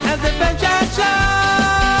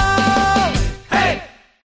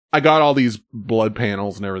I got all these blood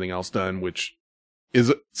panels and everything else done, which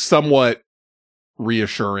is somewhat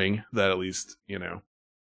reassuring that at least, you know,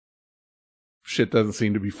 shit doesn't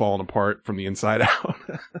seem to be falling apart from the inside out.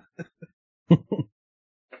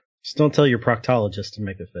 Just don't tell your proctologist to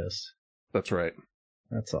make a fist. That's right.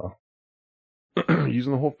 That's all.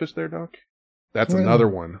 Using the whole fist there, Doc? That's another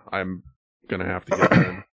one I'm gonna have to get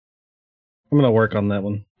done. I'm gonna work on that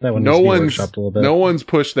one. That one needs to be workshopped a little bit. No one's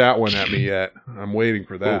pushed that one at me yet. I'm waiting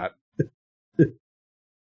for that.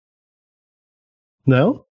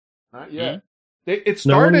 No? Not yet. It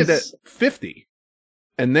started at 50.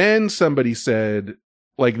 And then somebody said,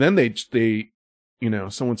 like, then they, you know,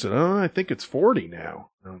 someone said, oh, I think it's 40 now.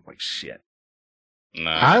 And I was like, shit.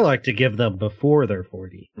 No. I like to give them before they're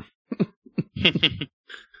 40.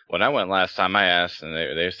 When I went last time, I asked, and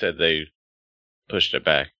they said they pushed it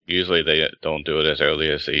back. Usually they don't do it as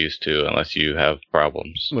early as they used to, unless you have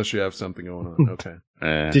problems. Unless you have something going on. Okay.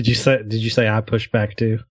 Did you say I pushed back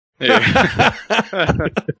too? Yeah.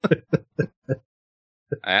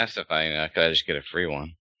 I asked if could I just get a free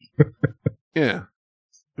one. Yeah.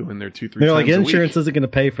 Go in there 2-3 times They're like, a insurance week. isn't going to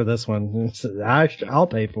pay for this one. I'll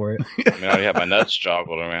pay for it. I mean, I already have my nuts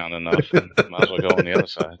joggled around enough. And might as well go on the other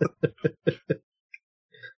side.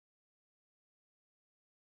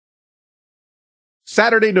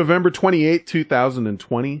 Saturday, November 28th,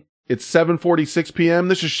 2020. It's 7:46 p.m.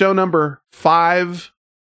 This is show number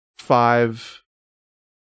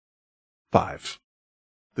 555.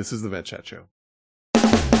 This is the Vet Chat Show.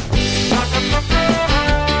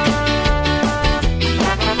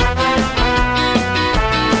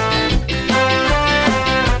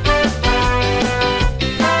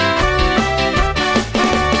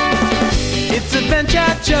 It's a Vet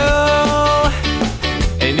Chat Show,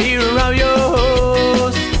 and here are your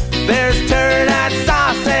hosts. There's turd at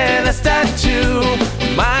sauce and a statue.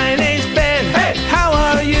 My name's Ben. Hey, how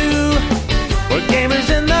are you? We're gamers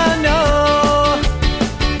in the know.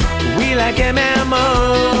 We like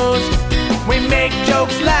MMOs. We make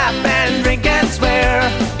jokes, laugh, and drink and swear.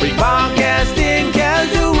 We podcasting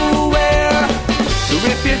everywhere. So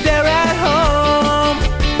if you're there at home,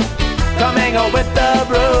 come hang out with the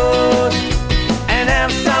bros and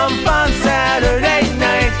have some fun Saturday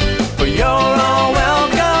night. For you're all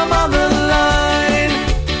welcome on the line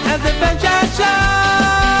at the Vet Chat Show.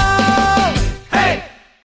 Hey!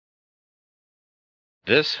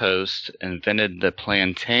 This host invented the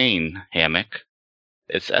plantain hammock.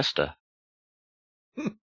 It's Esta.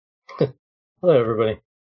 Hello, everybody.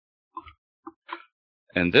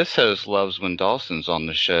 And this host loves when Dawson's on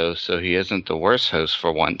the show, so he isn't the worst host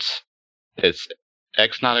for once. It's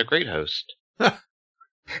X not a great host.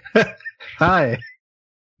 Hi.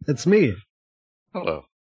 It's me. Hello.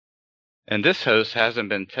 And this host hasn't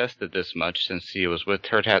been tested this much since he was with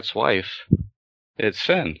Turd Hat's wife. It's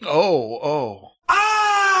Finn. Oh.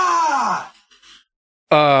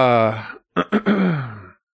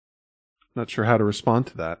 Not sure how to respond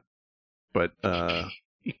to that, but I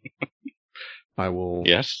will.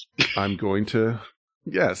 Yes. I'm going to.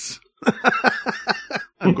 Yes.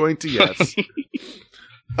 I'm going to yes.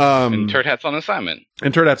 And Turd Hat's on assignment.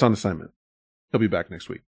 And Turd Hat's on assignment. He'll be back next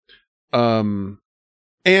week. And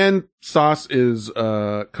Sauce is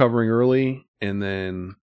covering early, and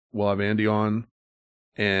then we'll have Andy on,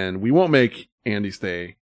 and we won't make Andy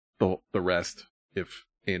stay the rest if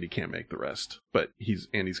Andy can't make the rest. But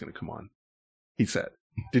Andy's going to come on. He said.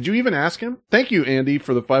 Did you even ask him? Thank you, Andy,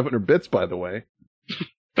 for the 500 bits, by the way.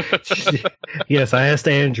 Yes, I asked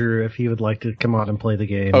Andrew if he would like to come on and play the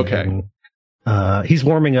game. Okay. And, he's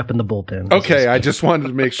warming up in the bullpen. Okay, I just wanted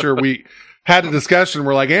to make sure we had a discussion.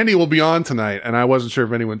 We're like, Andy will be on tonight, and I wasn't sure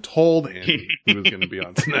if anyone told Andy he was going to be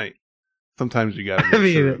on tonight. Sometimes you got to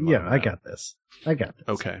make sure. I got this.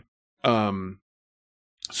 Okay.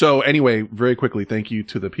 So anyway, very quickly, thank you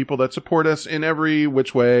to the people that support us in every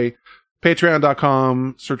which way.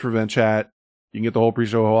 Patreon.com, search for Vent Chat. You can get the whole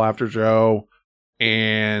pre-show, whole after show.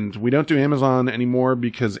 And we don't do Amazon anymore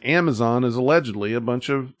because Amazon is allegedly a bunch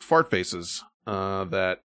of fart faces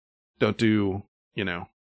that don't do,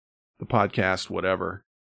 the podcast, whatever.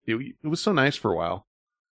 It was so nice for a while.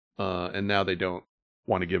 And now they don't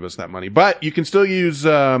want to give us that money. But you can still use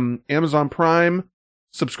Amazon Prime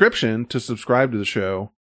subscription to subscribe to the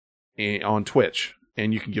show on Twitch.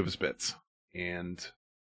 And you can give us bits. And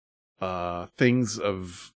things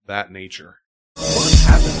of that nature. What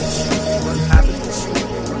happened this week? What happened this week?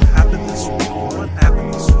 What happened this week? What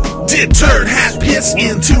happened this week? Did Turd Hat piss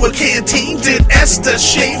into a canteen? Did Esta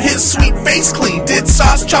shave his sweet face clean? Did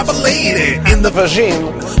Sauce chop a lady in the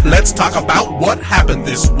vagine? Let's talk about what happened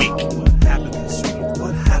this week. What happened this week?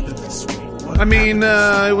 What happened this week? I mean,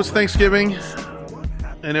 it was Thanksgiving.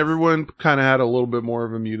 And everyone kind of had a little bit more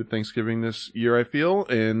of a muted Thanksgiving this year, I feel.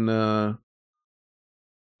 And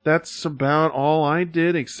that's about all I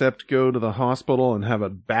did, except go to the hospital and have a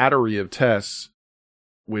battery of tests,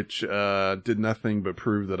 which did nothing but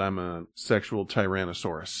prove that I'm a sexual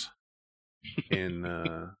tyrannosaurus. And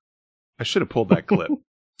I should have pulled that clip.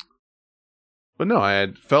 But no, I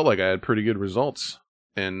had felt like I had pretty good results.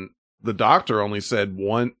 And the doctor only said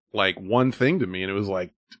one thing to me, and it was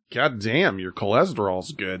like, God damn, your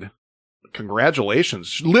cholesterol's good. Congratulations.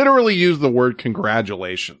 She literally used the word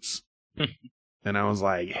congratulations. And I was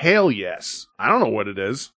like, hell yes. I don't know what it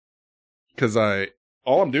is. Because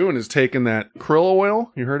all I'm doing is taking that krill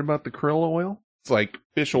oil. You heard about the krill oil? It's like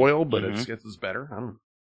fish oil, but it's better. I don't know.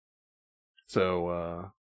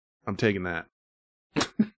 So, I'm taking that.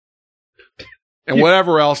 And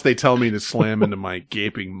whatever else they tell me to slam into my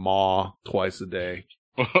gaping maw twice a day.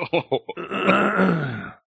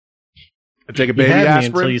 I take a baby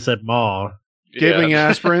aspirin. Until you said maw. Gaping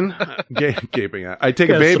aspirin. Gaping. I take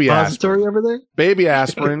a baby aspirin. Over there? Baby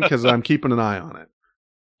aspirin because I'm keeping an eye on it.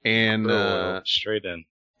 And straight in.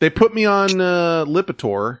 They put me on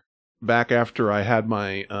Lipitor back after I had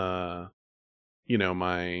my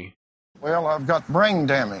my. Well, I've got brain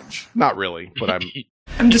damage. Not really, but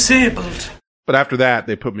I'm disabled. But after that,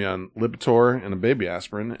 they put me on Lipitor and a baby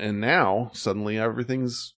aspirin, and now suddenly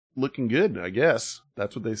everything's looking good. I guess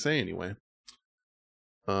that's what they say anyway.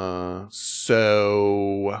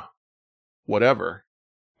 So whatever.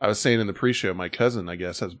 I was saying in the pre-show, my cousin, I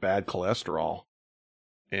guess, has bad cholesterol,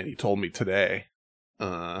 and he told me today.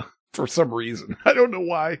 For some reason, I don't know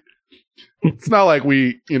why. It's not like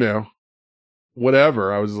we,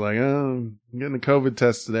 whatever. I was like, I'm getting a COVID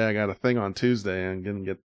test today. I got a thing on Tuesday. I'm going to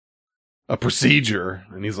get a procedure.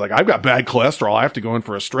 And he's like, I've got bad cholesterol. I have to go in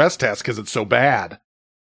for a stress test because it's so bad.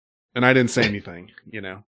 And I didn't say anything,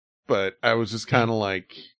 but I was just kind of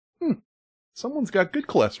like, someone's got good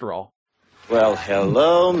cholesterol. Well,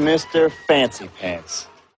 hello, Mr. Fancy Pants.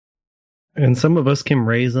 And some of us can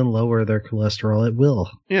raise and lower their cholesterol at will.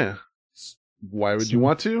 Yeah. Why would you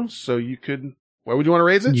want to? Why would you want to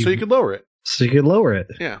raise it? So you could lower it. So you could lower it.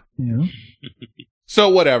 Yeah. So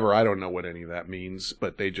whatever. I don't know what any of that means,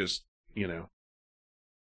 but they just,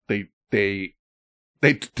 they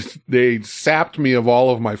sapped me of all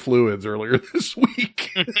of my fluids earlier this week.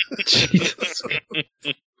 Jesus.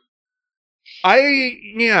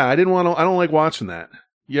 I don't like watching that.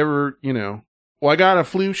 You ever, well, I got a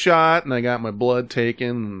flu shot and I got my blood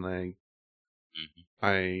taken and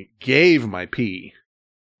I gave my pee.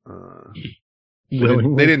 They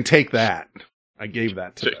didn't take that. I gave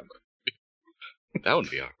that to them. That would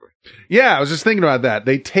be awkward. Yeah, I was just thinking about that.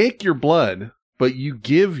 They take your blood, but you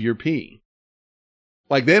give your pee.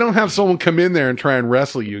 Like, they don't have someone come in there and try and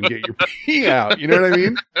wrestle you and get your pee out. You know what I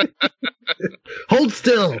mean? Hold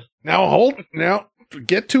still. Now,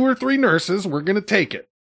 get 2 or 3 nurses. We're going to take it.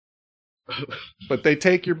 But they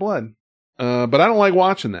take your blood. But I don't like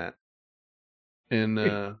watching that.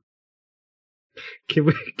 And,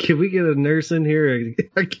 Can we get a nurse in here?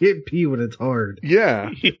 I can't pee when it's hard. Yeah.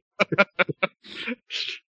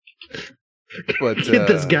 But get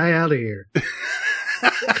this guy out of here.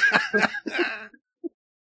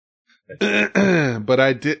 But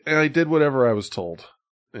I did whatever I was told,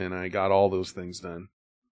 and I got all those things done.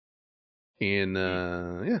 And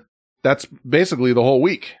yeah, that's basically the whole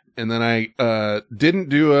week. And then I didn't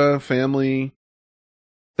do a family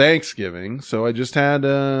Thanksgiving, so I just had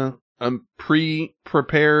a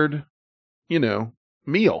pre-prepared,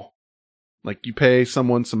 meal. Like, you pay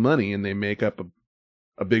someone some money and they make up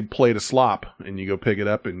a big plate of slop, and you go pick it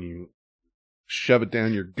up and you shove it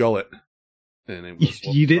down your gullet. And it was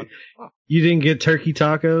you didn't get turkey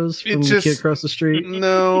tacos from the kid across the street?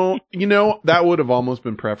 No, that would have almost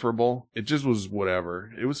been preferable. It just was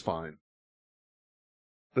whatever. It was fine.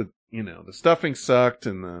 But, the stuffing sucked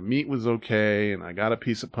and the meat was okay, and I got a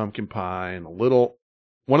piece of pumpkin pie and one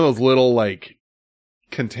of those little, like,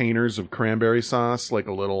 containers of cranberry sauce, like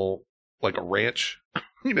a ranch,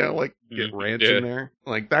 get ranch in there,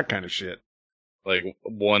 like that kind of shit. Like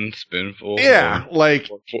 1 spoonful. Yeah, like,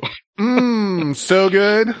 so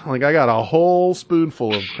good. Like, I got a whole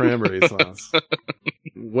spoonful of cranberry sauce.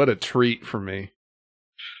 What a treat for me.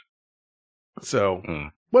 So,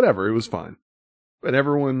 whatever, it was fine. But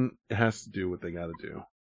everyone has to do what they gotta do.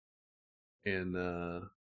 And,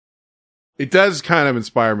 it does kind of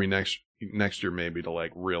inspire me next year maybe to,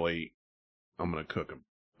 like, really, I'm gonna cook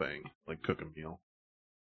a thing, like cook a meal.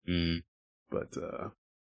 But,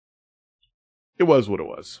 it was what it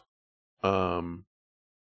was.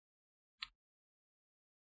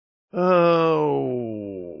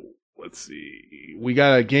 let's see. We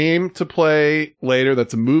got a game to play later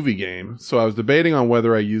that's a movie game. So I was debating on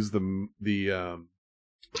whether I use the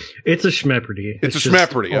It's a Schmepardy. It's a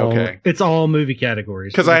Schmepardy, okay. It's all movie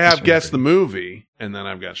categories. Because I have guessed the movie, and then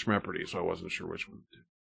I've got Schmepardy, so I wasn't sure which one to do.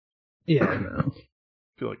 Yeah, I know. I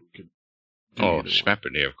feel like we could do Oh, either one.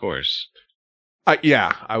 Schmepardy, of course.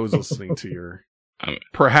 Yeah, I was listening to your Might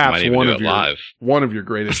perhaps even one do of it your live. one of your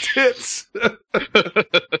greatest hits.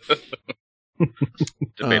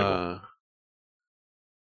 Debatable.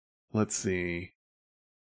 Let's see.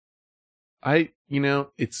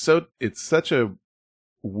 It's such a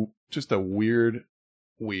just a weird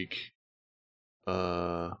week.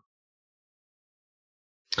 Yeah.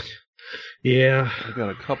 I got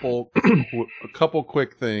a couple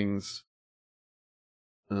quick things.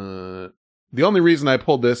 The only reason I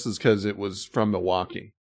pulled this is because it was from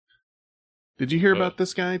Milwaukee. Did you hear about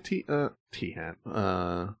this guy? T-Hat.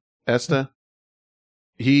 Esta?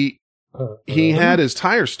 He had his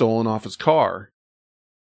tire stolen off his car.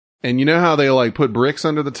 And you know how they like put bricks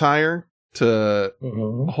under the tire to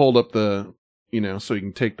hold up the, so you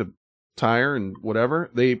can take the tire and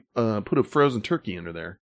whatever? They put a frozen turkey under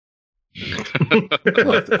there.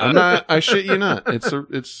 I shit you not.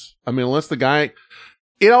 Unless the guy,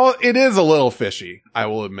 it is a little fishy, I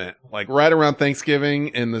will admit. Like right around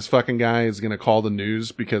Thanksgiving, and this fucking guy is going to call the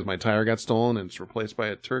news because my tire got stolen and it's replaced by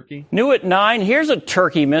a turkey. New at 9, here's a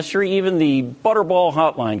turkey mystery even the Butterball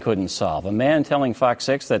hotline couldn't solve. A man telling Fox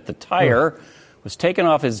 6 that the tire was taken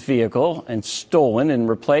off his vehicle and stolen and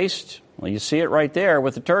replaced, well, you see it right there,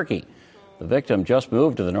 with a turkey. The victim just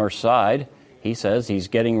moved to the north side. He says he's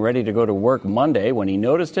getting ready to go to work Monday when he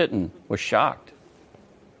noticed it and was shocked.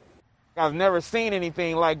 I've never seen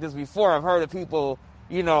anything like this before. I've heard of people,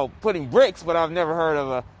 putting bricks, but I've never heard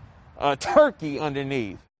of a turkey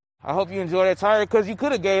underneath. I hope you enjoy that tire because you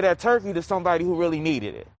could have gave that turkey to somebody who really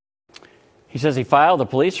needed it. He says he filed a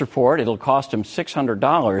police report. It'll cost him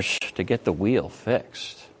 $600 to get the wheel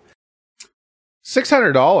fixed.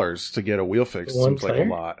 $600 to get a wheel fixed seems like a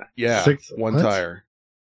lot. Yeah, one tire.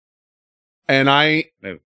 And I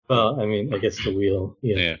guess the wheel.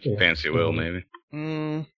 Yeah, fancy wheel maybe.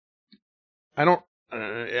 I don't.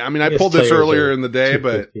 I pulled this earlier in the day,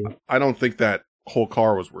 but I don't think that whole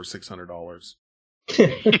car was worth $600.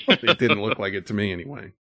 It didn't look like it to me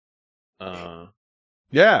anyway.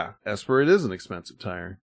 Yeah, Esper, it is an expensive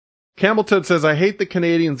tire. Campbell Toad says, I hate the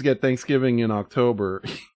Canadians get Thanksgiving in October.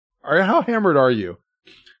 How hammered are you?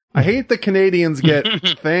 I hate the Canadians get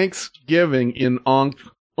Thanksgiving in October.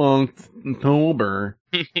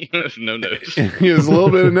 No nos. There's a little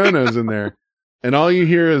bit of no-nos in there. And all you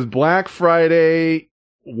hear is Black Friday,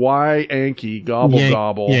 Y Yankee, gobble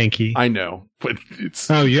gobble. Yankee. I know, but it's...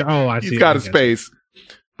 I see. He's got a space.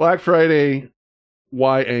 Black Friday,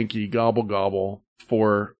 Y Yankee, gobble gobble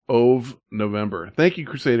for Ove November. Thank you,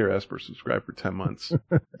 Crusader Esper. Subscribe for 10 months.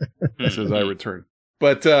 Says I return.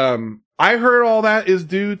 But I heard all that is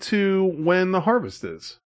due to when the harvest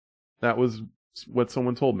is. That was what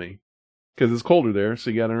someone told me. Because it's colder there, so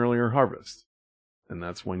you got an earlier harvest. And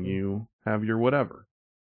that's when you have your whatever.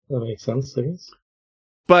 That makes sense, I guess.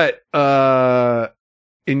 But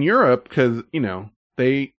in Europe, because,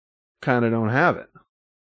 they kind of don't have it.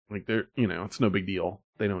 Like, they're, it's no big deal.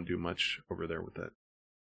 They don't do much over there with it.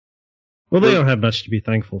 Well, they don't have much to be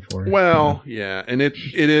thankful for. Well, yeah. And it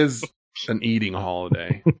is an eating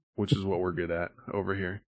holiday, which is what we're good at over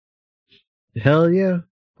here. Hell yeah.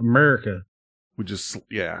 America. We just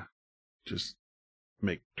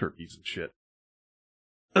make turkeys and shit.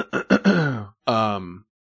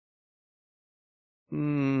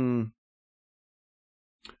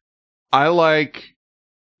 I like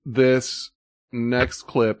this next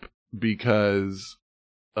clip because,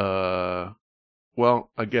 I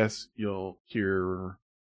guess you'll hear,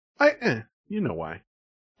 you know why,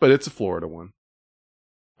 but it's a Florida one.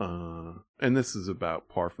 And this is about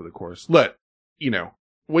par for the course.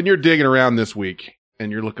 When you're digging around this week and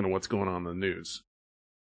you're looking at what's going on in the news,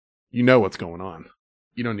 you know what's going on.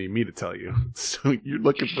 You don't need me to tell you. So you're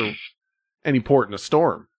looking for any port in a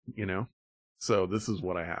storm, So this is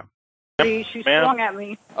what I have. She swung at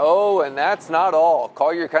me. Oh, and that's not all.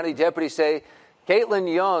 Collier County deputies say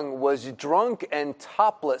Caitlin Young was drunk and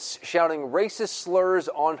topless, shouting racist slurs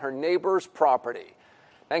on her neighbor's property.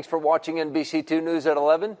 Thanks for watching NBC2 News at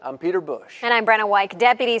 11. I'm Peter Bush. And I'm Brenna White.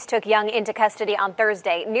 Deputies took Young into custody on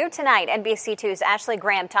Thursday. New tonight, NBC2's Ashley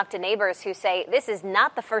Graham talked to neighbors who say this is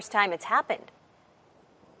not the first time it's happened.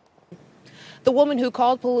 The woman who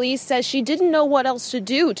called police says she didn't know what else to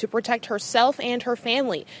do to protect herself and her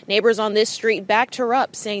family. Neighbors on this street backed her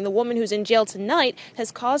up, saying the woman who's in jail tonight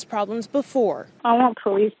has caused problems before. I want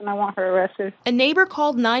police and I want her arrested. A neighbor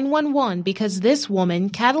called 911 because this woman,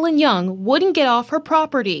 Catalyn Young, wouldn't get off her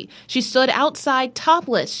property. She stood outside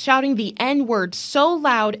topless, shouting the N-word so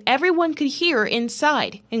loud everyone could hear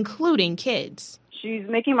inside, including kids. She's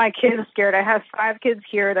making my kids scared. I have 5 kids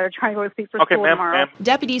here that are trying to go to sleep for school tomorrow.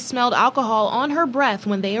 Deputies smelled alcohol on her breath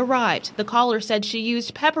when they arrived. The caller said she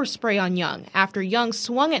used pepper spray on Young after Young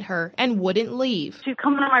swung at her and wouldn't leave. She's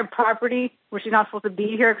coming on my property where she's not supposed to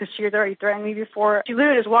be here because she had already threatened me before. She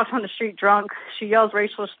literally just walks on the street drunk. She yells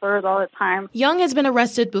racial slurs all the time. Young has been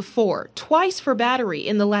arrested before, twice for battery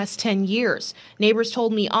in the last 10 years. Neighbors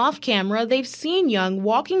told me off camera they've seen Young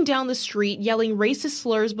walking down the street yelling racist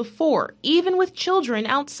slurs before, even with children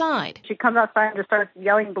outside. She comes outside and just starts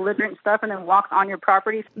yelling belligerent stuff and then walks on your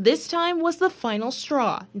property. This time was the final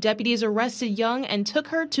straw. Deputies arrested Young and took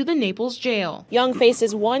her to the Naples jail. Young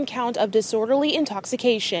faces 1 count of disorderly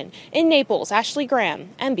intoxication. In Naples, Ashley Graham,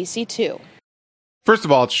 NBC2. First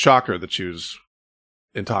of all, it's a shocker that she was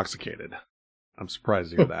intoxicated. I'm surprised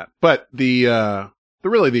to hear that. But there's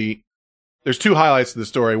 2 highlights to the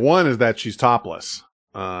story. One is that she's topless.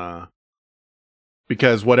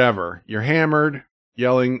 Because whatever, you're hammered,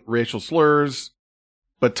 yelling racial slurs,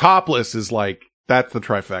 but topless is like, that's the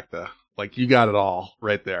trifecta. Like, you got it all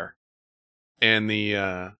right there. And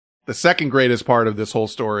the second greatest part of this whole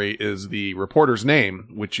story is the reporter's name,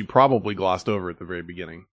 which you probably glossed over at the very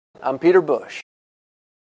beginning. I'm Peter Bush.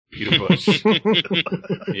 Peter Bush.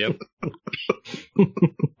 Yep.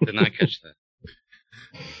 Did not catch that.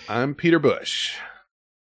 I'm Peter Bush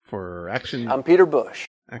for Action. I'm Peter Bush.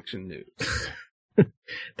 Action News.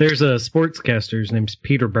 There's a sportscaster. His name's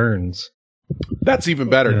Peter Burns. That's even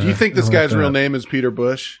better. Do you think this guy's real name is Peter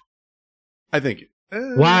Bush? I think.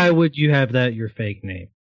 Why would you have that your fake name?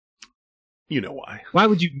 You know why. Why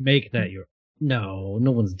would you make that your... No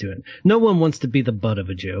one's doing it. No one wants to be the butt of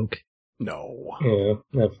a joke. No. Yeah,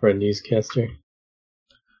 not for a newscaster.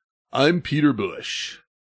 I'm Peter Bush.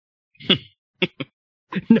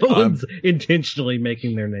 No one's intentionally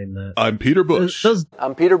making their name that. I'm Peter Bush.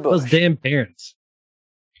 I'm Peter Bush. Those damn parents.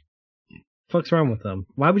 Fuck's wrong with them?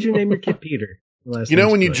 Why would you name your kid Peter? You know,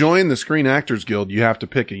 when you join the Screen Actors Guild, you have to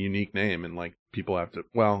pick a unique name, and like people have to.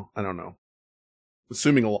 Well, I don't know.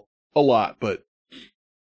 Assuming a lot, but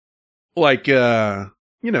like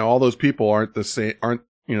all those people aren't the same.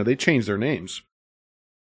 They change their names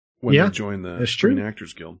when they join the Screen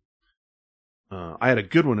Actors Guild. I had a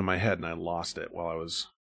good one in my head and I lost it while I was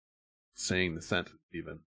saying the sentence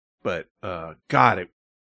even. But God,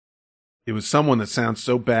 it was someone that sounds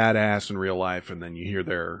so badass in real life, and then you hear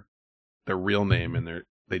their real name and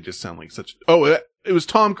they just sound like such. Oh, it was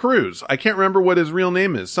Tom Cruise. I can't remember what his real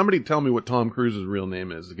name is. Somebody tell me what Tom Cruise's real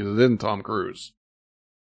name is, because it isn't Tom Cruise.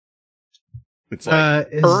 It's like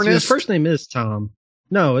Ernest. His first name is Tom.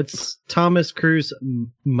 No, it's Thomas Cruise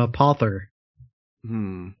Mapother.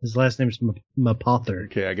 His last name's Mapother.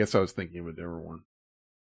 Okay, I guess I was thinking of a different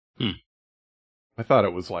one. I thought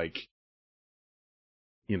it was like,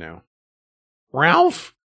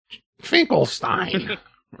 Ralph Finkelstein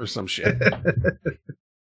or some shit.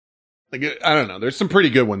 Like, I don't know. There's some pretty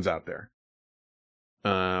good ones out there.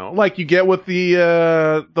 Like you get with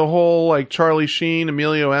the whole like Charlie Sheen,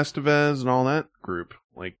 Emilio Estevez, and all that group.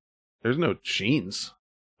 Like, there's no Sheens.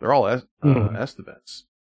 They're all Estevez.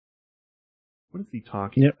 What is he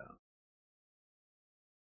talking about?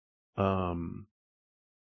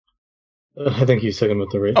 I think he's talking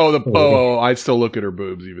about the race. I still look at her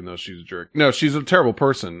boobs even though she's a jerk. No, she's a terrible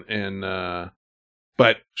person, and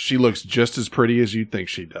but she looks just as pretty as you'd think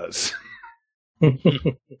she does.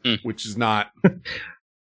 Which is not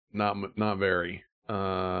very.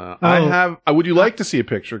 Would you like to see a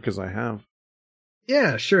picture? Because I have.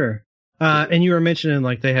 Yeah, sure. And you were mentioning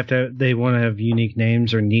like they want to have unique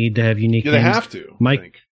names or need to have unique names. They have to.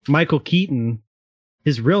 Michael Keaton,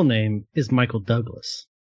 his real name is Michael Douglas.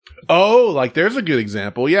 Oh, like there's a good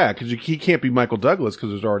example. Yeah, because he can't be Michael Douglas because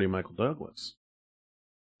there's already Michael Douglas.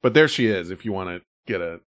 But there she is. If you want to get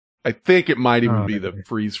I think it might even be the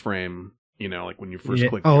freeze frame. Like when you first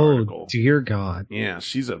click the article. Oh, dear God. Yeah,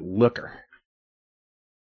 she's a looker.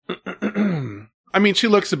 I mean, she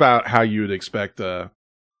looks about how you would expect a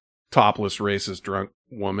topless, racist, drunk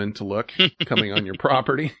woman to look coming on your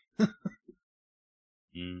property. That's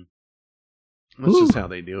just how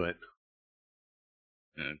they do it.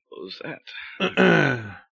 Close that.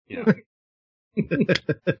 Yeah.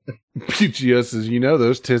 PGO says,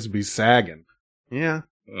 those tits be sagging. Yeah.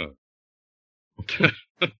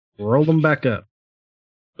 Roll them back up.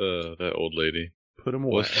 that old lady. Put him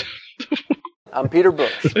away. I'm Peter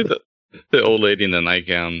Bush. The old lady in the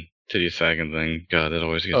nightgown, titty sagging thing. God, that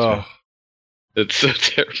always gets me. It's so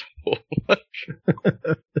terrible.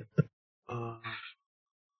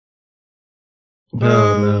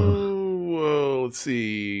 Whoa, let's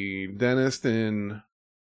see. Dentist in,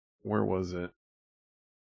 where was it?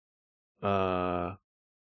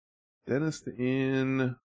 Dentist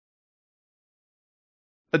in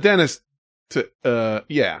a dentist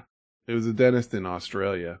yeah. It was a dentist in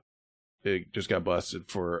Australia. It just got busted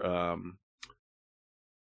for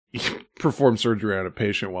he performed surgery on a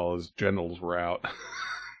patient while his genitals were out.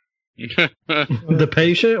 The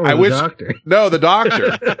patient or the doctor? No, the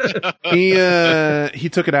doctor. He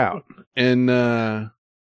took it out, and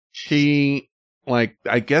he, like,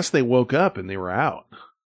 I guess they woke up and they were out,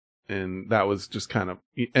 and that was just kind of.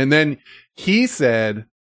 And then he said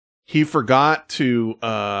he forgot to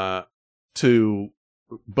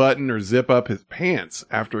button or zip up his pants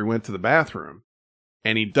after he went to the bathroom,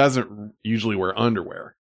 and he doesn't usually wear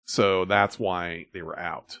underwear, so that's why they were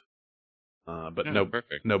out. But nobody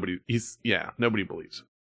believes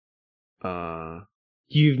it.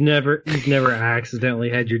 You've never accidentally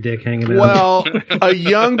had your dick hanging out. Well, a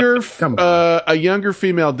younger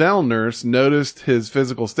female dental nurse noticed his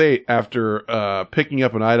physical state after picking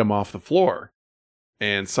up an item off the floor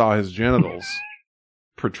and saw his genitals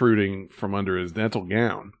protruding from under his dental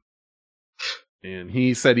gown. And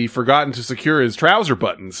he said he'd forgotten to secure his trouser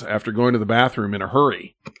buttons after going to the bathroom in a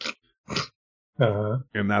hurry.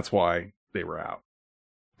 And that's why they were out.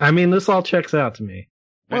 I mean, this all checks out to me.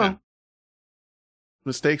 Well,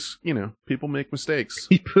 mistakes, people make mistakes.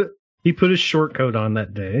 He put his short coat on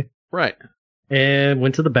that day. Right. And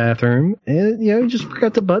went to the bathroom and, he just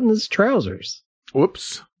forgot to button his trousers.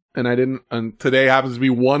 Whoops. And I didn't, and today happens to be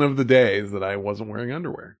one of the days that I wasn't wearing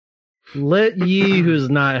underwear. Let ye who's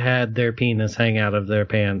not had their penis hang out of their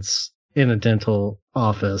pants in a dental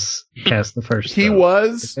office cast the first He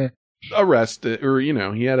was arrested, or,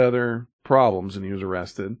 he had other problems and he was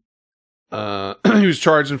arrested. He was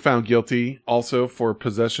charged and found guilty also for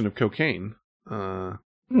possession of cocaine.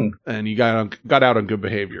 And he got out on good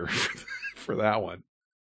behavior for that one.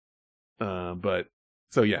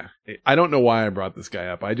 So yeah, I don't know why I brought this guy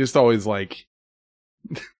up. I just always like,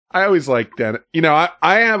 dental. I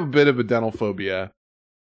have a bit of a dental phobia,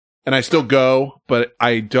 and I still go, but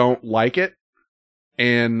I don't like it.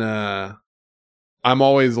 And I'm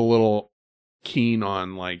always a little keen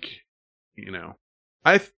on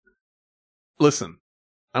listen.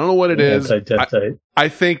 I don't know what it is. I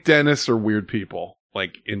think dentists are weird people,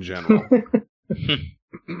 like in general.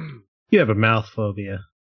 You have a mouth phobia.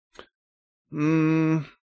 No,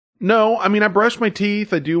 I mean, I brush my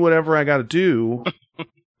teeth. I do whatever I got to do.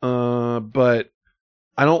 But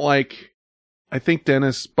I don't I think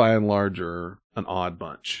dentists by and large are an odd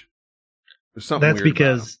bunch. There's something That's weird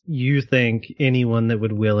because you think anyone that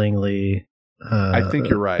would willingly, I think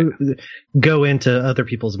you're right, go into other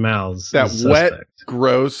people's mouths. That wet,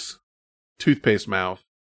 gross toothpaste mouth.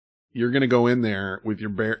 You're going to go in there with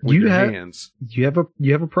your hands. You have a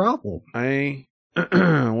problem.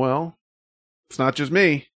 Well, it's not just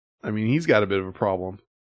me. I mean, he's got a bit of a problem.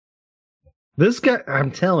 This guy,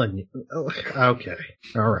 I'm telling you. Okay.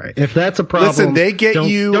 All right. If that's a problem, listen, they get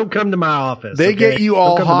don't come to my office. They get you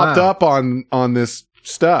all hopped up on this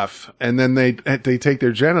stuff, and then they take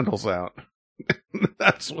their genitals out.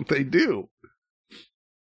 That's what they do.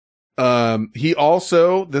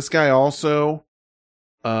 This guy also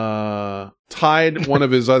tied one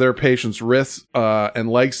of his other patient's wrists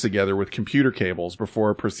and legs together with computer cables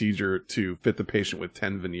before a procedure to fit the patient with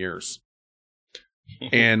 10 veneers.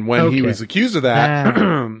 And when he was accused of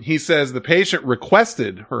that, he says the patient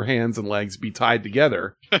requested her hands and legs be tied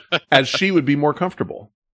together as she would be more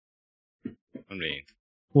comfortable.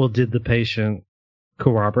 Well, did the patient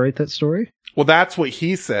corroborate that story? Well, that's what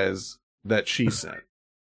he says that she said.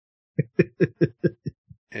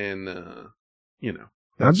 And,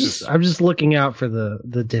 I'm just looking out for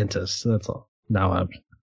the dentist. That's all. No,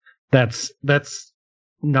 that's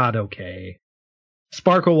not okay.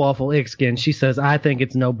 Sparkle Waffle Ixkin, she says, I think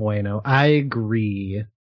it's no bueno. I agree.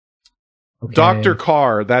 Okay. Dr.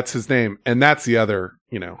 Carr, that's his name. And that's the other,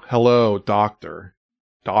 hello, doctor.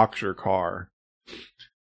 Dr. Carr.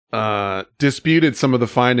 Disputed some of the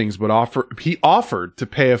findings, but he offered to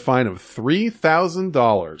pay a fine of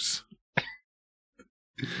 $3,000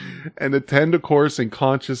 and attend a course in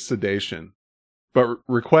conscious sedation, but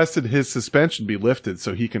requested his suspension be lifted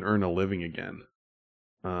so he can earn a living again.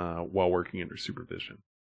 While working under supervision.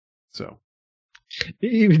 So,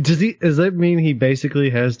 does that mean he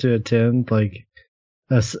basically has to attend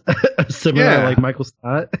similar like Michael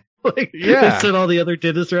Scott. Like, they sent all the other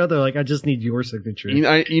dentists around. They're like, I just need your signature.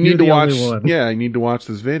 You need to watch. Yeah, you need to watch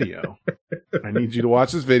this video. I need you to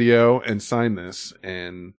watch this video and sign this.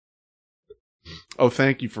 And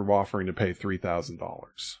thank you for offering to pay $3,000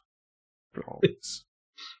 for all this.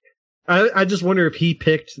 I just wonder if he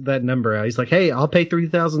picked that number out. He's like, hey, I'll pay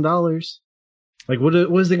 $3,000. Like, what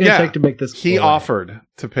is it going to take to make this? He offered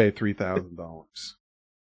to pay $3,000.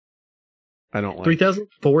 I don't like 3,000,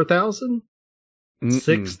 4,000.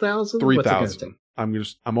 6,000? 3,000.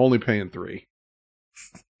 I'm only paying 3.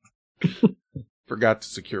 Forgot to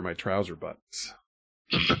secure my trouser buttons.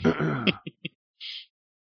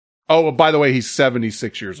 By the way, he's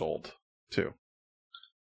 76 years old too.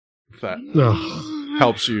 If that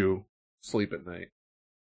helps you sleep at night.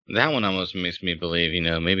 That one almost makes me believe,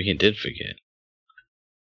 maybe he did forget.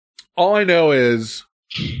 All I know is,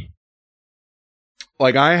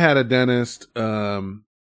 like, I had a dentist,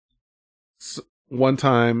 one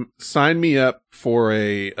time sign me up for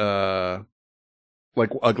a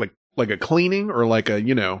like a cleaning or like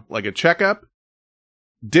a checkup.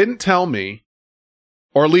 Didn't tell me,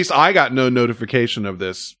 or at least I got no notification of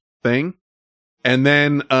this thing, and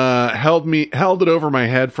then held it over my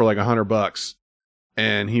head for like $100,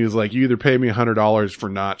 and he was like, "You either pay me $100 for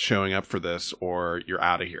not showing up for this, or you're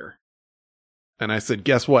out of here." And I said,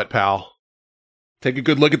 "Guess what, pal? Take a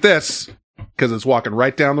good look at this, because it's walking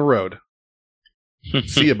right down the road.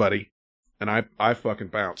 See ya, buddy." And I fucking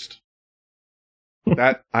bounced.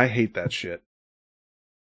 I hate that shit.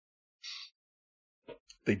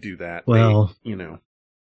 They do that. Well,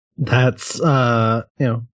 that's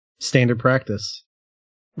standard practice.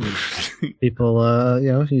 People,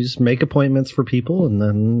 you just make appointments for people and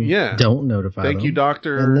then don't notify them. Thank you,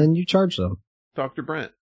 doctor. And then you charge them. Dr.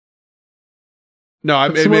 Brent. No,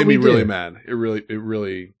 it made me really mad. It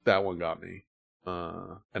really, that one got me.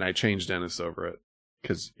 And I changed dentists over it.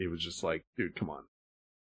 Because it was just like, dude, come on.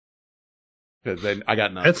 Because then I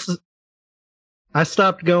got nothing. I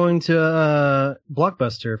stopped going to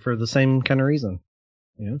Blockbuster for the same kind of reason.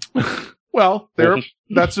 Yeah. Well,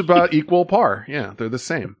 that's about equal par. Yeah, they're the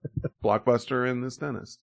same. Blockbuster and this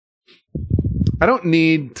dentist. I don't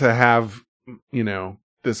need to have,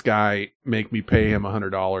 this guy make me pay him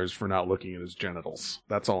 $100 for not looking at his genitals.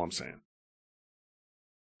 That's all I'm saying.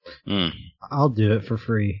 I'll do it for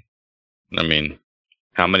free. I mean,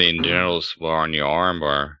 how many genitals were on your arm,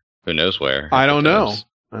 or who knows where? I don't know.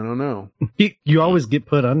 You always get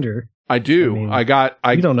put under. I do.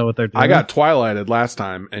 You don't know what they're doing. I got twilighted last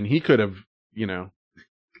time, and he could have,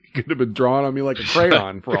 been drawing on me like a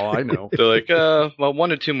crayon for all I know. They're like, 1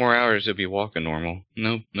 to 2 more hours, you'll be walking normal.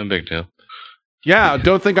 No big deal. Yeah,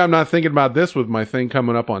 don't think I'm not thinking about this with my thing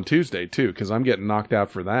coming up on Tuesday, too, because I'm getting knocked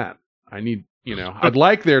out for that. I need, I'd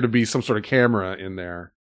like there to be some sort of camera in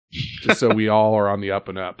there, just so we all are on the up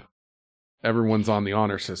and up. Everyone's on the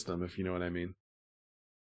honor system, if you know what I mean.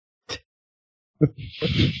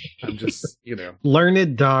 I'm just,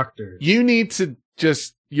 Learned doctors. You need to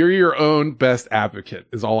you're your own best advocate,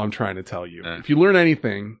 is all I'm trying to tell you. If you learn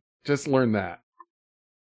anything, just learn that.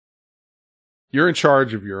 You're in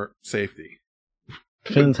charge of your safety.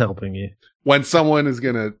 Finn's helping you. When someone is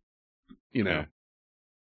gonna, Well,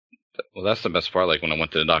 that's the best part. Like when I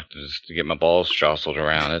went to the doctor's to get my balls jostled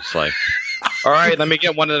around, it's like, all right, let me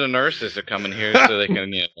get one of the nurses to come in here so they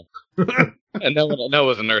can, And then when I know it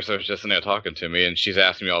was a nurse that was just in there talking to me, and she's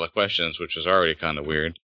asking me all the questions, which was already kind of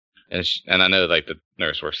weird. And I know like the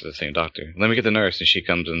nurse works at the same doctor. Let me get the nurse, and she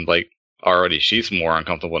comes in like already. She's more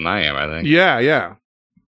uncomfortable than I am, I think. Yeah.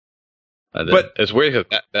 But it's weird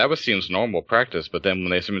because that seems normal practice. But then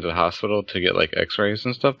when they sent me to the hospital to get like X-rays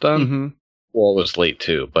and stuff done, well, it was late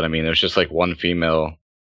too. But I mean, there was just like one female,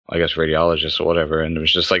 I guess, radiologist or whatever, and it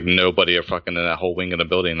was just like nobody fucking in that whole wing of the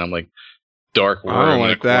building. And I'm like, dark room. I don't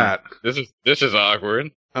like that. This is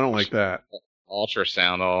awkward. I don't like that.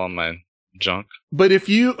 Ultrasound all on my junk. But if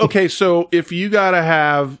you gotta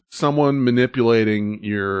have someone manipulating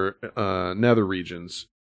your nether regions,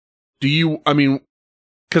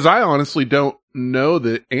 because I honestly don't know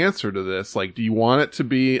the answer to this. Like, do you want it to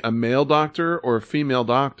be a male doctor or a female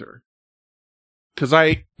doctor? Because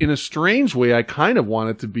in a strange way, I kind of want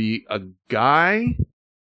it to be a guy,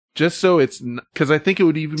 just so it's, because I think it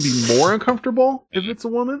would even be more uncomfortable if it's a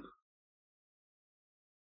woman.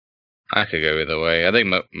 I could go either way. I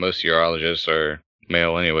think most urologists are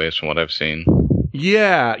male anyways, from what I've seen.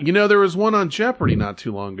 Yeah. There was one on Jeopardy not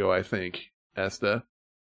too long ago, I think, Esta.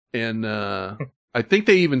 And, I think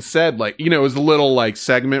they even said, like, it was a little, like,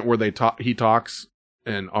 segment where he talks,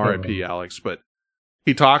 and R.I.P. Alex, but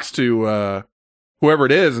he talks to, whoever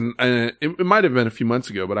it is, and it might have been a few months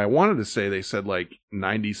ago, but I wanted to say they said like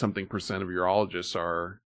 90-something% of urologists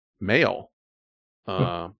are male.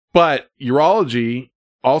 But urology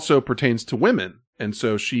also pertains to women. And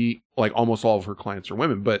so she, like almost all of her clients are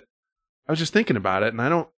women. But I was just thinking about it, and I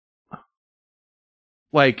don't,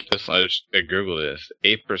 like... I Googled this.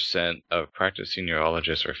 8% of practicing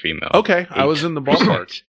urologists are female. Okay, I was in the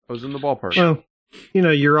ballpark. Well,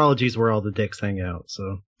 urology is where all the dicks hang out,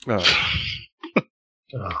 so... Oh.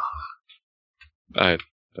 I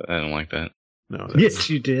don't like that. No. Yes,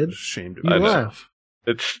 you did. Ashamed of you myself.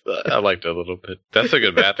 I liked it a little bit. That's a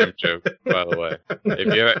good bathroom joke, by the way.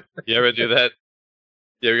 If you ever do that,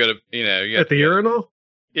 you ever go to, you at the urinal?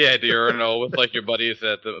 Yeah, at the urinal with like your buddies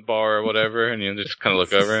at the bar or whatever, and you just kind of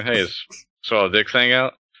look over and, hey, so all the dicks hang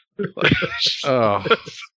out? Oh.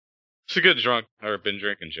 It's a good drunk or been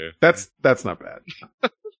drinking joke. That's not bad.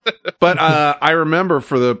 But I remember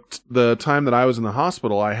for the time that I was in the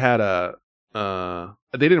hospital, I had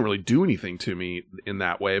they didn't really do anything to me in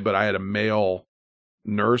that way, but I had a male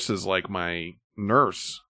nurse as like my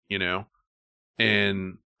nurse,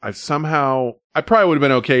 and I probably would have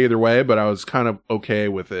been okay either way, but I was kind of okay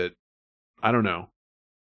with it. I don't know,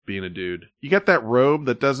 being a dude. You got that robe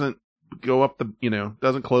that doesn't go up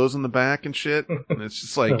doesn't close in the back and shit, and it's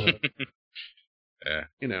just like, yeah,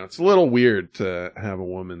 it's a little weird to have a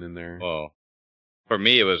woman in there. Well, for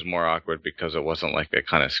me, it was more awkward because it wasn't like a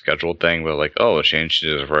kind of scheduled thing, but like, oh, change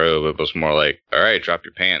his robe. It was more like, all right, drop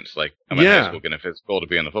your pants. Like, I'm in high school getting a physical to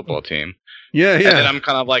be on the football team. Yeah. And then I'm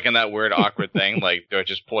kind of like in that weird, awkward thing. Like, do I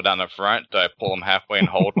just pull down the front? Do I pull them halfway and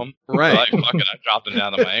hold them? Right. Like, fuck it, I dropped them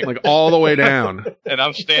down to my ankle. Like, all the way down. And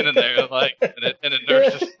I'm standing there, like, and the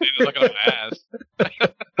nurse is standing looking at my ass.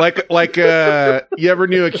 Like, you ever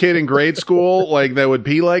knew a kid in grade school, like, that would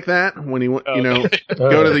pee like that? When he, go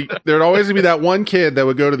to there'd always be that one kid that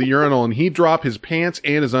would go to the urinal and he'd drop his pants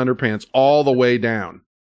and his underpants all the way down.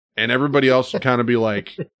 And everybody else would kind of be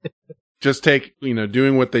like, just take,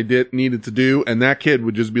 doing what they needed to do. And that kid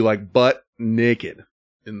would just be like butt naked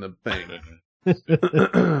in the thing.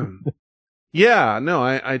 Yeah, no,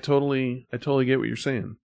 I totally get what you're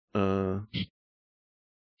saying. I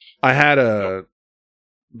had a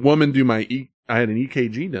woman do I had an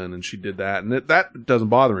EKG done and she did that, and that doesn't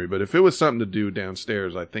bother me, but if it was something to do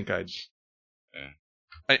downstairs, I think I'd,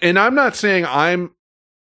 and I'm not saying I'm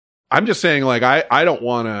just saying, like, I don't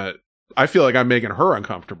want to, I feel like I'm making her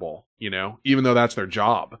uncomfortable, even though that's their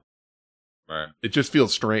job. Right. It just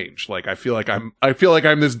feels strange. Like, I feel like I'm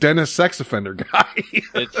this dentist sex offender guy.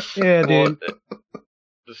 Dude.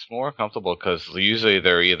 It's more comfortable because usually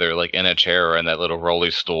they're either like in a chair or in that little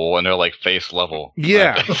rolly stool, and they're like face level.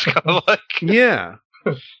 Yeah. Like, it's kind of like, yeah.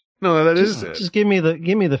 No, that is it. Just give me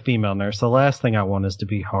the female nurse. The last thing I want is to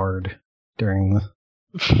be hard during the.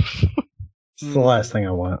 It's the last thing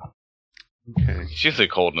I want. Okay. She's usually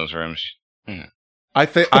cold in those rooms. I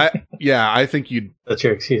think you'd. That's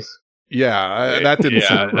your excuse. Yeah, that didn't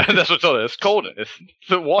sound right. That's what's it's cold. It's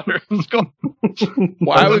the water. It's cold.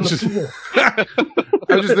 Well, I was just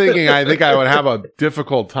thinking, I think I would have a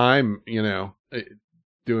difficult time,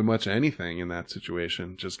 doing much anything in that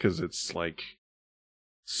situation, just because it's like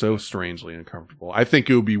so strangely uncomfortable. I think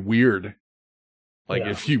it would be weird, like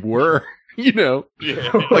if you were, like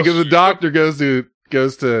if the doctor goes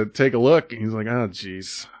to take a look, and he's like, oh,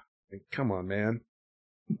 jeez, come on, man.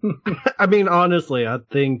 I mean, honestly, I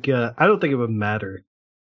think I don't think it would matter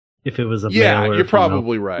if it was a male. Yeah, or you're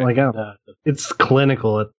probably right. Like, it's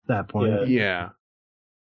clinical at that point. Yeah.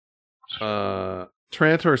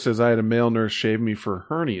 Trantor says I had a male nurse shave me for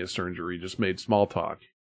hernia surgery. Just made small talk.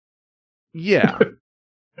 Yeah.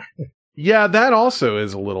 Yeah, that also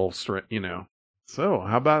is a little So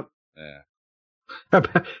how about? Yeah.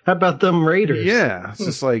 How about them Raiders? Yeah, it's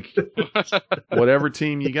just like whatever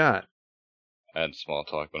team you got. I had small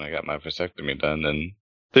talk when I got my vasectomy done, and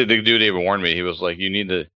the dude even warned me. He was like,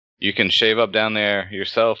 you can shave up down there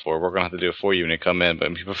yourself, or we're going to have to do it for you when you come in,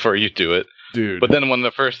 but we prefer you do it. Dude. But then one of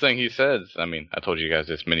the first thing he says, I mean, I told you guys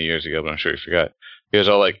this many years ago, but I'm sure you forgot. He was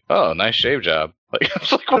all like, oh, nice shave job. Like, I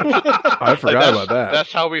was like, I forgot about that.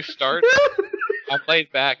 That's how we start. I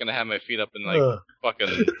laid back and I had my feet up in like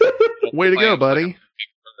fucking... Way to go, buddy.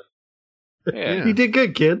 Yeah. You did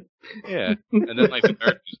good, kid. Yeah. And then like the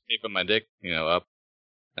nurse just taping my dick, up.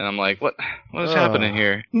 And I'm like, what is happening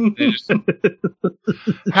here?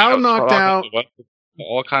 How knocked out?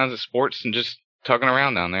 All kinds of sports and just tugging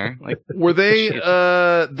around down there. Like, were they?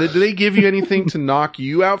 Did they give you anything to knock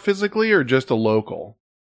you out physically, or just a local?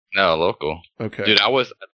 No, local. Okay, dude,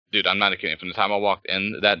 I'm not kidding. From the time I walked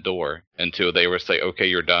in that door until they were say, okay,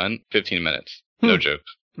 you're done, 15 minutes. No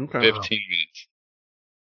jokes. Okay, 15 minutes.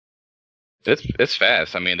 It's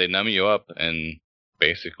fast. I mean, they numb you up, and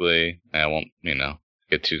basically, I won't,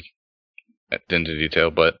 get too into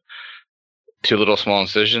detail, but 2 little small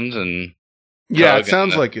incisions and yeah, it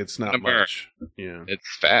sounds like it's not much. Yeah,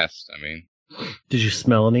 it's fast. I mean, did you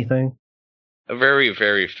smell anything? Very,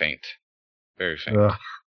 very faint. Very faint. Like,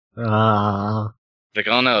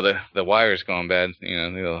 oh no, the wire's going bad.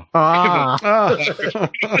 There's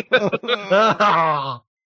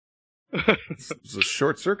a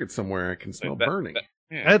short circuit somewhere. I can smell burning.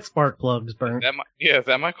 That spark plug's burnt. Is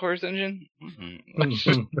that my Coors engine?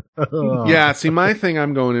 Mm-hmm. Yeah, see, my thing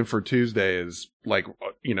I'm going in for Tuesday is like,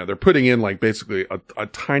 they're putting in like basically a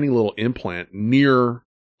tiny little implant near, or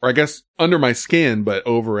I guess under my skin, but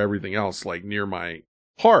over everything else, like near my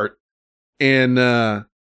heart. And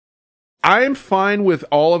I'm fine with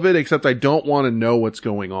all of it, except I don't want to know what's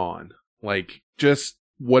going on. Like, just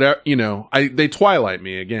whatever, they twilight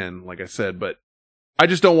me again, like I said, but I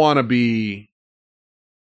just don't want to be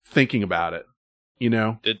thinking about it, I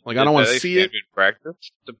don't want to see it.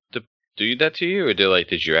 Practice to do that to you, or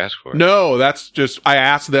did you ask for it? No, that's just, I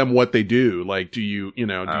asked them what they do. Like, do you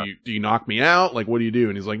knock me out? Like, what do you do?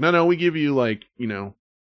 And he's like, no, we give you like,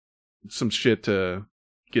 some shit to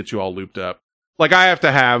get you all looped up. Like, I have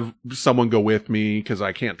to have someone go with me because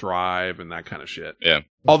I can't drive and that kind of shit. Yeah.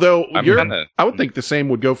 Although I would think the same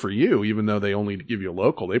would go for you, even though they only give you a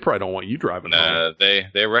local. They probably don't want you driving home.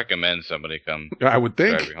 They recommend somebody come. I would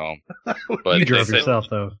think. Drive you home. But you drove yourself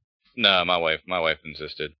though. No, my wife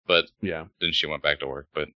insisted, but yeah, then she went back to work.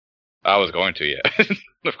 But I was going to, yeah,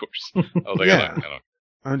 of course. I was like, yeah.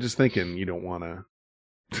 I'm just thinking you don't want to.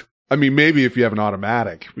 I mean, maybe if you have an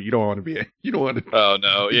automatic, but you don't want to be. You don't want to. Oh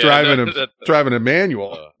no! Yeah, driving a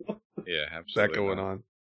manual. Yeah, absolutely. That going on.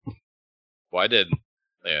 Well, I did.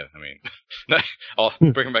 Yeah, I mean, I'll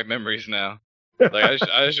bring back memories now. Like I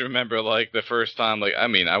just remember like the first time. Like, I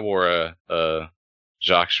mean, I wore a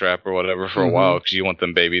jock strap or whatever for a while because you want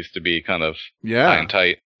them babies to be kind of high and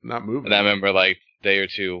tight, not moving. And I remember like day or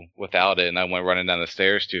two without it, and I went running down the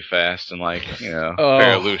stairs too fast, and like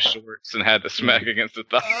pair of loose shorts, and had to smack against the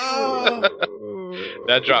thigh.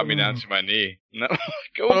 That dropped me down to my knee. And I'm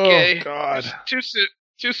like, okay, oh God, too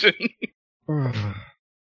soon.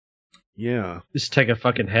 Yeah, just take a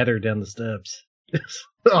fucking header down the steps.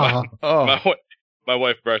 My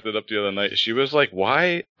wife brought it up the other night. She was like,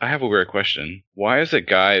 "Why?" I have a weird question. Why is it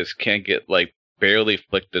guys can't get like barely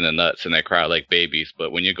flicked in the nuts and they cry like babies,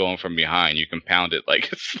 but when you're going from behind, you can pound it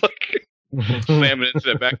like it's like slamming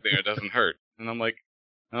into the back there. It doesn't hurt. And I'm like,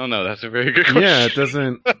 I don't know. That's a very good question. Yeah, it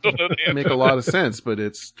doesn't make a lot of sense, but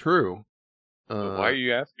it's true. Why are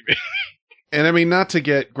you asking me? And I mean, not to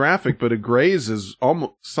get graphic, but a graze is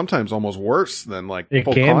sometimes almost worse than like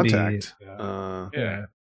full contact. Yeah.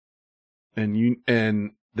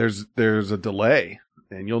 And there's a delay.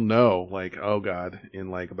 And you'll know, like, oh God,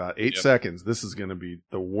 in like about 8 seconds, this is going to be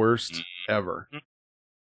the worst ever.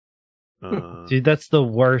 Dude, that's the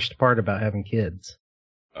worst part about having kids.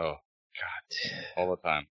 Oh God, all the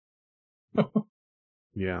time.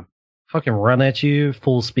 Yeah. Fucking run at you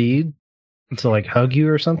full speed to like hug you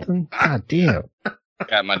or something. God damn.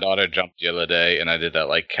 Yeah, my daughter jumped the other day, and I did that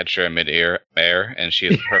like catch her in midair, and she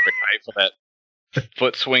has the perfect height for that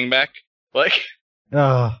foot swing back, like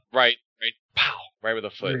right, pow. Right with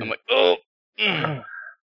a foot. I'm like, oh.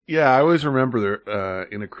 Yeah, I always remember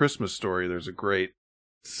in A Christmas Story, there's a great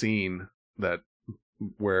scene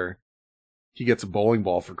where he gets a bowling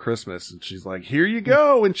ball for Christmas, and she's like, "Here you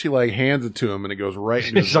go," and she like hands it to him, and it goes right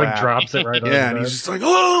into his She like lap. drops it right on. Yeah, and he's just like,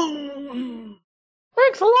 "Oh,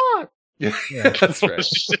 thanks a lot." Yeah, that's right.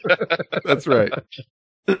 That's right.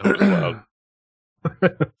 That was loud.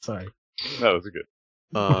 Sorry, that was good.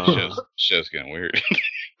 Show's getting weird.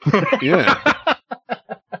 Yeah.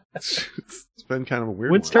 It's been kind of a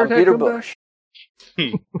weird When's one. Peter Bush.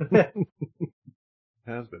 Has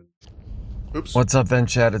been. Oops. What's up, then,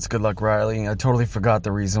 Chad? It's Good Luck Riley. I totally forgot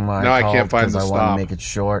the reason why No, I I called can't find because the I stop. want to make it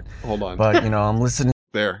short. Hold on. But, I'm listening.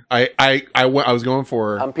 There. I was going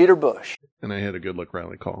for... I'm Peter Bush. And I had a Good Luck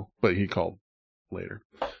Riley call, but he called later.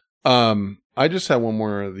 I just have one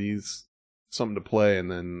more of these, something to play,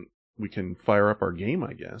 and then we can fire up our game,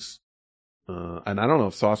 I guess. And I don't know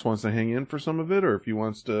if Sauce wants to hang in for some of it, or if he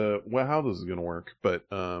wants to, how this is going to work, but,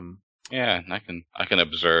 yeah, I can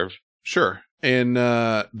observe. Sure. And,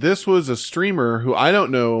 this was a streamer who I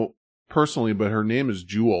don't know personally, but her name is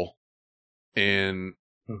Jewel. And,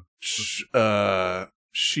 she's doing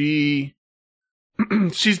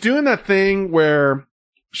that thing where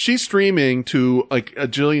she's streaming to like a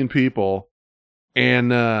jillion people,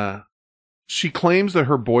 and, she claims that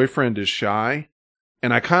her boyfriend is shy.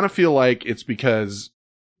 And I kind of feel like it's because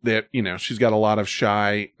that, she's got a lot of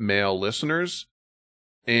shy male listeners.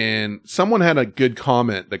 And someone had a good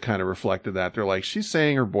comment that kind of reflected that. They're like, she's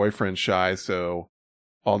saying her boyfriend's shy, so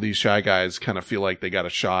all these shy guys kind of feel like they got a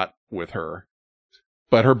shot with her.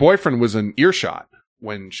 But her boyfriend was in earshot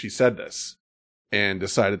when she said this and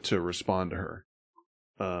decided to respond to her.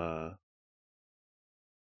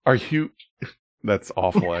 Are you... That's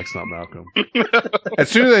awful, X, not Malcolm. As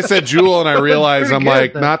soon as I said Jewel and I realized, I'm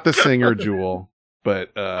like, not the singer Jewel.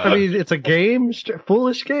 But I mean, it's a game.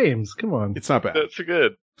 Foolish Games. Come on. It's not bad. That's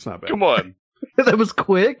good. It's not bad. Come on. That was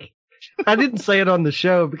quick. I didn't say it on the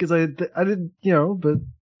show because I didn't, but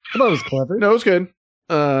I thought it was clever. No, it was good.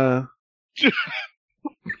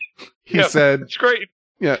 He said, it's great.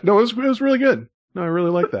 Yeah, no, it was really good. No, I really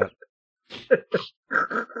like that.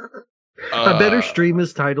 I better stream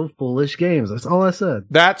is titled Foolish Games. That's all I said.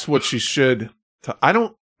 That's what she should. I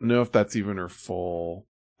don't know if that's even her full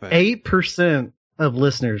thing. 8% of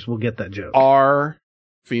listeners will get that joke. Are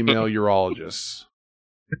female urologists.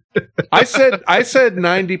 I said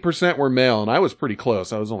 90% were male, and I was pretty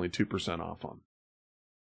close. I was only 2% off on.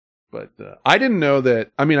 But I didn't know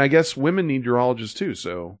that. I mean, I guess women need urologists too,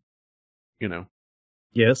 so,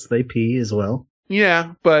 Yes, they pee as well.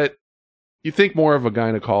 Yeah, but you think more of a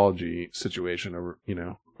gynecology situation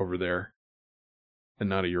over there, and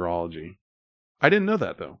not a urology. I didn't know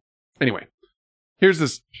that though. Anyway, here's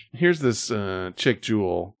this chick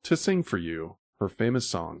Jewel to sing for you her famous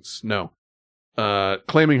songs. No,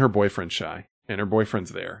 claiming her boyfriend's shy, and her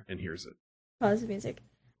boyfriend's there, and here's it. Pause the music.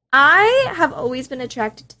 I have always been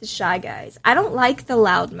attracted to the shy guys. I don't like the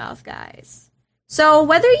loudmouth guys. So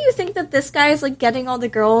whether you think that this guy is like getting all the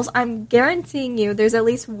girls, I'm guaranteeing you there's at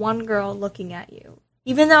least one girl looking at you.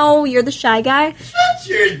 Even though you're the shy guy. Shut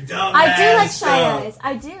your dumb I do like ass shy up. guys.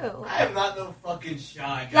 I do. I am not no fucking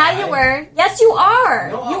shy guy. Yeah, you were. Yes, you are.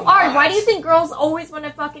 No, you I'm are. not. Why do you think girls always want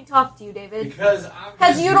to fucking talk to you, David? Because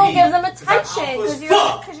you don't give them attention. Because you're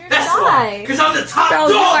shy. Because I'm the top Bro, dog.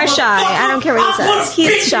 you are shy. I don't care what he I'll says. put a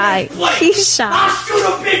He's bitch shy. in his place. He's shy. I'll shoot a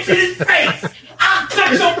bitch in his face. I'll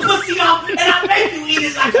cut your pussy off and I'll make you eat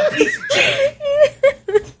it like a piece of cake.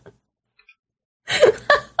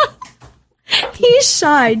 He's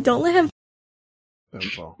shy. Don't let him.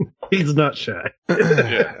 That's all. He's not shy.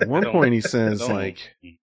 At one point he says,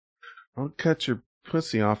 I'll cut your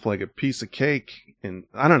pussy off like a piece of cake. And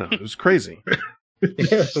I don't know. It was crazy.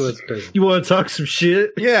 It was crazy. You want to talk some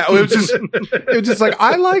shit? Yeah, it was just like,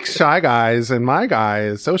 I like shy guys, and my guy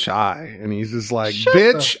is so shy. And he's just like,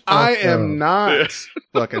 bitch, I am not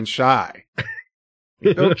fucking shy.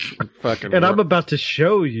 Fucking and I'm about to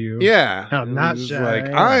show you. Yeah. How not He's shy.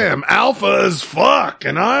 like, I am alpha as fuck,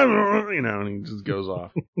 and I'm, and he just goes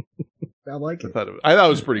off. I like it. I thought it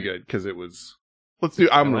was pretty good, because it was, I'm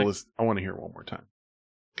going to listen. I want to hear it one more time.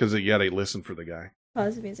 Because you got to listen for the guy.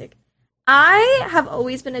 Pause the music. I have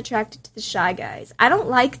always been attracted to the shy guys. I don't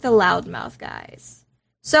like the loudmouth guys.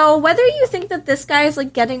 So whether you think that this guy is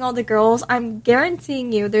like getting all the girls, I'm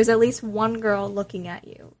guaranteeing you there's at least one girl looking at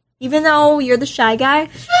you. Even though you're the shy guy.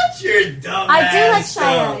 Shut your dumb I do like ass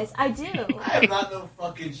shy up. I do. I am not no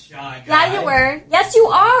fucking shy guy. Yeah, you were. Yes, you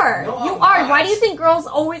are. No, you I'm are. not. Why do you think girls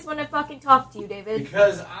always want to fucking talk to you, David?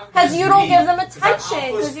 Because you don't give them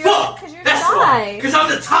attention. Because Because you're That's shy. why. Because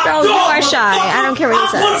I'm the top Bro, dog. you are shy. I don't care what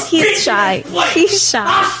he I'll says. put a bitch He's shy. in his place. He's shy.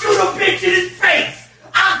 I'll shoot a bitch in his face.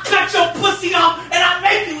 I'll cut your pussy off and I'll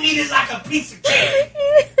make you eat it like a piece of cake.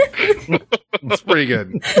 It's pretty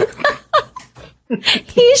good.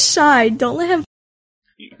 He's shy. Don't let him.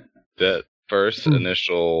 That first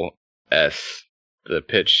initial S, the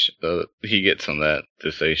pitch he gets on that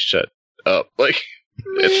to say "shut up," like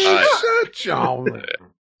it's high. Shut y'all.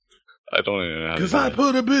 I don't even know how to Because do I it.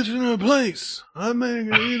 put a bitch in her place. I make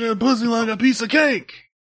her eat her pussy like a piece of cake.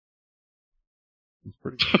 It's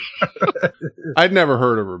pretty good. I'd never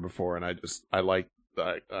heard of her before, and I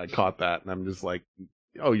caught that, and I'm just like,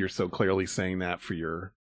 oh, you're so clearly saying that for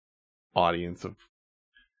your audience of.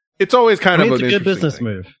 It's always kind of it's an a good interesting business thing.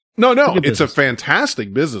 move. No, It's it's a a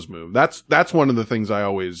fantastic business move. That's one of the things I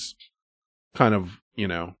always kind of,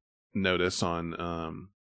 notice on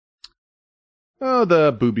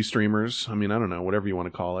the booby streamers. I mean, I don't know, whatever you want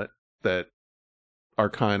to call it, that are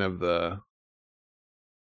kind of the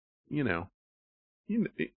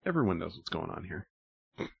everyone knows what's going on here.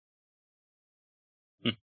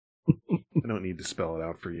 I don't need to spell it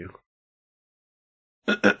out for you.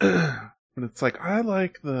 And it's like, I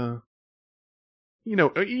like the you know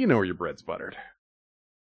where your bread's buttered.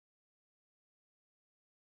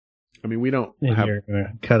 I mean, we don't And have you're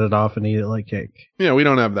gonna cut it off and eat it like cake. we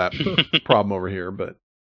don't have that problem over here, but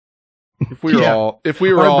If we were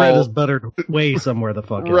all bread is buttered way somewhere the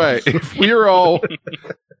fuck else. Right. If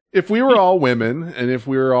we were all women, and if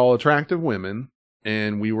we were all attractive women,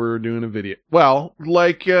 and we were doing a video, well,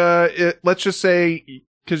 like let's just say,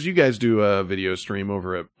 because you guys do a video stream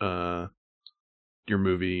over at your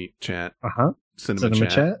movie chat, cinema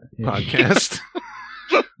chat podcast.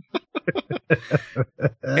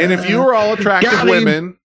 And if you were all attractive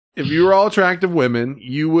women,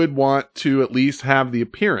 you would want to at least have the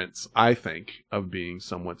appearance, I think, of being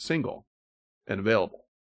somewhat single and available.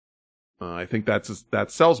 I think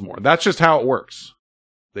that sells more. That's just how it works.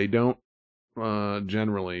 They don't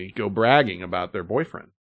generally go bragging about their boyfriend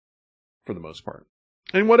for the most part.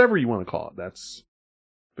 And whatever you want to call it, if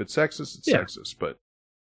it's sexist, it's sexist. But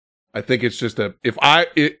I think it's just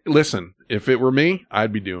listen, if it were me,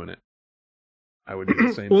 I'd be doing it. I would do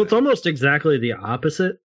the same thing. It's almost exactly the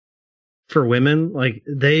opposite for women. Like,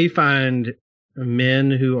 they find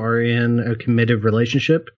men who are in a committed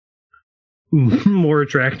relationship more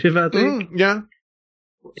attractive, I think. Yeah.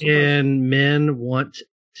 And men want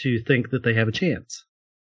to think that they have a chance.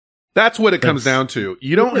 That's what it comes down to.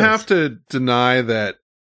 You don't have to deny that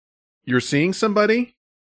you're seeing somebody,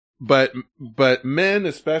 but men,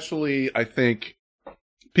 especially, I think,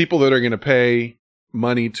 people that are going to pay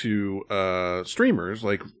money to streamers,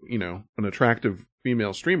 like, an attractive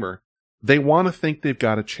female streamer, they want to think they've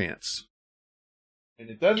got a chance. And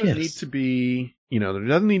it doesn't need to be, there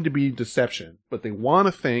doesn't need to be deception, but they want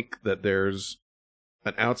to think that there's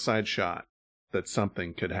an outside shot that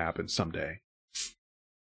something could happen someday.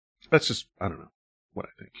 That's just, I don't know what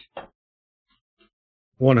I think.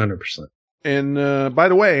 100%. And by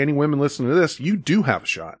the way, any women listening to this, you do have a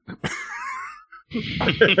shot. And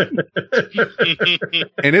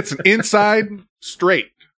it's an inside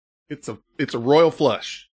straight. It's a royal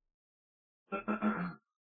flush.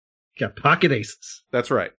 Got pocket aces. That's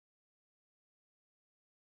right.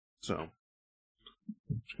 So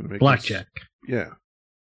just gonna make blackjack. Yeah.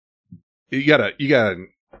 You got an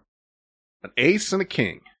ace and a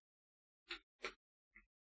king.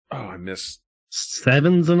 Oh, I miss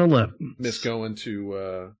 7s and 11s. Miss going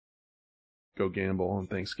to go gamble on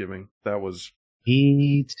Thanksgiving. That was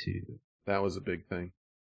me too. That was a big thing.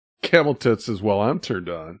 Camel Toots says, "Well, I'm turned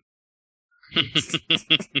on."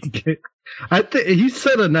 I think he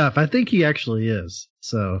said enough. I think he actually is.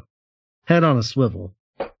 So, head on a swivel.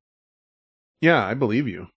 Yeah, I believe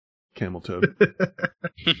you, Camel Toad.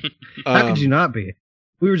 How could you not be?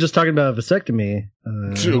 We were just talking about a vasectomy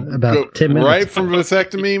about 10 minutes right from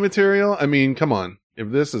vasectomy material. I mean, come on.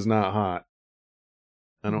 If this is not hot,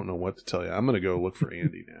 I don't know what to tell you. I'm going to go look for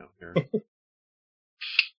Andy now. Here.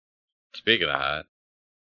 Speaking of hot,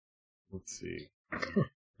 let's see.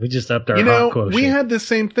 We just upped our hot quotient. We had the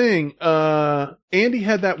same thing. Andy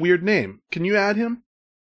had that weird name. Can you add him?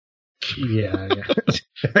 Yeah.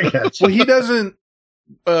 I got you. Well, he doesn't.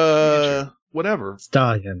 Whatever.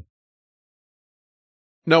 Stallion.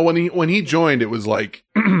 No, when he joined, it was like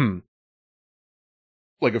like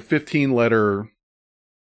a 15-letter.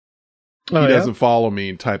 He doesn't follow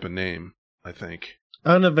me type of name. I think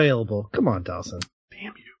unavailable. Come on, Dawson.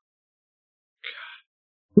 Damn you!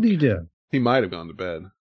 What are you doing? He might have gone to bed.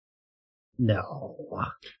 No.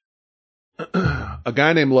 A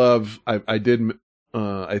guy named Love. I did.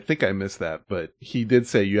 I think I missed that, but he did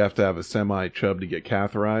say you have to have a semi-chub to get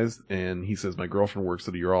catheterized, and he says my girlfriend works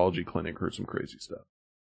at a urology clinic, heard some crazy stuff.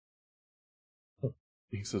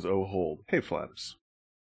 He says, "Oh, hold, hey, Flatus."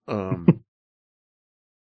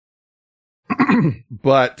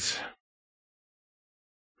 But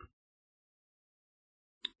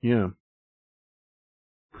yeah,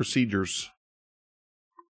 procedures,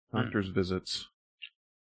 doctor's visits.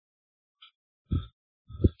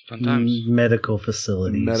 Sometimes medical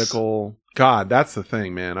facilities. God, that's the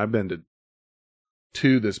thing, man. I've been to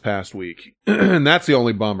 2 this past week, and that's the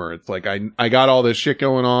only bummer. It's like I got all this shit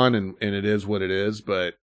going on, and it is what it is.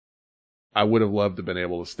 But I would have loved to have been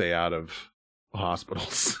able to stay out of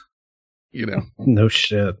hospitals. No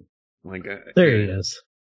shit. Like there he is.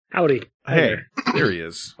 Howdy. Hey, there he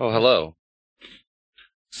is. Oh, hello.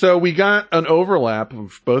 So we got an overlap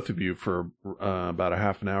of both of you for about a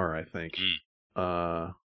half an hour, I think.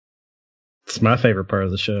 It's my favorite part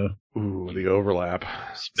of the show. Ooh, the overlap.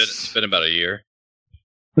 It's been about a year.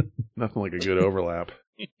 Nothing like a good overlap.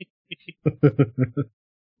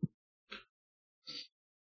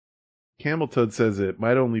 Camel Toad says it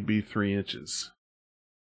might only be 3 inches.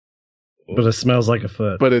 But it smells like a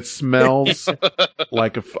foot. But it smells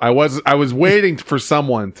like a I was waiting for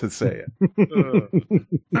someone to say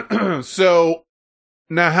it. So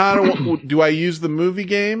now how do I use the movie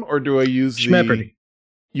game or do I use Schmepperty?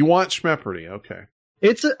 You want Schmepperty, okay.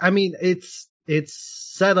 It's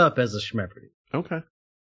set up as a Schmeperty. Okay.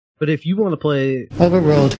 But if you want to play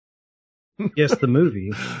Overworld, guess the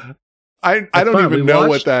movie. I don't even know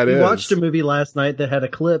what that is. We watched a movie last night that had a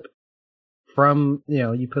clip from,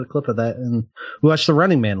 you put a clip of that, and we watched The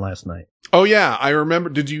Running Man last night. Oh yeah, I remember.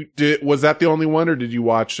 Was that the only one, or did you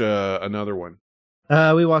watch another one?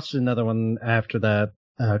 We watched another one after that,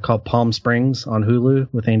 called Palm Springs on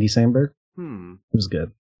Hulu with Andy Samberg. It was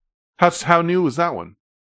good. How new was that one?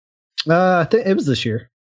 I think it was this year.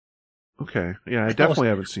 Okay. Yeah, I definitely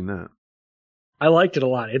haven't seen that. I liked it a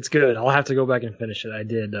lot. It's good. I'll have to go back and finish it. I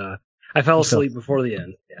did. I fell asleep before the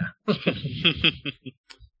end. Yeah.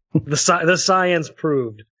 The science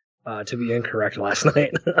proved to be incorrect last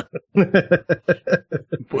night.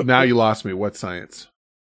 Now you lost me. What science?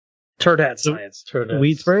 Turd hat science.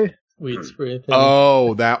 Weed spray? Weed spray. Thing.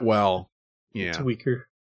 Oh, that well. Yeah. It's weaker.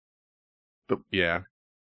 But yeah.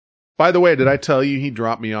 By the way, did I tell you he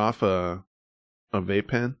dropped me off a vape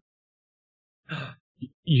pen?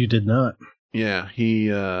 You did not. Yeah, he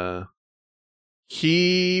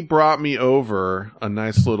brought me over a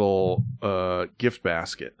nice little gift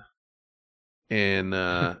basket. And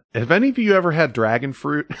have any of you ever had dragon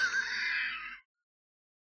fruit?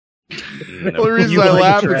 The only reason I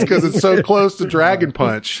laugh is because it's so close to Dragon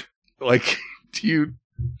Punch. Like, if you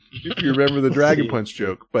remember the Dragon Punch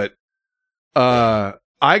joke, but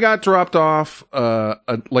I got dropped off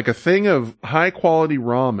a thing of high quality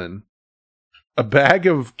ramen, a bag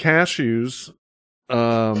of cashews,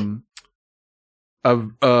 a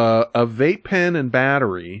vape pen and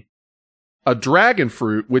battery, a dragon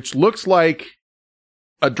fruit, which looks like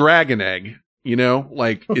a dragon egg,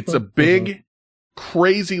 like it's a big,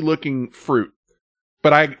 crazy looking fruit,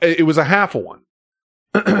 but it was a half of one.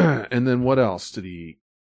 And then what else did he eat?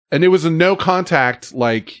 And it was a no contact,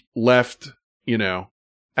 like left,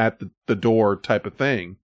 at the door type of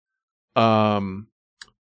thing.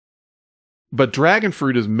 But dragon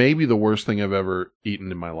fruit is maybe the worst thing I've ever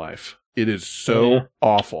eaten in my life. It is so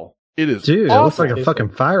awful. It is Dude, awful. It looks like a fucking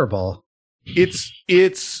fireball.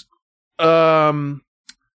 It's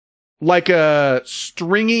like a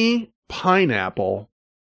stringy pineapple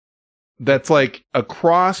that's like a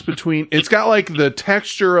cross between, it's got like the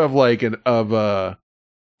texture of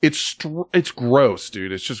it's gross,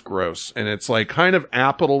 dude. It's just gross. And it's like kind of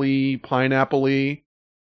apple-y, pineapple-y,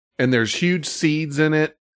 and there's huge seeds in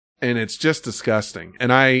it, and it's just disgusting.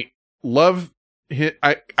 And I love it.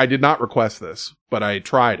 I did not request this, but I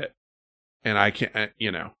tried it, and I can't, I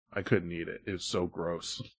couldn't eat it. It was so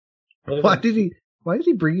gross. Why did he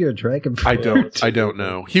bring you a dragon fruit? I don't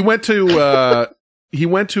know. He went to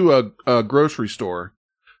a grocery store,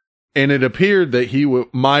 and it appeared that he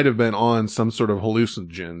might have been on some sort of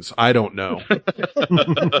hallucinogens. I don't know.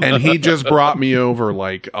 And he just brought me over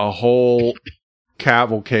like a whole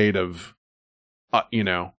cavalcade of,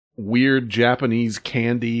 weird Japanese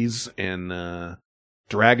candies and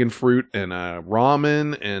dragon fruit and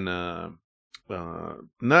ramen and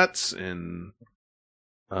nuts and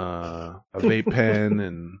a vape pen.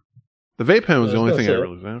 And the vape pen was the only thing I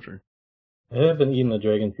really was after. I haven't eaten a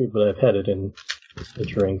dragon fruit, but I've had it in a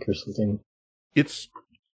drink or something.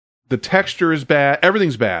 The texture is bad.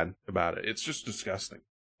 Everything's bad about it. It's just disgusting.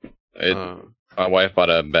 My wife bought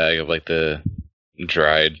a bag of like the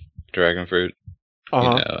dried dragon fruit,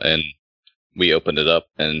 and we opened it up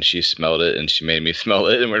and she smelled it and she made me smell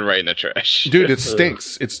it and went right in the trash. Dude, it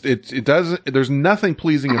stinks. It doesn't. There's nothing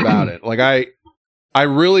pleasing about it. Like I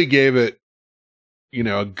really gave it,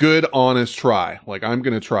 a good, honest try. Like, I'm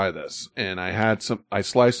going to try this. And I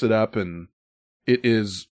sliced it up, and it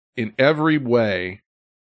is in every way,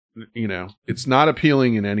 it's not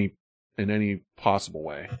appealing in any possible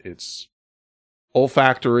way. It's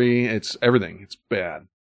olfactory. It's everything. It's bad.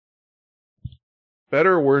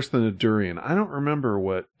 Better or worse than a durian? I don't remember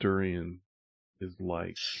what durian is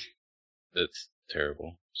like. It's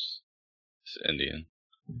terrible. It's Indian.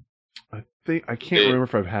 I can't remember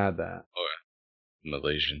if I've had that.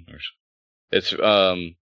 Malaysian or it's I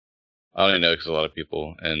don't even know because a lot of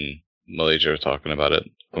people in Malaysia are talking about it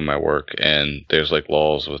from my work, and there's like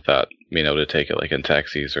laws with that being able to take it like in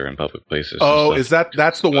taxis or in public places. Oh,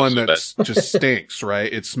 that's the one that just stinks,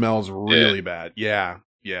 right? It smells really bad. Yeah,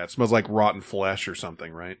 it smells like rotten flesh or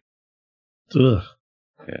something, right? Ugh.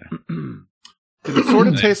 Yeah. It sort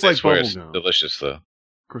of tastes like bubblegum. Delicious though.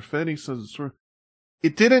 Graffiti says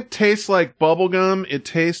it didn't taste like bubblegum. It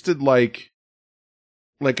tasted like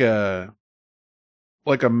a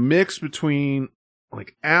mix between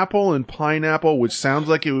like apple and pineapple, which sounds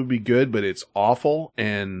like it would be good, but it's awful,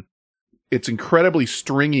 and it's incredibly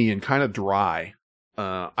stringy and kind of dry.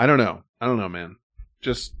 I don't know, man.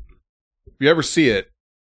 Just if you ever see it,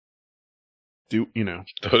 do, you know,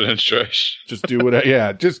 throw it in trash. Just do what,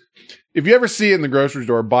 yeah. Just if you ever see it in the grocery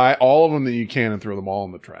store, buy all of them that you can and throw them all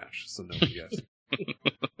in the trash. So nobody gets it.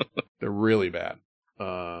 They're really bad.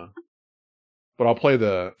 But I'll play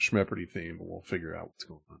the Schmepperty theme and we'll figure out what's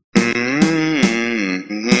going on.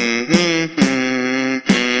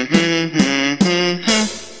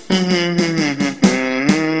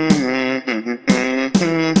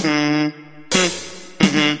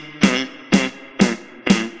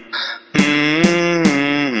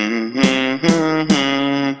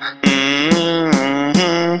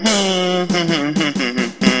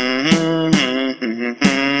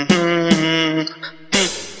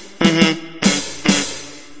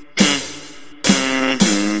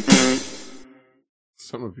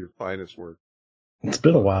 Some of your finest work. It's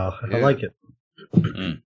been a while. Yeah. I like it.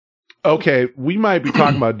 Okay, we might be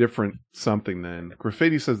talking about different something then.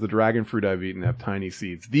 Graffiti says the dragon fruit I've eaten have tiny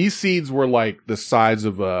seeds. These seeds were like the size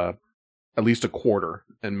of at least a quarter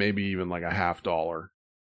and maybe even like a $50.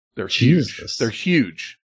 They're huge. Jesus. They're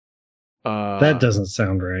huge. That doesn't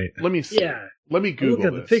sound right. Let me see. Yeah. Let me I look Google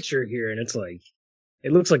at this. the picture here, and it's like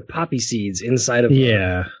it looks like poppy seeds inside of.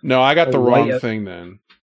 No, I got the wrong white- thing then.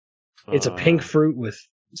 It's a pink fruit with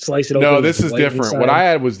slice it open. No, with this is white different. inside. What I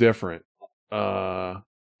had was different.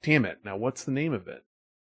 Damn it. Now what's the name of it?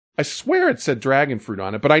 I swear it said dragon fruit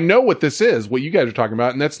on it, but I know what this is, what you guys are talking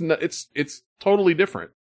about, and that's it's totally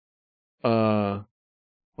different.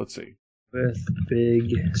 Let's see. With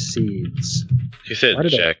big seeds. He said Why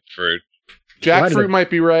did I- jackfruit. Jackfruit might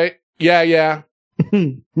be right. Yeah.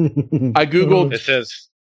 I googled. It says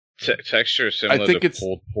texture similar think to it's-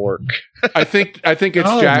 pulled pork. I think it's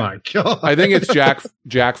Oh jack. my God. I think it's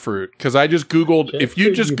jackfruit because I just googled. If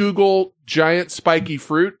you just Google giant spiky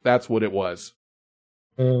fruit, that's what it was,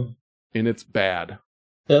 and it's bad.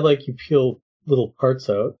 That like you peel little parts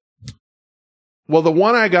out. Well, the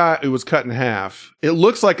one I got, it was cut in half. It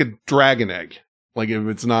looks like a dragon egg, like if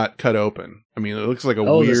it's not cut open. I mean, it looks like a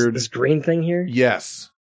weird. This green thing here. Yes,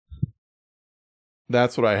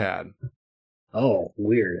 that's what I had, Oh,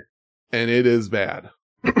 weird. and it is bad.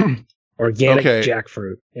 Organic Okay.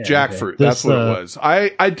 jackfruit. Yeah, Jackfruit. okay. That's what it was.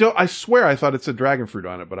 I swear I thought it said dragon fruit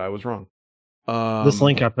on it, but I was wrong. This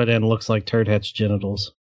link I put in looks like Turd Hatch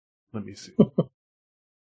genitals. Let me see.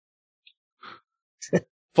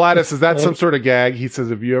 Flatus, is that some sort of gag? He says,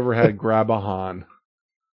 have you ever had Grabahan?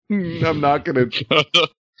 I'm not going to.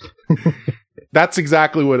 That's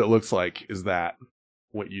exactly what it looks like, is that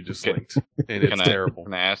what you just linked. And it's terrible.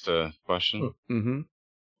 Can I ask a question? Mm-hmm.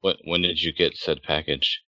 When did you get said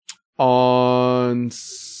package? On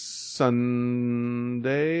Sunday,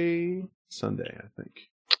 I think.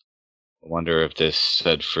 I wonder if this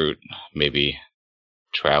said fruit maybe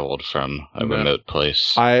traveled from a remote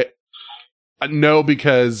place. No,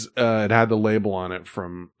 because it had the label on it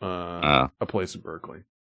from a place in Berkeley.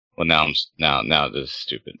 Well, now this is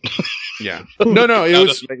stupid. Yeah. No, it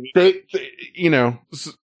was, they, you know,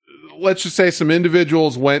 let's just say some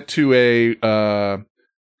individuals went to a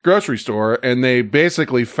grocery store and they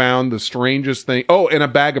basically found the strangest thing. Oh, and a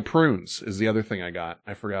bag of prunes is the other thing I got.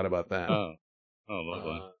 I forgot about that. Oh,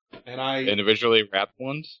 lovely. And I individually wrapped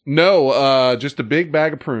ones? No, just a big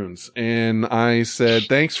bag of prunes. And I said,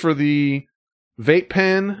 thanks for the vape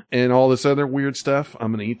pen and all this other weird stuff.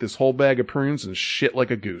 I'm going to eat this whole bag of prunes and shit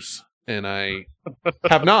like a goose. And I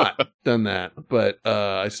have not done that, but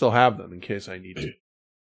I still have them in case I need to.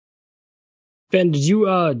 Ben, did you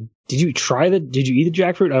try did you eat the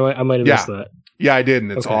jackfruit? I might have missed that. Yeah, I did,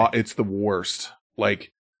 and it's Okay. it's the worst.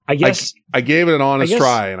 Like, I guess I gave it an honest I guess-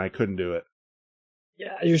 try, and I couldn't do it.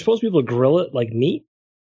 Yeah, you're supposed to be able to grill it like meat.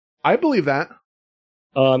 I believe that.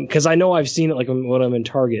 Because I know I've seen it like when I'm in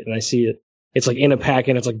Target and I see it. It's like in a pack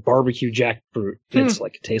and it's like barbecue jackfruit. It's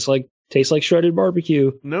like tastes like shredded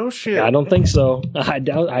barbecue. No shit. I don't think so. I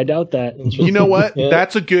doubt that. You know what?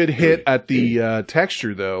 That's a good hit at the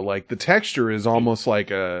texture, though. Like, the texture is almost like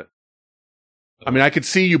a. I mean, I could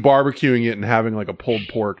see you barbecuing it and having like a pulled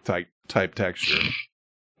pork type texture,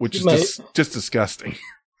 which is just disgusting.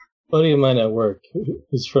 A buddy of mine at work,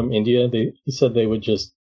 who's from India, he said they would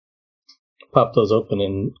just pop those open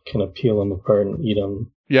and kind of peel them apart and eat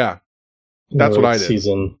them. Yeah, that's what I did.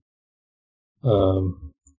 Season.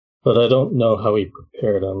 But I don't know how he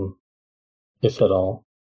prepared them, if at all.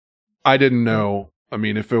 I didn't know. I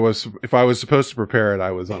mean, if I was supposed to prepare it,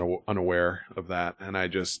 I was unaware of that, and I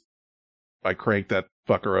cranked that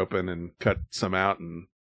fucker open and cut some out and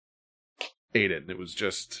ate it, and it was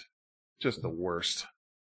just the worst.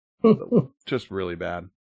 Just really bad.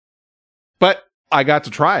 But I got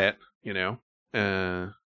to try it, you know,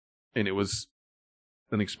 and it was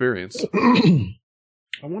an experience.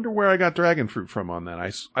 I wonder where I got dragon fruit from on that.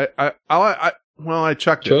 Well, I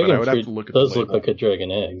chucked it, but I would have to look at the does label. look like a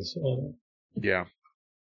dragon eggs. Yeah.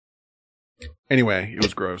 Anyway, it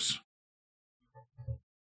was gross.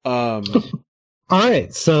 All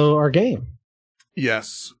right, so our game.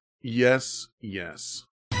 Yes.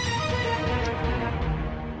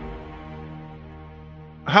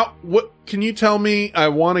 What can you tell me? I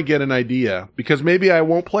want to get an idea because maybe I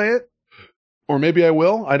won't play it or maybe I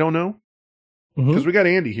will. I don't know. Because we got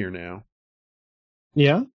Andy here now.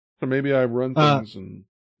 Yeah. So maybe I run things and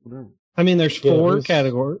whatever. I mean, there's 4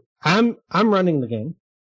 categories. I'm running the game.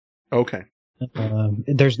 Okay.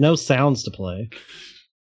 There's no sounds to play.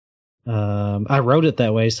 I wrote it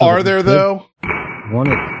that way. So are there though?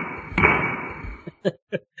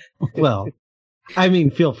 Well, I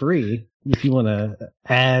mean, feel free if you want to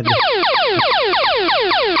add.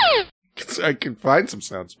 I can find some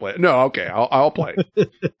sounds to play. No, okay, I'll play.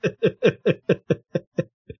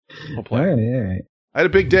 I'll play. All right. I had a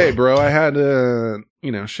big day, bro. I had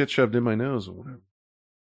shit shoved in my nose or whatever.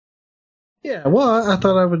 Yeah, well, I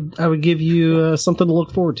thought I would give you something to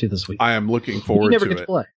look forward to this week. I am looking forward you never to get it. To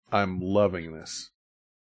play. I'm loving this.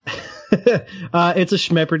 It's a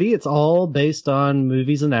Schmepardy. It's all based on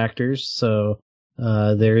movies and actors, so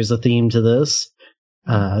there is a theme to this.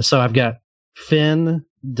 So I've got Finn,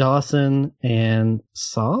 Dawson, and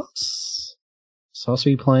Sauce. Sauce, are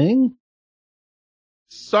you playing?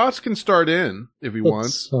 Sauce can start in if he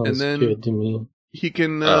wants, and then good to me. He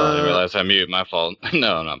can. I realized I muted. My fault.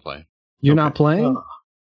 No, I'm not playing. You're not playing?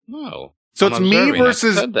 No. So I'm it's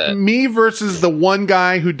observing. me versus the one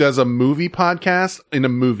guy who does a movie podcast in a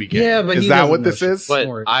movie game. Yeah, but is that what this is? But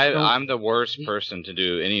I'm the worst person to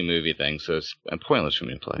do any movie thing, so it's pointless for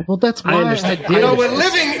me to play. Well, that's why I did. We're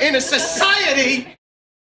living in a society.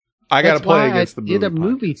 I got to play against the movie. I did a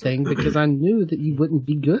movie thing because I knew that you wouldn't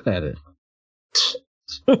be good at it.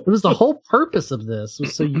 It was the whole purpose of this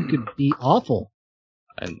was so you could be awful.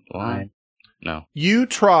 No. You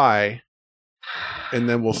try, and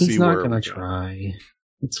then we'll see He's where not going we to go. try.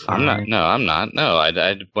 It's fine. I'm not. No,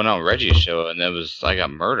 I went on Reggie's show and I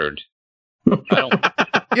got murdered.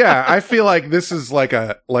 Yeah, I feel like this is like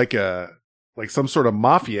some sort of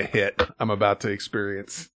mafia hit I'm about to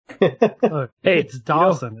experience. Look, Hey, it's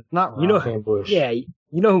Dawson. It's not You know, Rob. yeah, you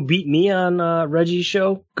know who beat me on Reggie's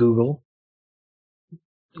show? Google.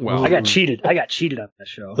 Well, I got cheated. I got cheated on that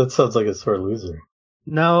show. That sounds like a sore loser.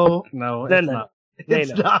 No, Then it's not. They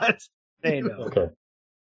It's know. not. They know. Okay.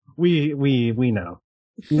 We know.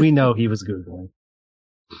 We know he was Googling.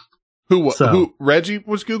 Who Reggie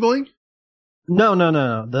was Googling? No.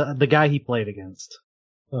 The guy he played against.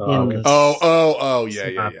 Oh, In Oh, this-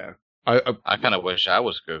 yeah. I kind of wish I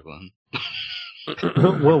was Googling.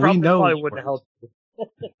 Well, we Probably know. wouldn't help.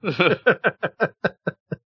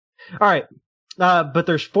 All right. But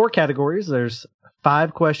there's 4 categories. There's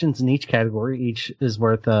 5 questions in each category. Each is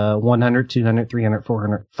worth 100, 200, 300,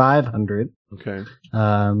 400, 500. Okay.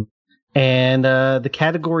 And the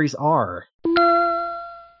categories are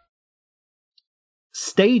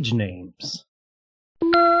stage names.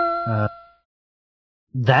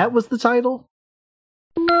 That was the title.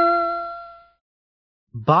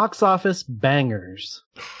 Box office bangers.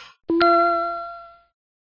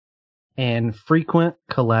 And frequent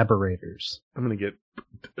collaborators. I'm gonna get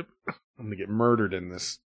murdered in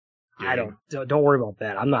this game. I don't worry about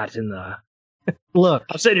that. I'm not in the. Look,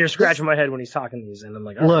 I'm sitting here scratching my head when he's talking these, and I'm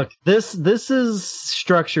like, all look, right. this is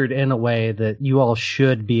structured in a way that you all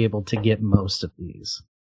should be able to get most of these.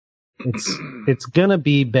 It's gonna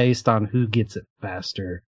be based on who gets it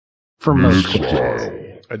faster for most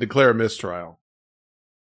questions. I declare a mistrial.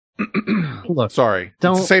 Look, sorry. It's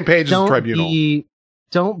the same page as the tribunal.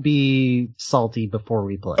 Don't be salty before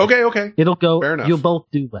we play. Okay. It'll go. Fair enough. You'll both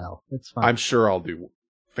do well. It's fine. I'm sure I'll do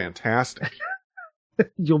fantastic.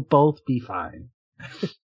 You'll both be fine. I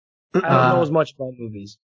don't know as much about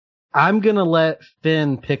movies. I'm gonna let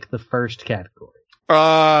Finn pick the first category.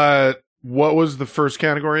 What was the first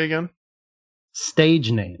category again?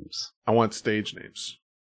 Stage names. I want stage names.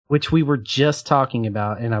 Which we were just talking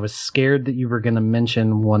about, and I was scared that you were going to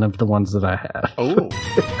mention one of the ones that I have. Oh.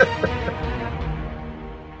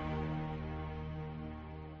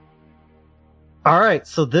 All right,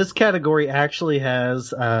 so this category actually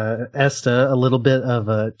has, Esta, a little bit of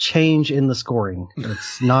a change in the scoring.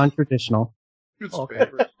 It's non-traditional.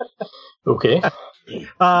 Okay. You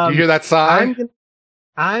hear that sigh?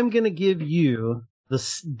 I'm going to give you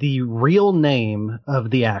the real name of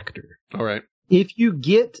the actor. All right. If you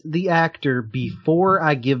get the actor before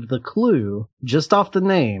I give the clue, just off the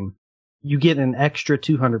name, you get an extra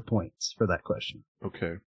 200 points for that question.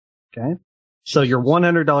 Okay. Okay? So your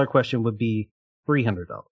 $100 question would be $300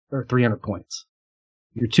 or 300 points.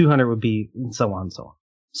 Your 200 would be, and so on and so on.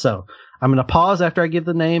 So I'm going to pause after I give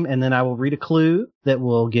the name, and then I will read a clue that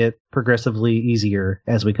will get progressively easier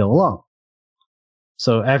as we go along.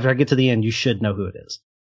 So after I get to the end, you should know who it is.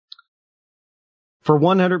 For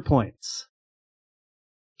 100 points,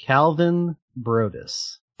 Calvin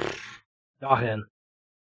Brodus. Dawson.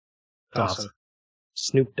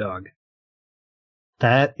 Snoop Dogg.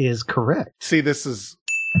 That is correct. See, this is...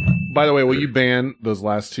 By the way, will you ban those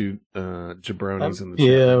last two jabronis in the chat?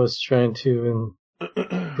 Yeah, I was trying to,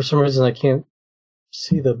 and for some reason I can't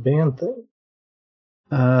see the ban thing.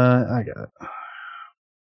 I got it.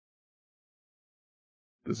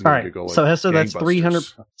 This is All gonna right, go like so Hester, that's gangbusters. 300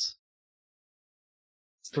 points.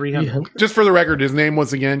 It's 300. Just for the record, his name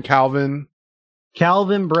was again Calvin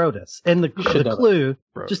Brodus. And the clue,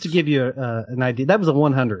 Brodus. just to give you an idea, that was a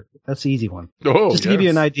 100. That's the easy one. Oh, just to give you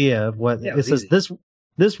an idea of what it says.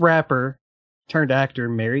 This rapper turned actor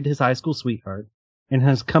married his high school sweetheart and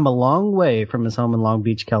has come a long way from his home in Long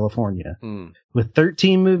Beach, California. With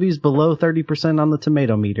 13 movies below 30% on the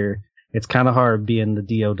tomato meter, it's kind of hard being the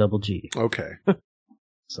D-O-double-G. Okay.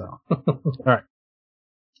 So, all right.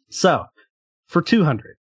 So, for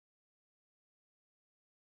 200,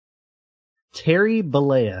 Terry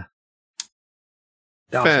Bollea.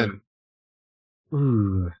 Fenn.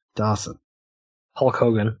 Ooh, Dawson. Hulk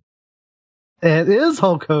Hogan. It is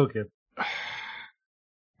Hulk Hogan.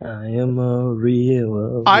 I am a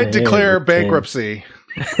real I declare American. bankruptcy.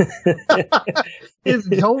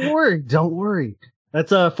 Don't worry.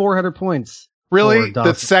 That's 400 points. Really? for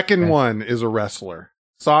Dawson. The second one is a wrestler.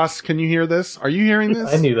 Sauce, can you hear this? Are you hearing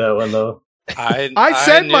this? I knew that one though. I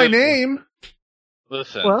said my name.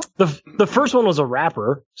 Listen. Well, the first one was a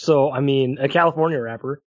rapper, so I mean a California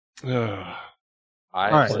rapper.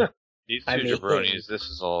 These two jabronis, this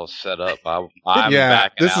is all set up. I'm Yeah,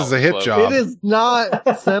 backing this out is a hit slowly. job. It is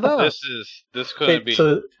not set up. This couldn't be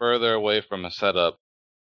further away from a setup.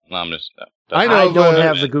 No, I'm just. I know I don't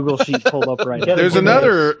have the Google sheet pulled up right now. There's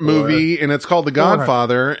another movie, and it's called The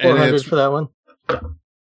Godfather, and 400 it's for that one.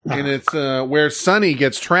 and it's where Sonny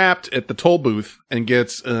gets trapped at the toll booth and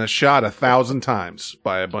gets shot 1,000 times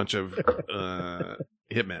by a bunch of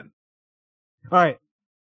hitmen. All right.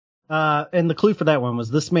 And the clue for that one was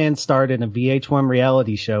this man starred in a VH1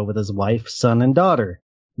 reality show with his wife, son, and daughter.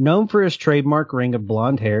 Known for his trademark ring of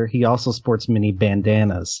blonde hair, he also sports many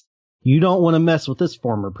bandanas. You don't want to mess with this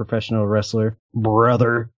former professional wrestler,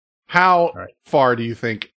 brother. How far do you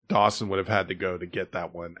think Dawson would have had to go to get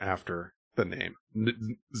that one after the name?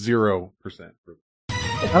 0%.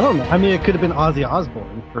 I don't know. I mean, it could have been Ozzy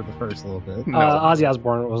Osbourne for the first little bit. Ozzy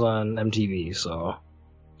Osbourne was on MTV, so.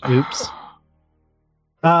 Oops.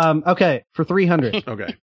 Okay, for 300.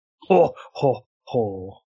 Okay.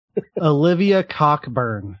 Olivia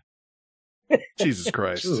Cockburn. Jesus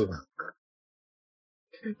Christ.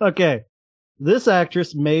 Okay. This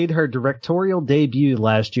actress made her directorial debut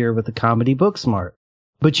last year with the comedy Booksmart.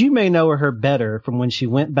 But you may know her better from when she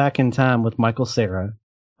went back in time with Michael Cera,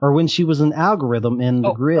 or when she was an algorithm in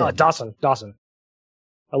The Grid. Dawson.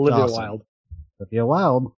 Olivia Wilde. Olivia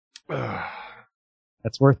Wilde.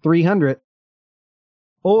 That's worth 300.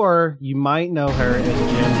 Or you might know her as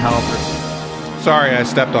Jim Halpert. Sorry, I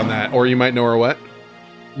stepped on that. Or you might know her what?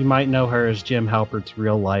 You might know her as Jim Halpert's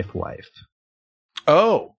real life wife.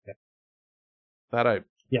 Oh. That I...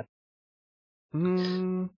 Yeah.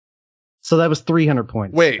 So that was 300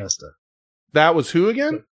 points. Wait. Testa. That was who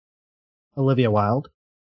again? Olivia Wilde.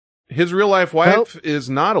 His real life wife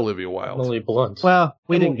is not Olivia Wilde. Emily Blunt. Well,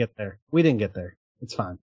 we didn't get there. It's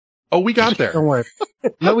fine. Oh, we got there. Don't worry.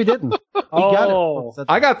 No, we didn't. We got it.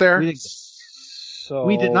 I got there.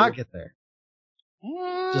 We did not get there.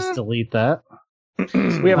 Just delete that.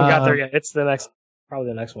 We haven't got there yet. It's probably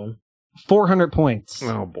the next one. 400 points.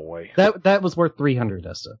 Oh boy. That was worth 300,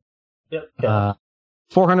 Desta. Yep.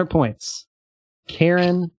 400 points.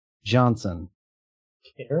 Karen Johnson.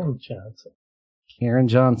 Karen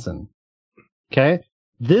Johnson. Okay.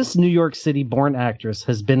 This New York City born actress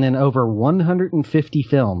has been in over 150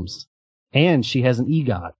 films, and she has an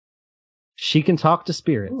EGOT. She can talk to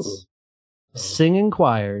spirits, sing in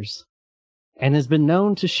choirs, and has been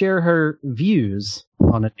known to share her views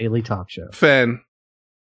on a daily talk show. Fenn.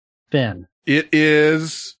 It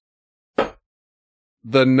is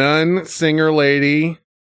the nun singer lady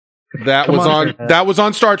that was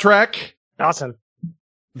on Star Trek. Dawson.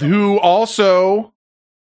 Who also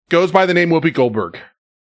goes by the name Whoopi Goldberg.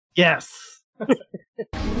 Yes. How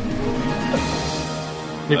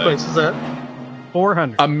many points is that?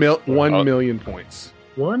 400. 1 million points.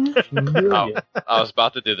 1 million. I was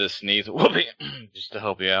about to do this sneeze whoopee just to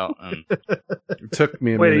help you out. It took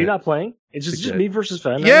me a Wait, minute. are you not playing? It's just me versus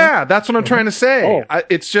Fen. Yeah, that's what I'm trying to say. Oh.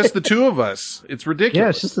 It's just the two of us. It's ridiculous. Yeah,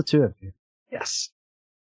 it's just the two of you. Yes.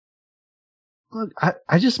 Look,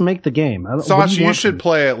 I just make the game. Sasha, you should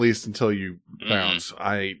play at least until you bounce.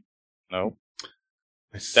 Nope.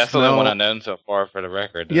 That's the only one I've known so far for the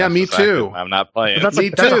record. Yeah, me too. I'm not playing. That's a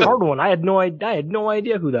hard one. I had no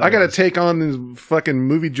idea who that was. I got to take on these fucking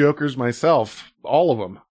movie jokers myself. All of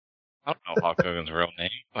them. I don't know Hulk Hogan's real name.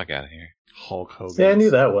 Fuck out of here. Hulk Hogan. Yeah, I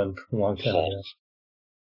knew that one from a long time ago.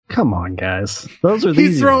 Come on, guys. Those are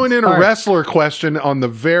He's throwing in a All right. wrestler question on the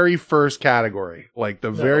very first category. Like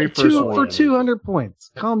the very first one. For 200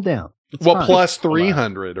 points. Calm down. It's Well, fine. plus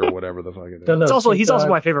 300 or whatever the fuck it is. He's also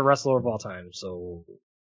my favorite wrestler of all time. So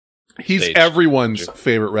He's everyone's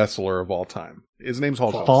favorite wrestler of all time. His name's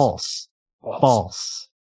Hulk Hogan. False.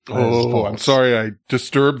 Oh, I'm sorry I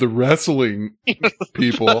disturbed the wrestling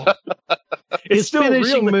people. His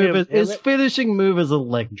finishing move is a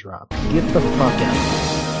leg drop. Get the fuck out.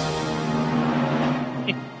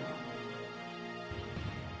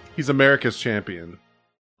 He's America's champion.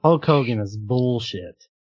 Hulk Hogan is bullshit.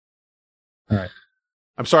 All right.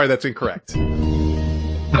 I'm sorry, that's incorrect.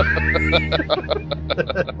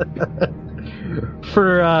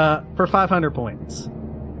 For 500 points.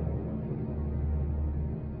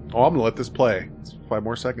 Oh, I'm gonna let this play. It's 5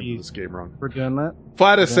 more seconds of this game wrong. We're doing that.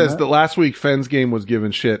 Flatus says that last week Fenn's game was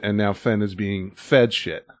given shit, and now Fenn is being fed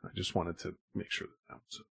shit. I just wanted to make sure that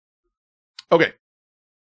was okay.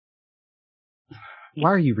 Why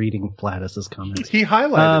are you reading Flatus's comments? He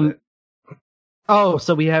highlighted it. Oh,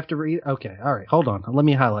 so we have to read. Okay, all right. Hold on. Let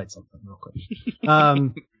me highlight something real quick.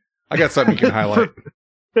 I got something you can highlight.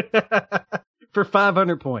 For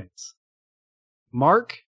 500 points,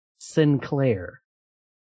 Mark Sinclair.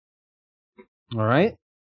 All right.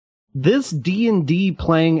 This D&D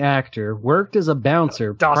playing actor worked as a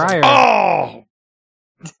bouncer prior. Oh,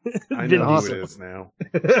 I know who it is now.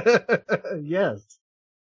 Yes.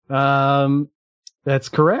 That's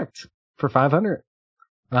correct for 500.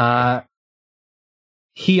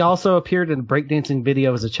 He also appeared in a breakdancing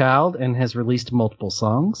video as a child and has released multiple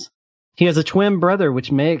songs. He has a twin brother,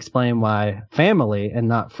 which may explain why family and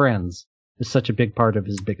not friends is such a big part of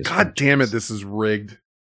his biggest. God damn it, this is rigged.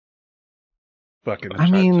 Fucking. I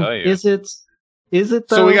mean, is it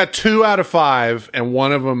though? So we got 2 out of 5, and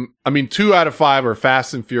one of them, 2 out of 5 are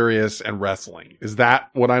Fast and Furious and wrestling. Is that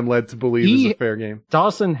what I'm led to believe is a fair game?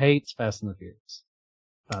 Dawson hates Fast and the Furious,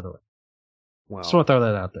 by the way. Wow. Just want to throw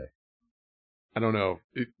that out there. I don't know.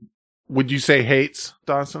 Would you say hates,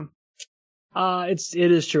 Dawson?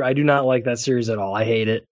 it is true. I do not like that series at all. I hate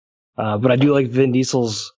it. But I do like Vin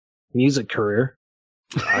Diesel's music career.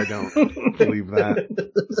 I don't believe that.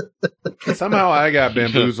 Somehow I got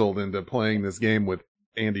bamboozled into playing this game with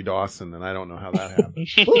Andy Dawson, and I don't know how that happened.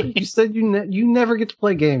 Well, you said you never get to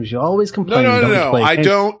play games. You always complain. No. I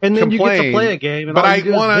don't and then complain, you get to play a game, and but all you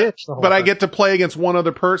do is bitch the whole But I time. get to play against one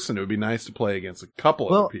other person. It would be nice to play against a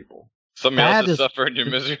couple other people. Somebody else is suffering your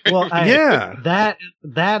misery. Well, yeah,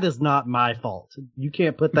 that is not my fault. You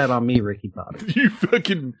can't put that on me, Ricky Potter. You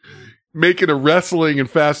fucking making a wrestling and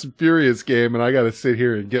Fast and Furious game, and I got to sit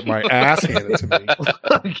here and get my ass handed to me.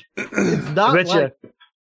 It's not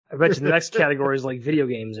I bet you the next category is like video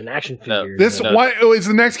games and action figures. Why is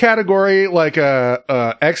the next category like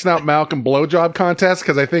a X Out Malcolm blowjob contest?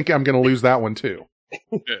 Because I think I'm going to lose that one too.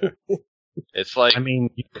 It's like, you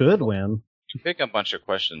could win. You pick a bunch of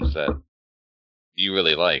questions that you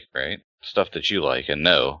really like, right? Stuff that you like and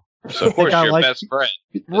know. So of course your best friend.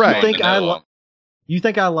 Right. You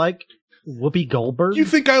think I like Whoopi Goldberg? You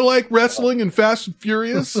think I like wrestling and Fast and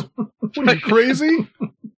Furious? What are you, crazy?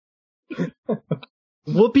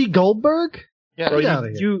 Whoopi Goldberg? Yeah,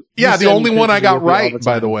 the only one I got right,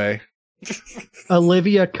 by the way.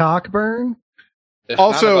 Olivia Cockburn? It's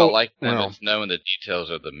also, not about liking them, it's knowing the details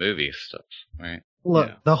of the movie stuff, right?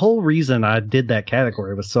 Look, the whole reason I did that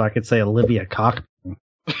category was so I could say Olivia Cockburn.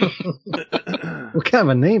 What kind of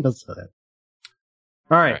a name is that?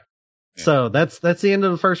 All right. Yeah. So that's the end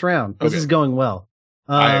of the first round. This is going well.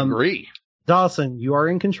 I agree. Dawson, you are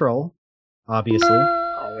in control, obviously.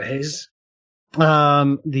 Always.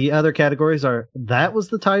 The other categories are That Was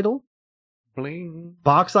the Title, Bling.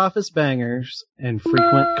 Box Office Bangers, and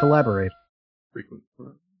Frequent Collaborator. Frequent.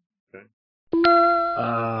 Okay.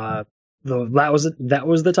 That was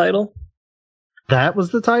the title? That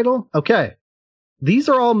was the title? Okay. These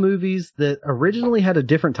are all movies that originally had a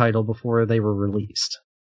different title before they were released.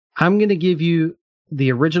 I'm going to give you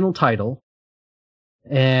the original title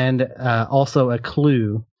and also a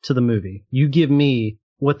clue to the movie. You give me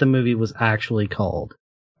what the movie was actually called.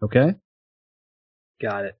 Okay?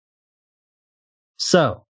 Got it.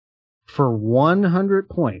 So, for 100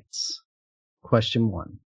 points, question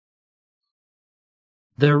 1.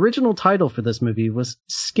 The original title for this movie was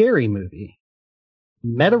Scary Movie.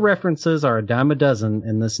 Meta references are a dime a dozen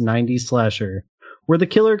in this 90s slasher, where the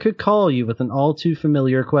killer could call you with an all too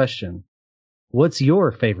familiar question. What's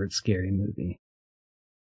your favorite scary movie?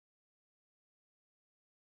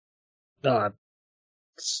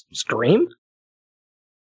 Scream?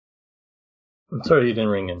 I'm sorry you didn't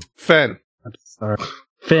ring in. Finn. I'm sorry.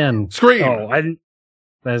 Finn. Scream. Oh, I didn't.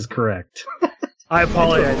 That is correct. I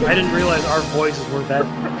apologize. I didn't realize our voices were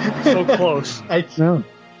that so close. No.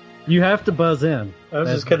 You have to buzz in. I was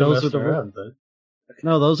just kind of messing around, but...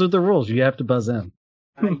 No, those are the rules. You have to buzz in.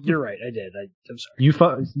 You're right. I did. I'm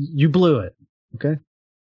sorry. You blew it. Okay?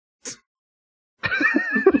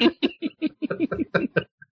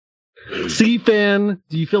 See, Finn,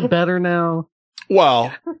 do you feel better now?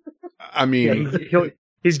 Well, I mean... Yeah,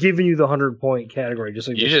 he's giving you the 100-point category. Just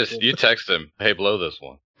like you text him, hey, blow this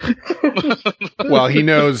one. Well, he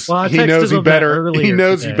knows. Well, he knows he better. He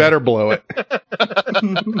knows today. he better blow it.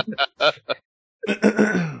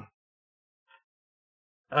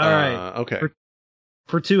 All right. Okay.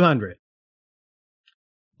 For 200.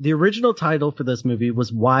 The original title for this movie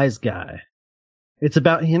was Wise Guy. It's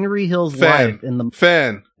about Henry Hill's life in the...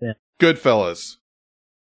 Fan. Yeah. Goodfellas.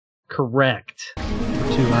 Correct. For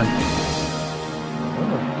 200.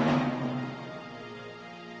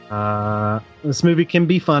 This movie can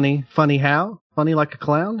be funny. Funny how? Funny like a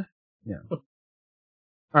clown? Yeah. All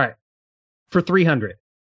right. For 300.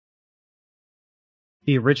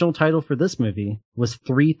 The original title for this movie was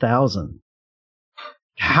 3000.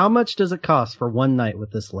 How much does it cost for one night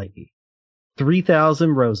with this lady?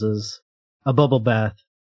 3,000 roses, a bubble bath,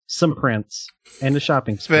 some prints, and a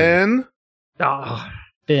shopping spree. Finn?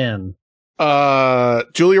 Finn.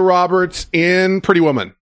 Julia Roberts in Pretty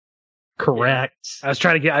Woman. Correct. I was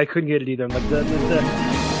trying to I couldn't get it either. I'm like,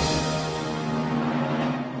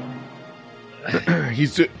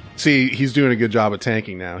 He's doing a good job of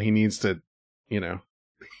tanking now. He needs to,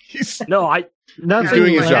 he's doing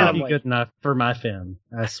his job. Good enough for my Finn.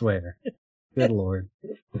 I swear. Good Lord.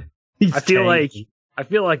 I feel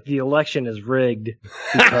like the election is rigged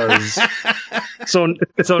because so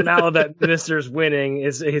now that Mister's winning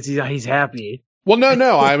he's happy. Well,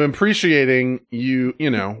 no, I'm appreciating you.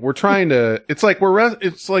 We're trying to. It's like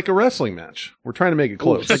it's like a wrestling match. We're trying to make it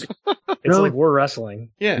close. It's like we're wrestling.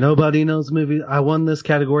 Yeah. Nobody knows movies. I won this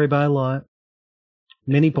category by a lot.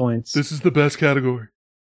 Many points. This is the best category.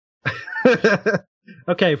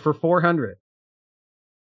 Okay, for 400.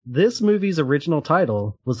 This movie's original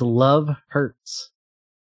title was Love Hurts.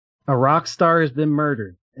 A rock star has been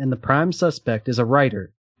murdered, and the prime suspect is a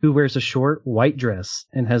writer who wears a short white dress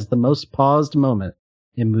and has the most paused moment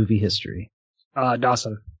in movie history.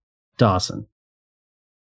 Dawson. Dawson.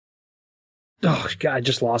 Oh God, I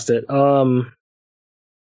just lost it.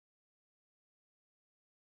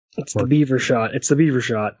 It's the beaver shot.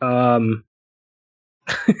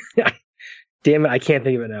 Damn it, I can't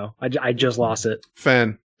think of it now. I just lost it.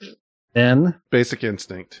 Fan. Basic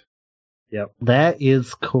Instinct. Yep. That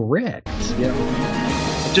is correct. Yep.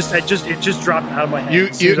 It just dropped out of my head.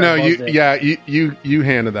 You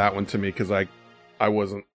handed that one to me because I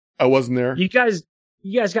wasn't there. You guys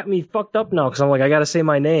got me fucked up now because I'm like I gotta say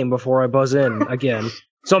my name before I buzz in again.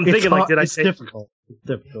 So I'm thinking like, did I say? Difficult. It's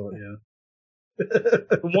difficult. Yeah.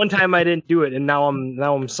 One time I didn't do it, and now I'm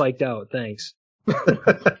psyched out. Thanks.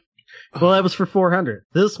 Well, that was for 400.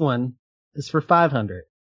 This one is for 500.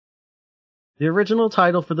 The original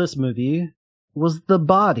title for this movie was The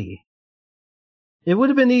Body. It would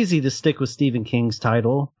have been easy to stick with Stephen King's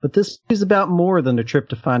title, but this is about more than a trip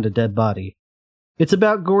to find a dead body. It's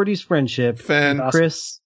about Gordy's friendship with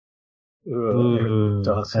Chris.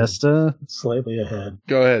 Dawson. Esta. Slightly ahead.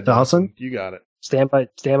 Go ahead, Dawson. You got it. Stand by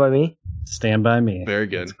me. Stand by me. Very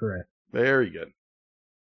good. That's correct. Very good.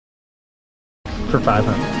 For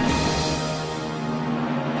 500.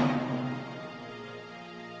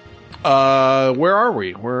 Where are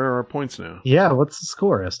we? Where are our points now? Yeah, what's the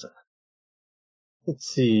score, Esta? Let's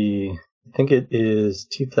see. I think it is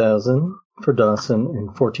 2,000 for Dawson and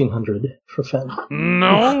 1,400 for Fenn.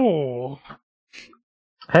 No.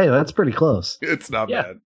 Hey, that's pretty close. It's not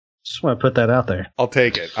bad. Just want to put that out there. I'll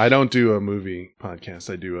take it. I don't do a movie podcast.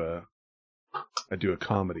 I do a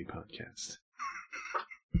comedy podcast.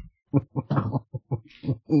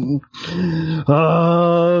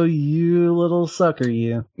 Oh, you little sucker,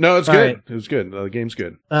 you. No, it's All good. right. It was good. The game's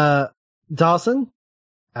good. Dawson,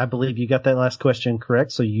 I believe you got that last question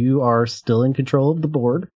correct, so you are still in control of the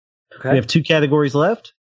board. Okay. We have 2 categories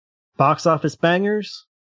left. Box office bangers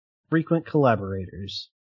frequent collaborators?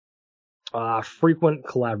 Frequent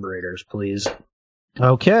collaborators, please.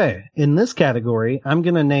 Okay. In this category, I'm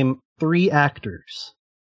going to name 3 actors.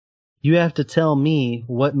 You have to tell me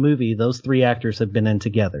what movie those 3 actors have been in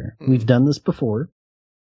together. We've done this before.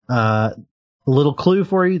 A little clue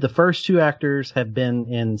for you. The first 2 actors have been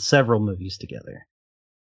in several movies together.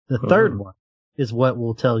 The third one is what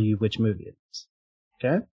will tell you which movie it is.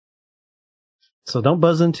 Okay? So don't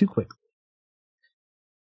buzz in too quickly.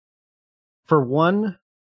 For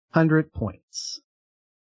 100 points,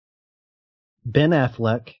 Ben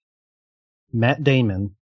Affleck, Matt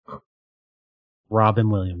Damon, Robin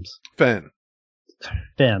Williams. Fenn.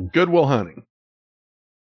 Good Will Hunting.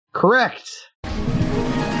 Correct.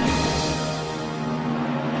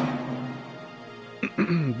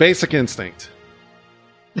 Basic Instinct.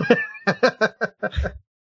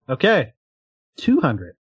 Okay.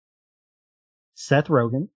 200. Seth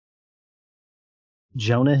Rogen,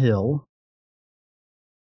 Jonah Hill,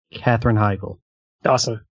 Katherine Heigl.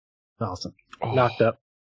 Dawson. Knocked up.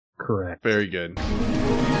 Correct. Very good.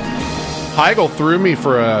 Heigl threw me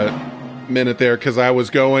for a minute there because I was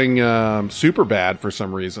going super bad for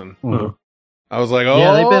some reason. Mhm. I was like,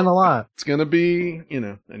 Yeah, they've been a lot. It's going to be,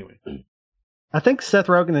 anyway. I think Seth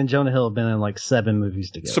Rogen and Jonah Hill have been in like 7 movies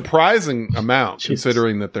together. Surprising amount,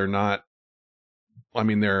 considering that they're not, I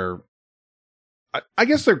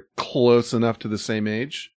guess they're close enough to the same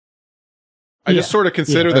age. I just sort of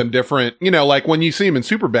consider them different. Like when you see him in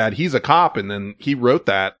Superbad, he's a cop, and then he wrote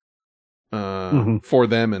that for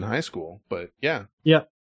them in high school. But yeah. Yep.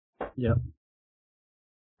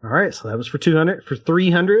 All right, so that was for 200. For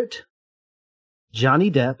 300,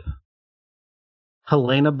 Johnny Depp,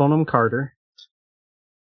 Helena Bonham Carter,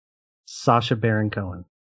 Sacha Baron Cohen.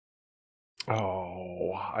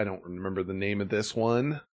 Oh, I don't remember the name of this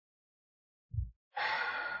one.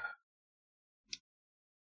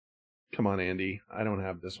 Come on, Andy. I don't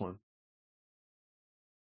have this one.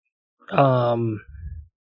 I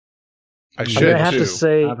should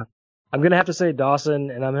I'm gonna have to say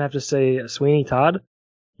Dawson, and I'm gonna have to say Sweeney Todd.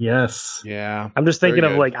 Yes. Yeah. I'm just thinking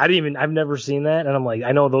of I've never seen that, and I'm like,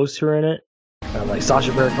 I know those 2 are in it. And I'm like,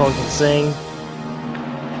 Sacha Baron Cohen can sing.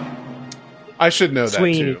 I should know that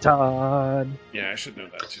Sweeney too. Todd. Yeah, I should know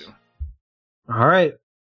that too. All right.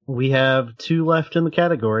 We have 2 left in the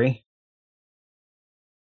category.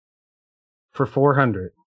 For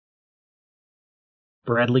 400,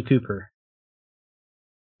 Bradley Cooper,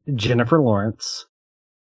 Jennifer Lawrence,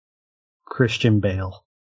 Christian Bale.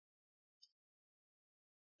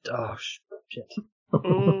 Oh, shit.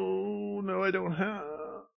 Oh, no, I don't have.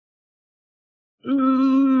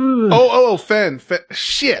 Ooh. Fenn.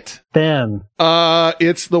 Shit. Fenn.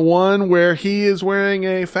 It's the one where he is wearing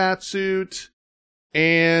a fat suit,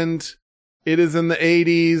 and it is in the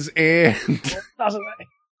 80s, and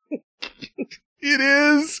it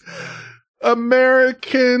is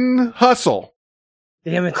American Hustle.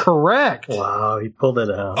 Damn it. Correct. Wow, you pulled it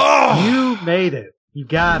out. Oh! You made it. You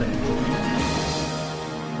got it.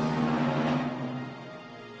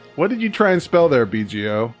 What did you try and spell there,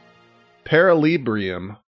 BGO?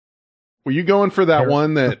 Paralibrium. Were you going for that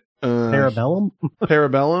one that... Parabellum?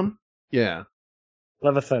 Parabellum? Yeah.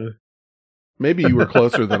 Leviathan. Maybe you were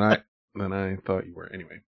closer than I thought you were.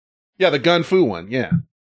 Anyway. Yeah, the Gun Fu one. Yeah.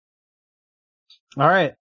 All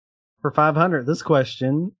right. For 500, this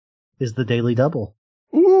question is the Daily Double.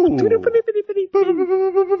 Ooh.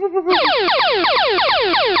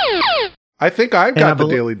 I think I've got the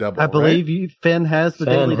Daily Double. I believe Finn has the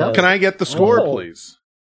Daily Double. Can I get the score, please?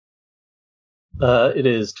 It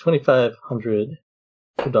is 2,500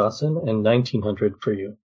 for Dawson and 1,900 for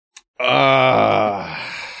you.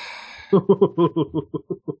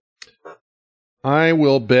 I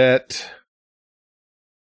will bet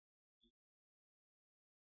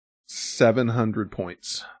 700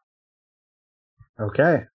 points.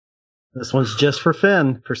 Okay. This one's just for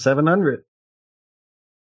Finn for 700.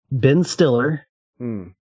 Ben Stiller.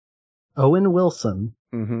 Owen Wilson.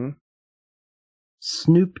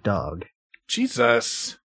 Snoop Dogg.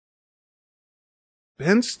 Jesus.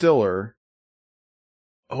 Ben Stiller.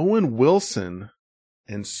 Owen Wilson.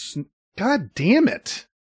 And God damn it.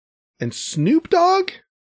 And Snoop Dogg?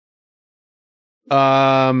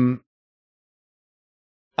 I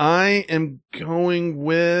am going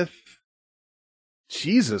with...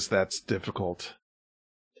 Jesus, that's difficult.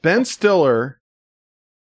 Ben Stiller.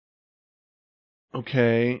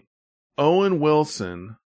 Okay. Owen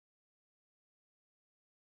Wilson.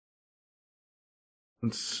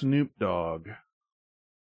 And Snoop Dogg.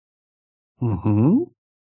 Oh,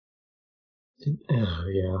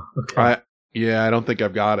 yeah. Okay. I don't think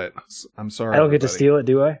I've got it. I'm sorry. I don't get to steal it,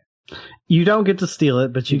 do I? You don't get to steal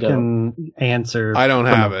it, but you can answer. I don't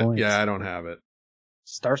from have the it. points. Yeah, I don't have it.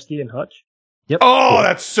 Starsky and Hutch. Yep. Oh,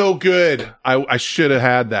 that's so good. I should have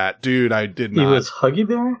had that. Dude, I did not. He was Huggy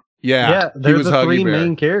Bear? Yeah, they're he was the Huggy three Bear.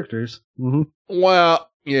 main characters. Mm-hmm. Well,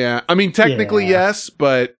 yeah. I mean, technically, Yeah. yes,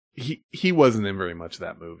 but he wasn't in very much of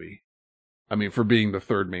that movie. I mean, for being the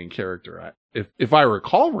third main character, if I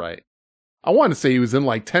recall right, I want to say he was in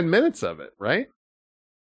like 10 minutes of it, right?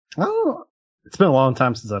 Oh, it's been a long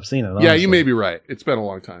time since I've seen it. Yeah, honestly. you may be right. It's been a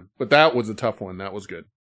long time, but that was a tough one. That was good.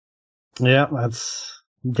 Yeah, that's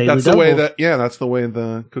Daily That's the way Double. that's the way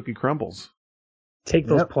the cookie crumbles. Take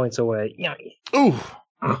those points away. Ooh. Ooh,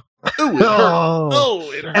 it hurt.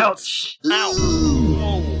 Oh, it hurts. Ouch. Ow.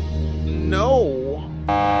 Oh, no.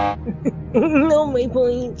 No, my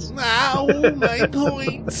points. Ow, my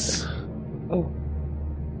points.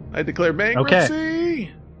 I declare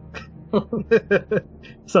bankruptcy.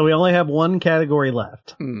 So we only have one category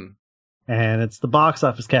left. Hmm. And it's the box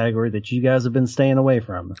office category that you guys have been staying away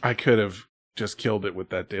from. I could have just killed it with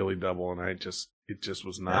that Daily Double, and it just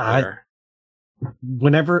was not there.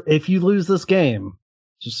 If you lose this game,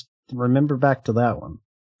 just remember back to that one.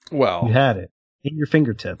 Well, you had it at your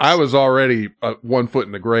fingertips. I was already 1 foot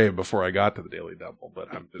in the grave before I got to the Daily Double,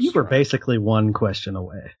 but I'm just You were basically one question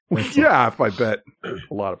away. yeah, if I bet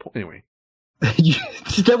a lot of points. Anyway.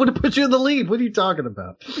 That would have put you in the lead. What are you talking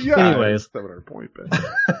about? Yeah, Anyways. 700 point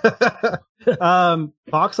bet.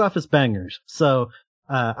 Box office bangers. So,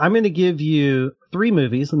 I'm going to give you 3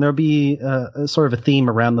 movies, and there'll be a sort of a theme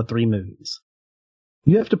around the 3 movies.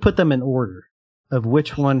 You have to put them in order of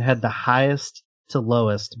which one had the highest to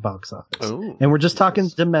lowest box office. Oh, and we're just talking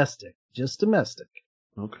domestic. Just domestic.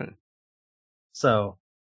 Okay. So,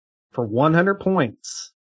 for 100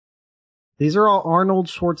 points, these are all Arnold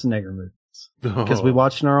Schwarzenegger movies. Because we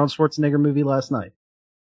watched an Arnold Schwarzenegger movie last night.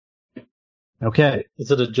 Okay. Is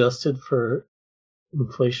it adjusted for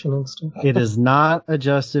inflation and stuff? It is not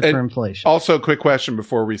adjusted for inflation. Also, quick question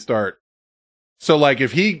before we start. So, like,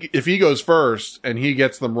 if he goes first and he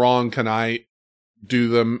gets them wrong, can I do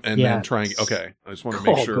them and then try and... Okay, I just want to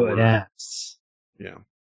make sure. Yes. Yeah.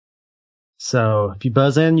 So, if you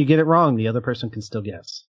buzz in, you get it wrong, the other person can still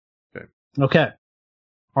guess. Okay.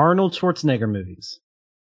 Arnold Schwarzenegger movies.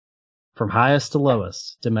 From highest to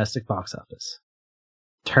lowest, domestic box office.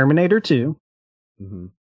 Terminator 2. Mm-hmm.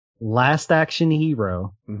 Last Action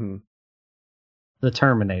Hero. Mm-hmm. The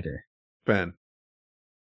Terminator. Ben.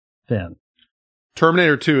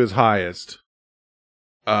 Terminator 2 is highest.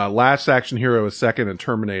 Last Action Hero is second, and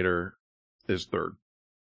Terminator is third.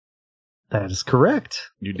 That is correct.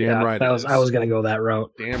 You damn right. I was going to go that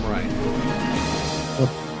route. Damn right.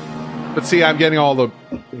 But see, I'm getting all the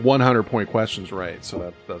 100 point questions right, so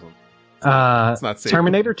that doesn't. It's not safe.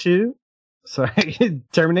 Terminator 2. Sorry,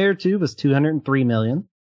 Terminator 2 was 203 million.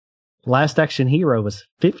 Last Action Hero was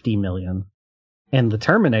 50 million. And The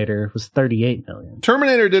Terminator was 38 million.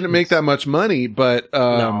 Terminator didn't make that much money, but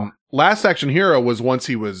Last Action Hero was once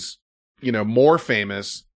he was, more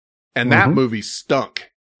famous, and that movie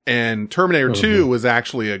stunk. And Terminator 2 was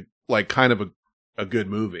actually kind of a good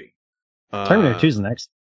movie. Terminator 2 is next.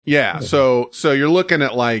 Yeah, so you're looking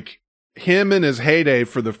at like him in his heyday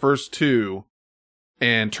for the first 2,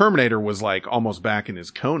 and Terminator was like almost back in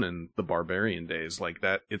his Conan the Barbarian days, like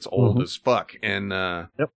that. It's old as fuck. And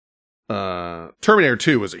Terminator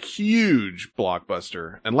 2 was a huge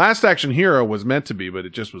blockbuster, and Last Action Hero was meant to be, but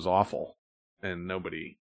it just was awful, and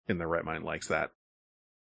nobody in their right mind likes that.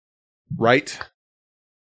 Right?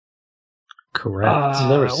 Correct. I've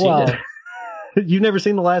never seen it. You've never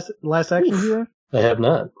seen the Last Action Hero? I have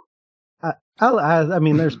not. I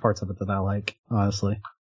mean, there's parts of it that I like, honestly.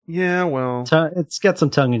 Yeah, well, it's got some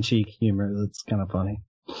tongue-in-cheek humor that's kind of funny.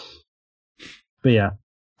 But yeah.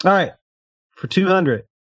 All right. For 200.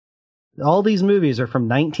 All these movies are from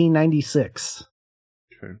 1996.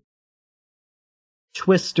 Okay.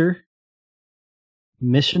 Twister,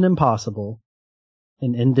 Mission Impossible,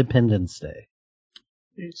 and Independence Day.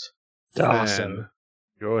 Dawson.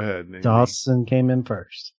 Go ahead, Nate. Dawson came in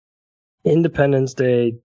first. Independence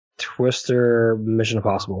Day, Twister, Mission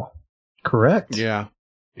Impossible. Correct. Yeah.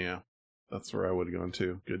 That's where I would have gone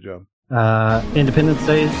too. Good job. Independence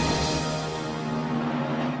Day.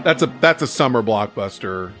 That's a summer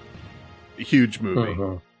blockbuster. Huge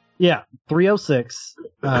movie. Yeah, 306.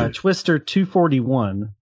 Twister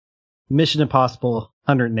 241. Mission Impossible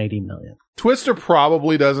 180 million. Twister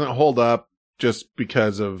probably doesn't hold up just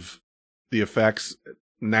because of the effects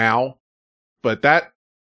now, but that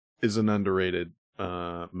is an underrated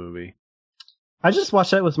movie. I just watched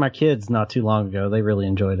that with my kids not too long ago. They really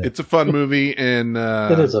enjoyed it. It's a fun movie, and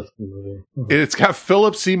it is a fun movie. It's got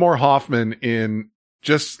Philip Seymour Hoffman in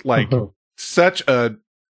Just like such a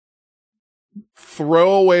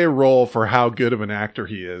throwaway role for how good of an actor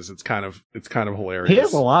he is. It's kind of hilarious. He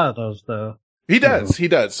has a lot of those though. He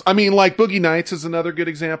does. I mean, like Boogie Nights is another good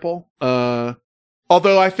example.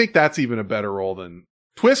 Although I think that's even a better role than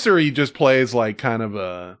Twister. He just plays like kind of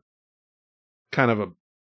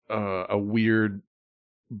a weird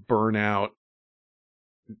burnout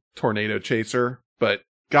tornado chaser. But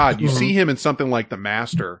God, you see him in something like The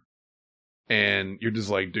Master, and you're just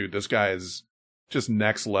like, dude, this guy is just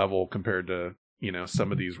next level compared to,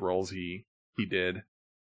 some of these roles he did.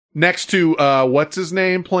 Next to, what's his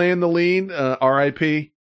name playing the lead?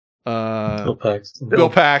 R.I.P. Bill Paxton. Bill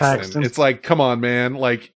Paxton. It's like, come on, man.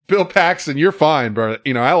 Like, Bill Paxton, you're fine, bro.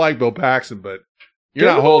 I like Bill Paxton, but you're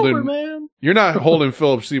not holding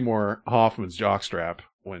Philip Seymour Hoffman's jockstrap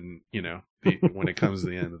when it comes to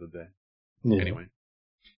the end of the day. Yeah. Anyway.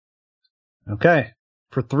 Okay.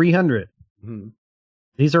 For 300. Mm-hmm.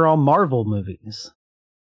 These are all Marvel movies.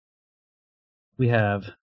 We have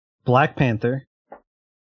Black Panther,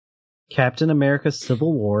 Captain America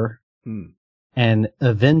Civil War, and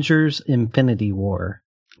Avengers Infinity War.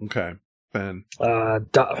 Okay. Ben.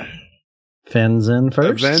 Finn's in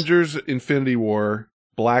first. Avengers Infinity War,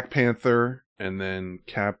 Black Panther, and then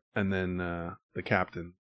the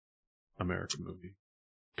Captain America movie.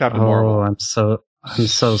 Captain Marvel. I'm so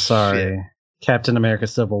sorry. Shit. Captain America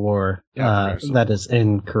Civil War. That is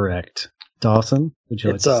incorrect. Dawson, would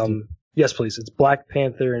you like to yes, please. It's Black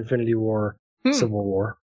Panther, Infinity War, Civil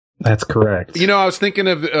War. That's correct. I was thinking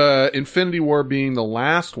of Infinity War being the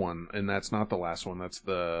last one, and that's not the last one. That's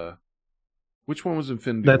which one was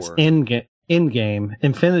Infinity War? That's Endgame.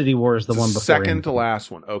 Infinity War is the one before. Second to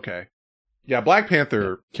last one. Okay. Yeah, Black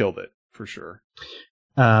Panther killed it for sure.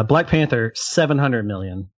 Black Panther, $700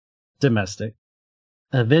 million domestic.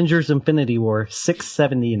 Avengers Infinity War,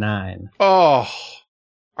 $679. Oh,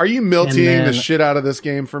 are you milking the shit out of this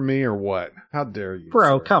game for me or what? How dare you,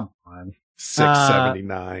 bro? Sir? Come on,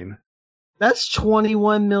 $679. That's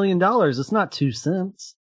 $21 million. It's not 2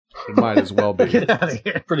 cents. It might as well be. Get out of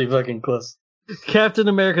here. Pretty fucking close. Captain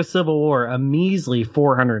America Civil War, a measly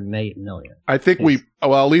 $408 million. I think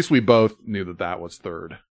at least we both knew that was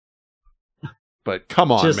third. But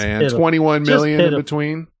come on, man, 21 million in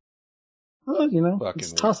between. Well,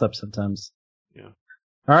 it's toss up sometimes. Yeah.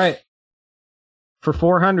 All right. For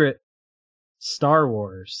 400, Star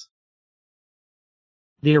Wars.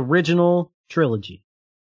 The original trilogy.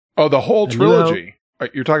 Oh, the whole trilogy.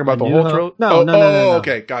 You're talking about the whole trilogy? No.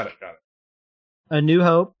 Okay. Got it. A New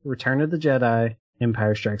Hope, Return of the Jedi,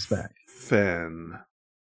 Empire Strikes Back. Finn.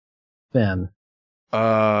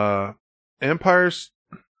 Empire's.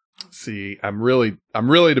 See, I'm really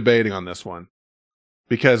debating on this one.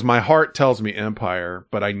 Because my heart tells me Empire,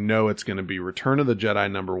 but I know it's going to be Return of the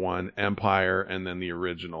Jedi #1, Empire, and then the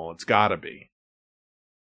original. It's got to be.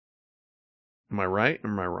 Am I right or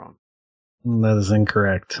am I wrong? That is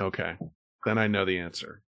incorrect. Okay. Then I know the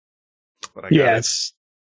answer. But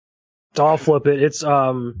I'll flip it. It's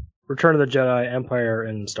Return of the Jedi, Empire,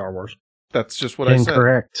 and Star Wars. That's just what I said.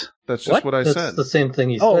 Incorrect. That's just what I said. That's the same thing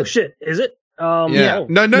you said. Oh, shit. Is it? Yeah.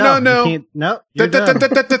 No. You're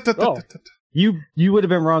done. You would have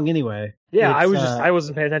been wrong anyway. Yeah, I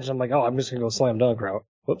wasn't paying attention. I'm like, I'm just gonna go slam dunk route.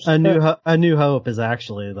 Whoops. A New Hope is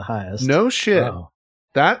actually the highest. No shit. Oh.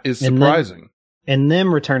 That is surprising. And then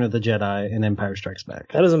Return of the Jedi and Empire Strikes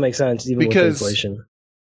Back. That doesn't make sense even with inflation.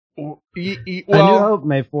 A New Hope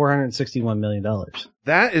made $461 million.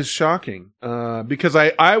 That is shocking. Because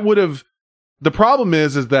I would have. The problem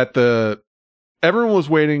is that everyone was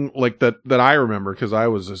waiting like that I remember because I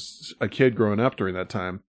was a kid growing up during that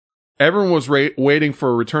time. Everyone was waiting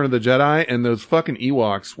for Return of the Jedi, and those fucking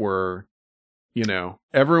Ewoks were,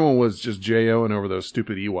 everyone was just J-O-ing over those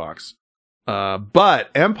stupid Ewoks. But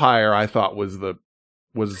Empire, I thought, was a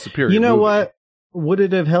superior movie. What? Would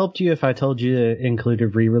it have helped you if I told you it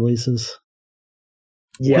included re-releases?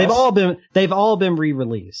 Yes. They've all been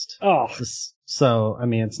re-released. Oh. So, I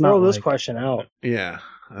mean, it's not Throw this question out. Yeah.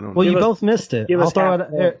 I don't know. Well, you both missed it. I'll throw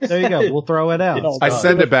it. There you go. We'll throw it out. I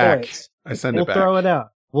send it back. We'll throw it out.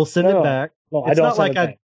 We'll send it back. No, I don't send it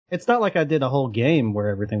back. It's not like I did a whole game where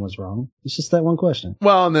everything was wrong. It's just that one question.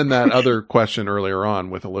 Well, and then that other question earlier on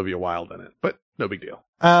with Olivia Wilde in it, but no big deal.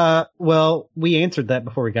 Well, we answered that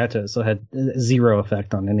before we got to it, so it had zero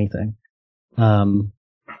effect on anything.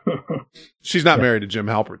 She's not married to Jim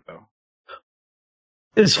Halpert, though.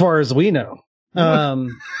 As far as we know. All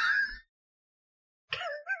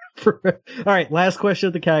right, last question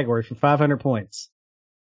of the category for 500 points.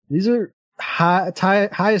 These are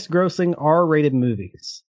highest grossing R-rated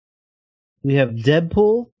movies. We have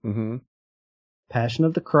Deadpool, Passion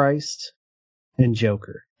of the Christ, and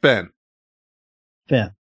Joker. Ben.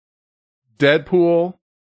 Deadpool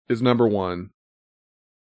is number 1.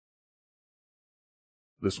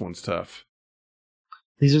 This one's tough.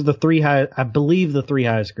 These are the 3 high. I believe the 3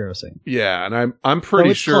 highest grossing. Yeah, and I'm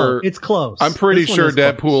pretty sure it's close. I'm pretty sure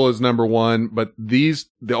Deadpool is number 1, but the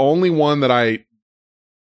only one that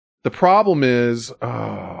the problem is,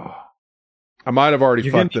 I might have already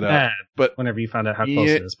fucked it up. But whenever you find out how close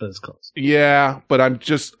it is, but it's close. Yeah, but I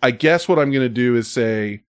guess what I'm going to do is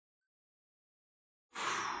say,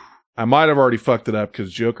 I might have already fucked it up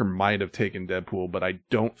because Joker might have taken Deadpool, but I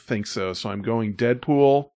don't think so. So I'm going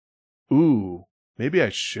Deadpool. Ooh, maybe I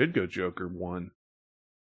should go Joker 1.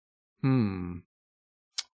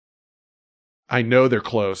 I know they're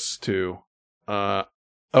close too.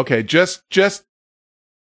 Okay, just because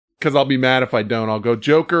I'll be mad if I don't. I'll go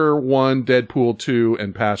Joker 1, Deadpool 2,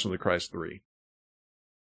 and Passion of the Christ 3.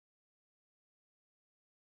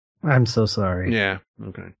 I'm so sorry. Yeah.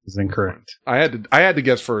 Okay. It's incorrect. I had to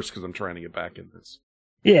guess first because I'm trying to get back in this.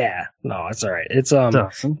 Yeah. No, it's all right. It's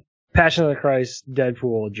awesome. Passion of the Christ,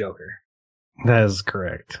 Deadpool, Joker. That is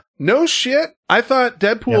correct. No shit. I thought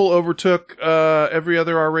Deadpool overtook every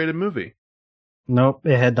other R-rated movie. Nope.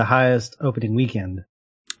 It had the highest opening weekend.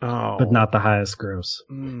 Oh. But not the highest gross.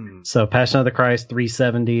 So Passion of the Christ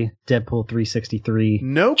 370, Deadpool 363,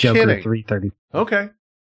 no Joker kidding. 330. Okay.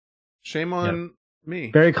 Shame on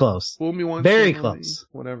me. Very close. Fool me once. Very shame on me. close.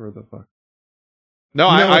 Whatever the fuck. No,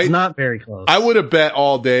 it's not very close. I would have bet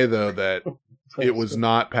all day though that it was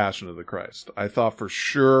not Passion of the Christ. I thought for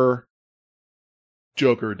sure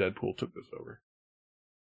Joker or Deadpool took this over.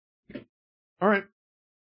 All right.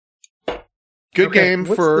 Good game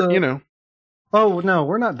for, Oh, no,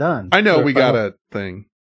 we're not done. I know we got a thing.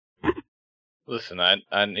 Listen, I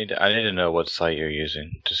need to know what site you're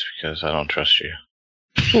using, just because I don't trust you.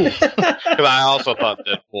 Because I also thought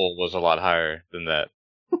Deadpool was a lot higher than that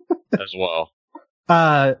as well.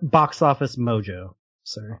 Box Office Mojo,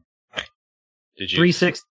 sir. Did you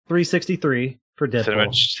 363 for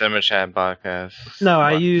Deadpool. Cinema Chat podcast? No,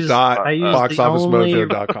 I used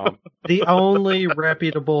boxofficemojo.com. The only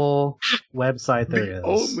reputable website there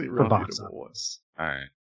is for box office. All right.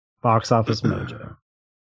 Box Office Mojo.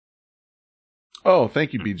 Oh,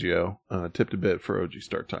 thank you, BGO. Tipped a bit for OG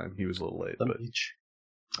start time. He was a little late. But...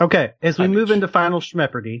 Okay, as we move into Final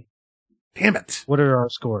Schmepperdy. Damn it. What are our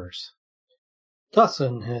scores?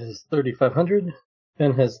 Dawson has 3,500.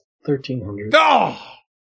 Ben has 1,300.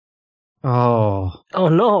 Oh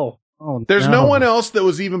no. Oh, there's no one else that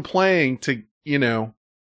was even playing to,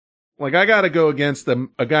 like I got to go against a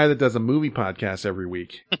guy that does a movie podcast every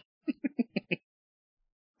week.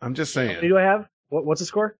 I'm just saying. What do I have? What's the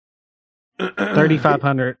score?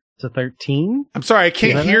 3,500 to 13. I'm sorry, I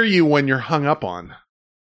can't hear you when you're hung up on.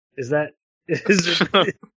 Is it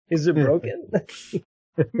broken?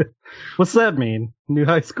 What's that mean? New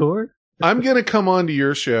high score? I'm going to come on to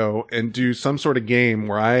your show and do some sort of game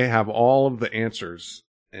where I have all of the answers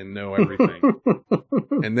and know everything.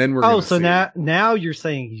 And then we're so now you're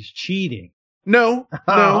saying he's cheating. No.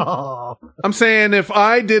 I'm saying if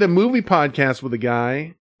I did a movie podcast with a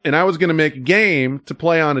guy and I was going to make a game to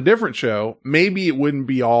play on a different show, maybe it wouldn't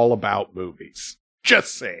be all about movies.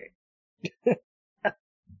 Just saying.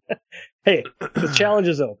 Hey, the challenge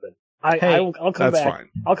is open. I'll come back. Fine.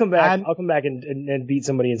 I'll come back and beat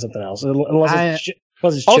somebody in something else. Unless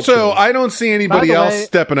it's also, I don't see anybody else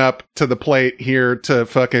stepping up to the plate here to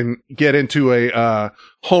fucking get into a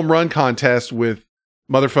home run contest with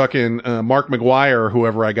motherfucking Mark McGuire or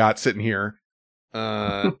whoever I got sitting here.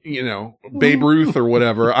 Babe Ruth or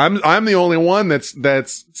whatever. I'm the only one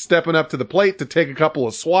that's stepping up to the plate to take a couple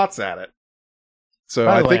of swats at it. So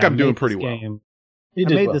I think I'm doing pretty well. I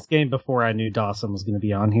made this game before I knew Dawson was going to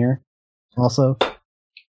be on here. Also,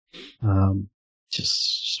 the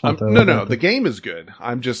game is good.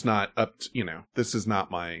 I'm just not up to, this is not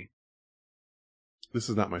my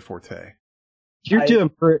forte. You're doing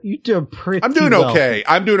pretty. I'm doing okay.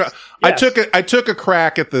 I'm doing. Yes. I took a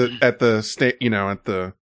crack at the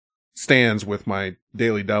stands with my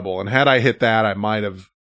daily double, and had I hit that, I might have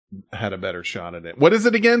had a better shot at it. What is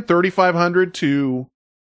it again? 3,500 to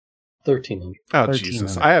 1,300. Oh, 1,300.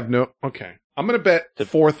 Jesus. I have no. Okay. I'm going to bet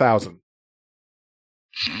 4,000.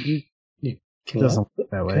 Doesn't work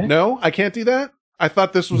that way. No, I can't do that. I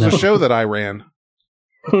thought this was a show that I ran.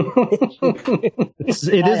 It is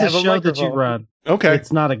a show that you run. Okay.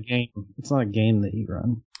 It's not a game. It's not a game that you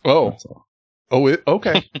run. Oh.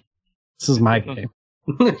 Okay. This is my game.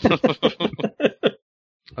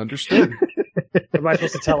 Understood. Am I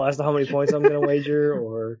supposed to tell Esta how many points I'm going to wager,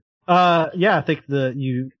 or? Yeah, I think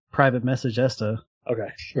you private message Esta. Okay.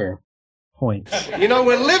 Sure. points. You know,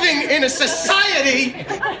 we're living in a society.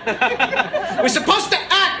 We're supposed to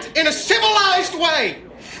act in a civilized way.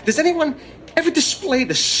 Does anyone ever display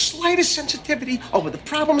the slightest sensitivity over the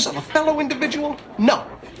problems of a fellow individual? No.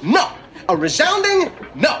 No. A resounding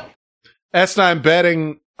no. Esther, I'm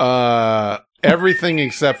betting everything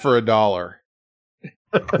except for $1.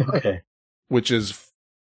 Okay. Which is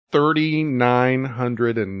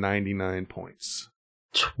 3,999 points.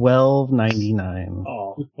 12.99.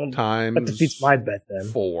 Oh, times that defeats my bet then.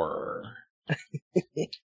 4.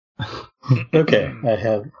 Okay, I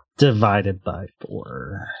have divided by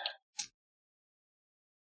 4.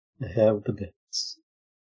 I have the bits.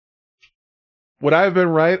 Would I have been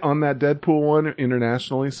right on that Deadpool one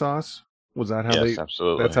internationally, Sauce? Was that how Yes,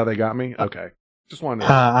 absolutely. That's how they got me? Okay. Just wanted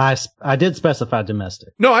to I did specify domestic.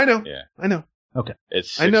 No, I know. Yeah. I know. Okay.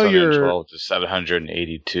 It's I know your 612 to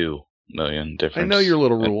 782 million difference. I know your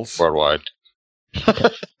little rules. Worldwide.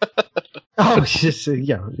 Oh,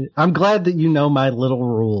 yeah. I'm glad that you know my little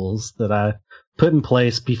rules that I put in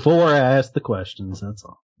place before I asked the questions. That's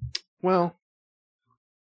all. Well,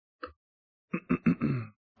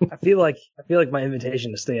 I feel like my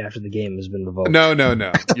invitation to stay after the game has been revoked. No. You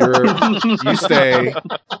stay.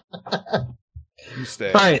 You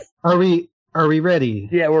stay. All right. Are we ready?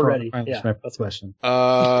 Yeah, we're ready. Yeah. That's question.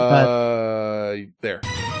 There.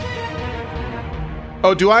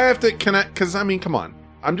 Oh, do I have to? Can I? Because I mean, come on.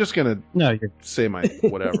 I'm just gonna say my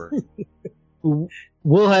whatever.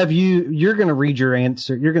 We'll have you. You're gonna read your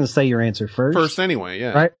answer. You're gonna say your answer first. First, anyway.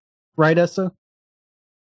 Yeah. Right, Essa?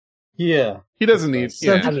 Yeah. He doesn't need.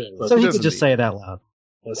 So, yeah. so he could just say it out loud.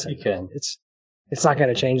 Listen, You can. it's not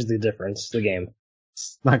going to change the difference. The game.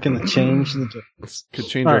 It's not going to change the difference. Could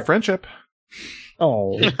change All our right. friendship.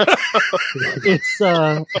 Oh, It's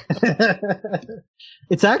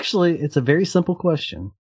it's a very simple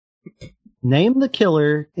question. Name the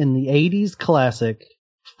killer in the 80s classic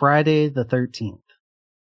Friday the 13th.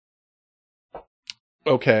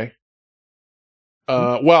 Okay.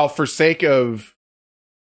 Well, for sake of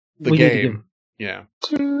the We need to game, yeah.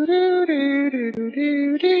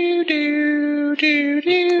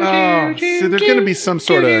 Oh, so there's going to be some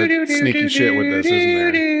sort of sneaky shit with this,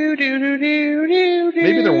 isn't there?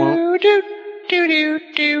 Maybe there won't.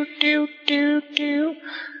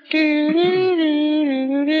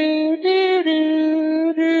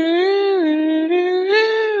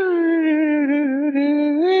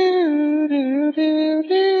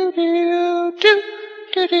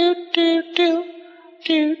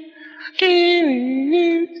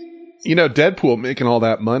 You know, Deadpool making all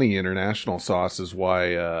that money international, Sauce, is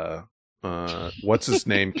why what's his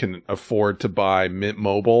name can afford to buy Mint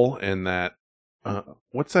Mobile and that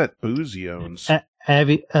what's that booze he owns?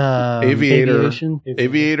 Aviator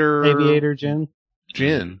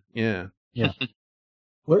gin. Yeah.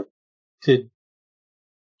 What did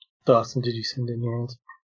Dawson? Did you send in your answer?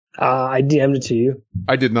 I DM'd it to you.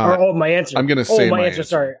 I did not. My answer. I'm gonna say my my answer.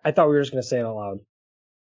 Sorry, I thought we were just gonna say it out loud.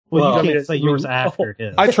 Well, you can't say yours after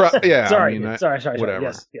his. I try. Yeah. Sorry. I mean, sorry.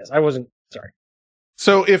 Whatever. Yes. I wasn't. Sorry.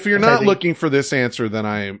 So if you're not looking for this answer, then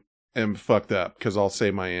I am fucked up because I'll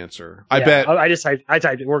say my answer. I bet. I just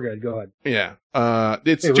typed it. We're good. Go ahead. Yeah.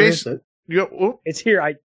 It's Hey, Jason. It's here.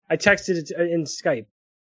 I texted it in Skype.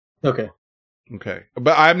 Okay. Okay,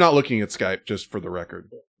 but I'm not looking at Skype, just for the record.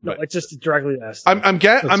 No, it's just directly asked. I'm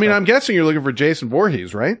guessing you're looking for Jason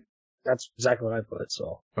Voorhees, right? That's exactly what I put.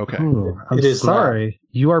 So okay. Ooh, I'm sorry.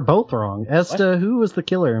 You are both wrong. Esther, who was the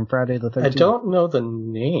killer in Friday the 13th? I don't know the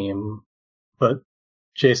name, but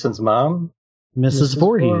Jason's mom, Mrs.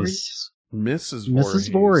 Voorhees.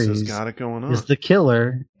 Mrs. Voorhees has got it going on. Is the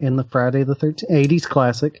killer in the Friday the 13th 80s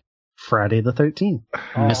classic Friday the 13th?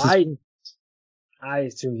 I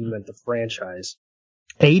assumed you meant the franchise.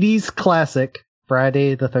 80s classic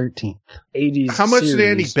Friday the 13th. 80s. How much did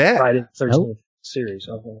Andy bet? Friday the 13th Nope. series.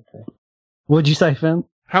 Oh, okay. What'd you say, Finn?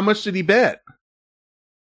 How much did he bet?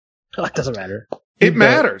 It doesn't matter. It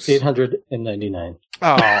matters. 899.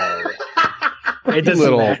 Oh, It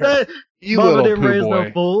doesn't matter. You Mama little didn't poo raise boy.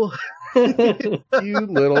 no fool. You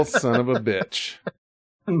little son of a bitch.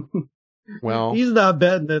 Well, He's not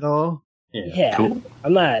betting at all. Yeah. Cool.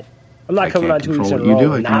 I'm not coming on 2 weeks in a what you row.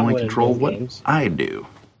 do. I and can not only winning control both what games. I do.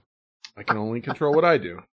 I can only control what I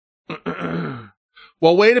do.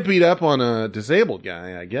 Well, way to beat up on a disabled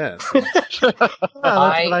guy, I guess.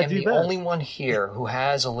 I am the only one here who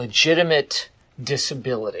has a legitimate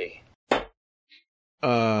disability.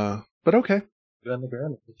 But okay. Get on the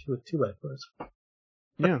ground and hit you with 2x4s.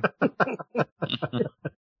 Yeah.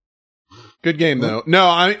 Good game though. No,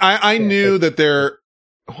 I knew that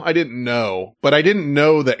I didn't know, but I didn't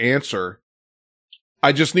know the answer.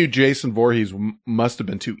 I just knew Jason Voorhees must have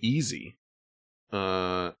been too easy.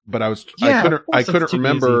 But I couldn't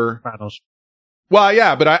remember. Well,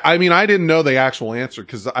 yeah, but I mean, I didn't know the actual answer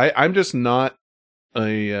because I'm just not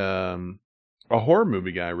a horror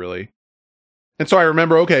movie guy, really. And so I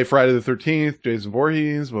remember, okay, Friday the 13th, Jason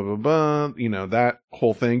Voorhees, blah, blah, blah, you know, that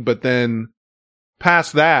whole thing. But then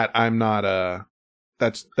past that, I'm not,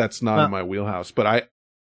 that's not in my wheelhouse. But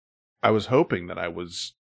I was hoping that I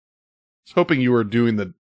was hoping you were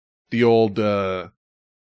doing the old, you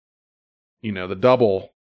know, the double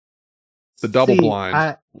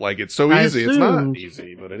blind. Like, it's so easy. It's not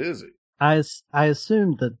easy, but it is. I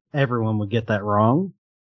assumed that everyone would get that wrong.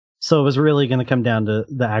 So it was really going to come down to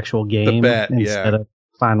the actual game instead of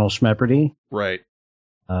Final Schmepardy. Right.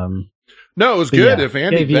 No, it was good. Yeah, if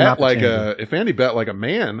Andy bet like a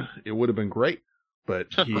man, it would have been great.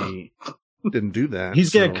 But he didn't do that.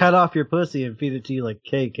 He's going to cut off your pussy and feed it to you like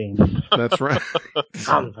cake, Andy. That's right.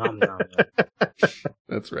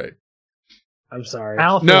 That's right. I'm sorry.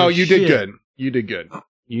 No, you did good. You did good.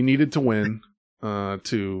 You needed to win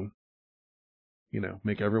to, you know,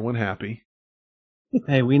 make everyone happy.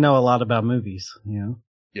 Hey, we know a lot about movies, you know?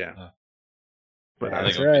 Yeah. But I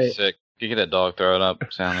think it would be sick. You get that dog throw it up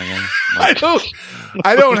sound again.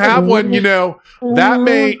 I don't have one, you know.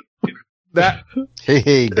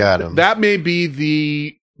 Hey, got him. That may be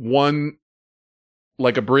the one,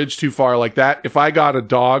 like a bridge too far like that. If I got a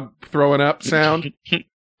dog throwing up sound,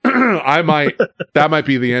 that might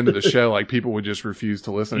be the end of the show. Like, people would just refuse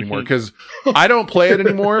to listen anymore because I don't play it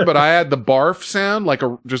anymore, but I had the barf sound, like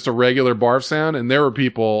just a regular barf sound. And there were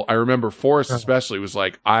people, I remember Forrest especially was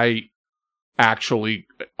like, I actually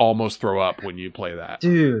almost throw up when you play that.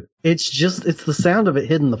 Dude, it's the sound of it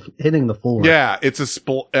hitting the floor. Yeah, it's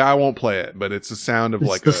I won't play it, but it's the sound of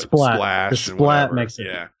like a splash. The splat makes it.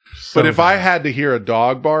 Yeah. But if I had to hear a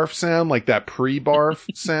dog barf sound, like that pre-barf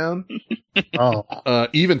sound,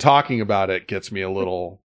 even talking about it gets me a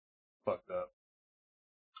little fucked up.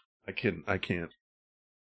 I can't hang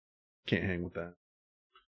with that.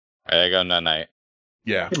 All right, I got night night.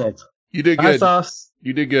 Yeah. Good night. You did Bye, good. Sauce.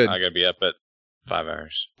 You did good. I gotta be up at 5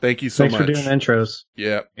 hours. Thank you so much. Thanks for doing intros.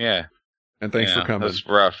 Yeah. Yeah. And thanks for coming. It's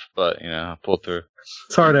rough, but, you know, I pulled through.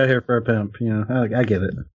 It's hard out here for a pimp, you know. I get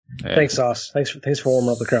it. Yeah. Thanks, Sauce. Thanks for warming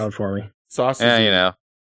up the crowd for me. Sauce is you know.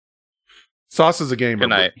 Sauce is a gamer. Good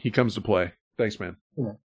night. He comes to play. Thanks, man.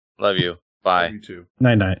 Love you. Bye. Love you too.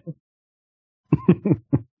 Night night.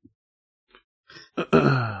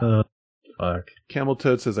 Fuck. Camel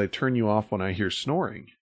Toad says, I turn you off when I hear snoring.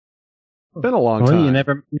 Been a long Well, time.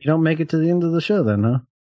 you don't make it to the end of the show then, huh?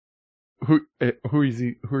 Who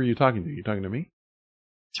are you talking to? You talking to me?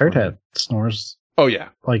 Turd Head snores. Oh yeah.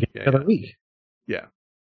 Like every week. Yeah.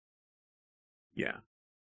 Yeah.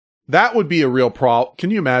 That would be a real problem.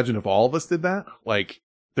 Can you imagine if all of us did that? Like,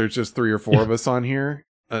 there's just 3 or 4 of us on here,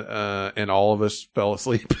 and all of us fell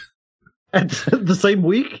asleep. At the same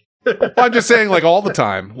week? I'm just saying, like, all the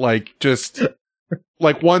time. Like, just,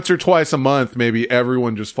 like, once or twice a month, maybe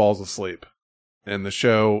everyone just falls asleep. And the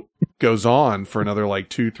show goes on for another, like,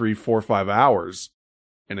 2, 3, 4, 5 hours,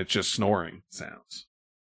 and it's just snoring sounds.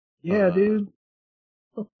 Yeah, dude.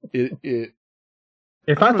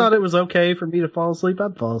 If I thought it was okay for me to fall asleep,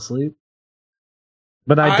 I'd fall asleep.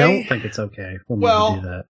 But I don't think it's okay for me to do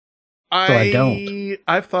that. So I don't.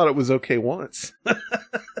 I've thought it was okay once.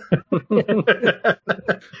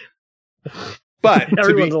 But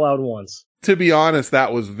everyone's allowed once. To be honest,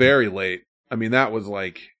 that was very late. I mean, that was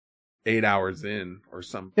like 8 hours in or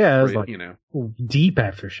something. Yeah, it was like, you know, deep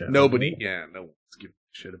after show. No one's giving a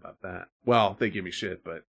shit about that. Well, they give me shit,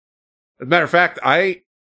 but as a matter of fact,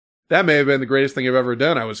 that may have been the greatest thing I've ever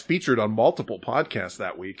done. I was featured on multiple podcasts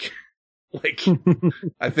that week. Like,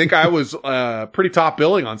 I think I was pretty top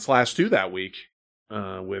billing on Slash2 that week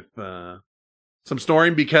with some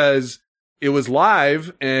snoring because it was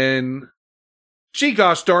live and, gee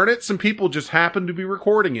gosh darn it, some people just happened to be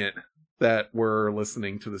recording it that were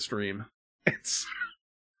listening to the stream.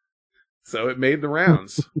 So it made the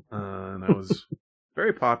rounds, and I was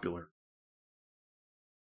very popular.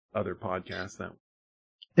 Other podcasts that.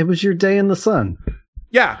 It was your day in the sun.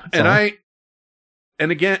 Yeah, and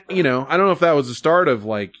again, you know, I don't know if that was the start of,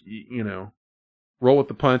 like, you know, roll with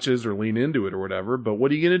the punches or lean into it or whatever, but what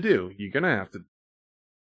are you going to do? You're going to have to,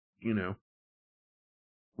 you know,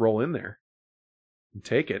 roll in there and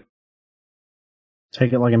take it.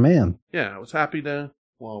 Take it like a man. Yeah, I was happy to,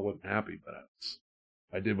 well, I wasn't happy, but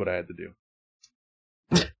I did what I had to do.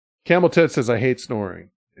 Camel Ted says, I hate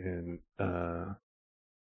snoring. And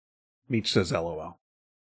Meech says, LOL.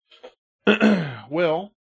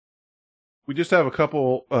 Well, we just have a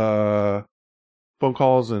couple phone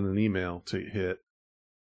calls and an email to hit.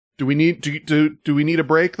 Do we need a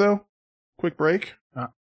break though? quick break?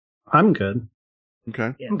 I'm good.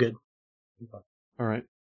 Okay. I'm good. All right.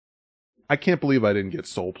 I can't believe I didn't get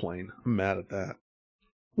Soul Plane. I'm mad at that.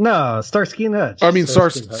 No, Starsky and Hutch. I mean,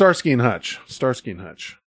 Starsky and Hutch. Starsky and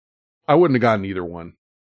Hutch. I wouldn't have gotten either one.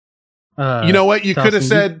 You know what? You could have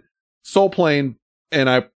said Soul Plane, and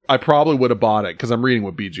I probably would have bought it because I'm reading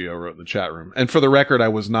what BGO wrote in the chat room. And for the record, I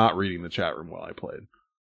was not reading the chat room while I played.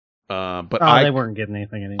 But they weren't getting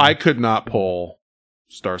anything anymore. I could not pull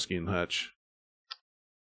Starsky and Hutch.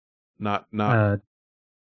 Not for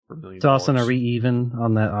 $1 million. Dawson, are we even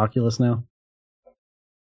on that Oculus now?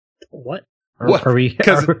 What? Are we?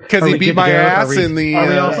 Because he beat my ass in the.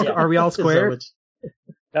 Are we all square?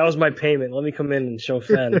 That was my payment. Let me come in and show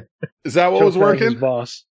Fen. Is that what was working?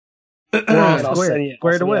 Boss. We're all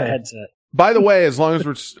squared away. Headset. By the way, as long as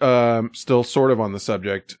we're still sort of on the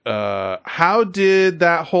subject, how did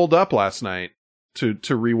that hold up last night to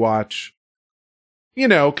rewatch? You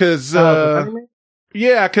know, because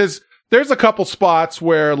because there's a couple spots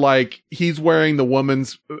where like he's wearing the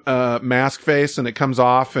woman's mask face and it comes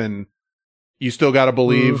off, and you still got to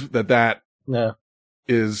believe that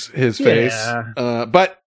is his face.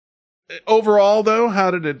 But overall, though,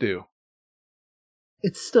 how did it do?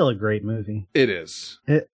 It's still a great movie. It is.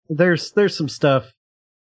 There's some stuff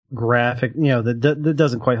graphic, that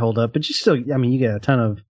doesn't quite hold up, but you still, I mean, you get a ton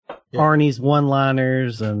of Arnie's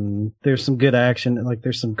one-liners, and there's some good action, and like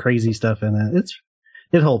there's some crazy stuff in it.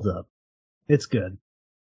 It holds up. It's good.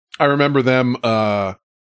 I remember them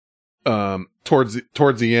towards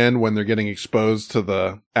the end when they're getting exposed to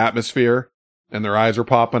the atmosphere and their eyes are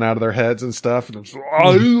popping out of their heads and stuff, and it's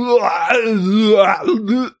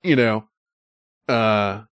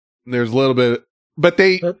there's a little bit, but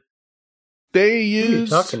they use. What are you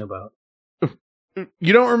talking about?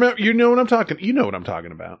 You don't remember? You know what I'm talking. You know what I'm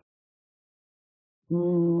talking about.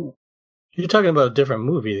 You're talking about a different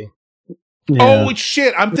movie. Yeah. Oh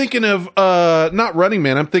shit! I'm thinking of not Running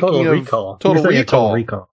Man. I'm thinking Total of Recall. Total Recall. Total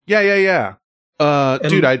Recall. Yeah.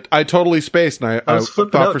 Dude, I totally spaced, and I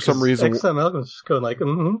thought for some reason XML was just going like,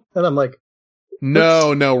 and I'm like,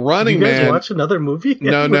 No, Running you guys Man. Watch another movie?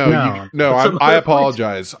 No. I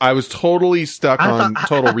apologize. I was totally stuck on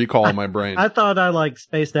Total Recall in my brain. I thought I like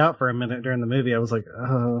spaced out for a minute during the movie. I was like,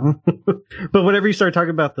 oh. But whenever you started talking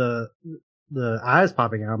about the eyes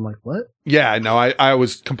popping out, I'm like, what? Yeah, no, I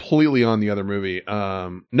was completely on the other movie.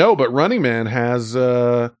 No, but Running Man has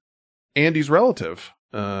Andy's relative,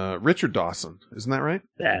 Richard Dawson. Isn't that right?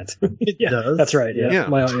 That's right.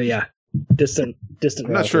 Yeah. Distant.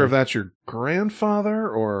 I'm not sure if that's your grandfather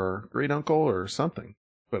or great uncle or something,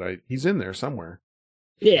 but he's in there somewhere.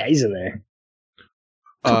 Yeah, he's in there.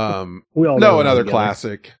 We all know another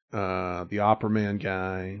classic, the Opera Man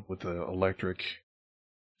guy with the electric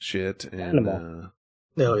shit and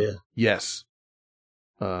yes.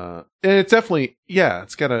 And it's definitely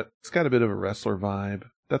it's got a bit of a wrestler vibe.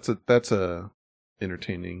 That's a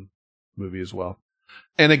entertaining movie as well.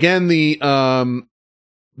 And again, the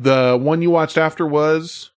one you watched after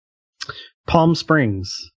was Palm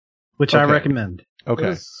Springs, which I recommend. Okay. It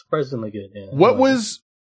was surprisingly good. Yeah. What was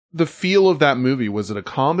the feel of that movie? Was it a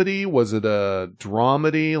comedy? Was it a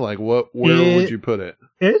dramedy? Like where would you put it?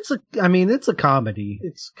 It's a comedy.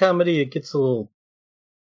 It's comedy. It gets a little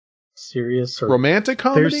serious or romantic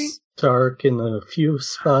comedy. There's dark in a few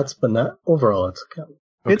spots, but not overall. It's a comedy.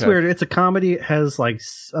 Okay. It's weird. It's a comedy. It has like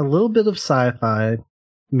a little bit of sci-fi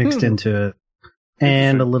mixed into it.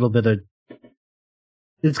 And a little bit of...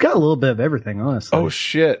 It's got a little bit of everything, honestly. Oh,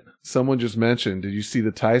 shit. Someone just mentioned, did you see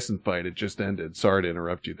the Tyson fight? It just ended. Sorry to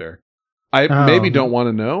interrupt you there. I maybe don't want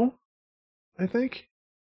to know, I think.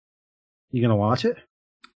 You gonna watch it?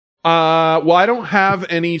 Well, I don't have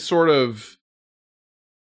any sort of...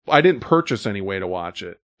 I didn't purchase any way to watch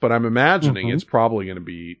it, but I'm imagining it's probably going to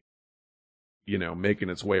be,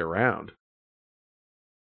 making its way around.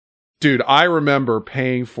 Dude, I remember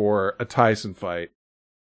paying for a Tyson fight.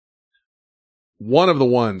 One of the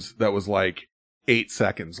ones that was like 8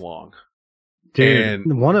 seconds long. Dude,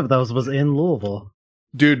 and one of those was in Louisville.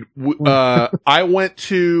 Dude, I went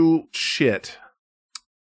to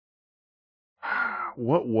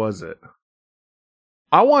what was it?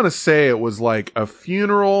 I want to say it was like a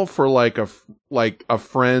funeral for like a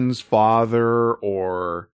friend's father,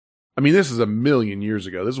 or I mean, this is a million years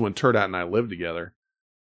ago. This is when Turdat and I lived together.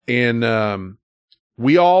 And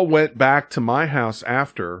we all went back to my house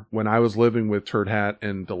after, when I was living with Turd Hat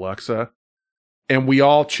and Deluxa, and we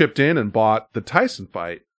all chipped in and bought the Tyson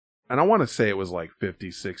fight. And I want to say it was like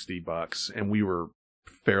 $50-$60, and we were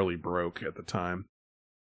fairly broke at the time.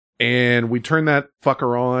 And we turned that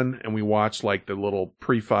fucker on, and we watched like the little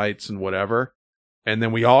pre-fights and whatever. And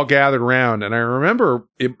then we all gathered around, and I remember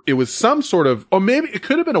it was some sort of, or maybe it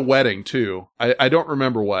could have been a wedding too. I don't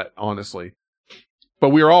remember what, honestly. But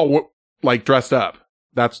we were all like dressed up.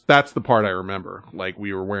 That's the part I remember. Like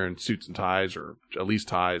we were wearing suits and ties, or at least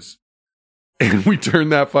ties. And we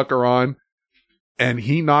turned that fucker on, and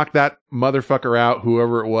he knocked that motherfucker out,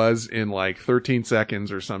 whoever it was, in like 13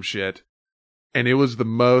 seconds or some shit. And it was the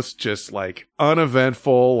most just like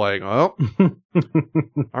uneventful, like, oh,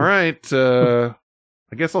 all right.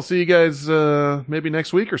 I guess I'll see you guys, maybe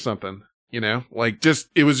next week or something, you know, like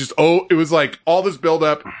it was like all this build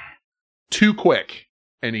up too quick,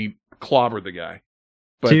 and he clobbered the guy.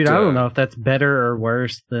 But, dude, I don't know if that's better or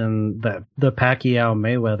worse than the Pacquiao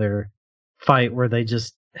Mayweather fight where they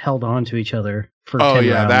just held on to each other for 10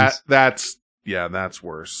 rounds. That's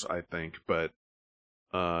worse, I think. But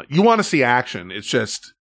you want to see action. It's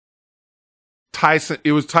just Tyson.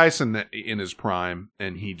 It was Tyson in his prime,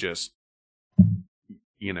 and he just,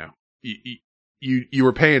 you know, you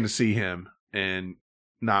were paying to see him and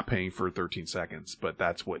not paying for 13 seconds, but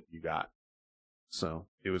that's what you got. So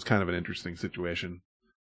it was kind of an interesting situation.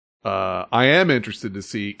 I am interested to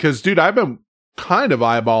see, because, dude, I've been kind of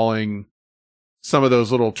eyeballing some of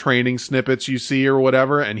those little training snippets you see or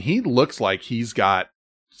whatever, and he looks like he's got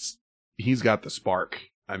the spark.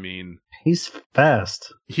 I mean, he's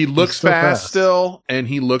fast. He looks fast still, and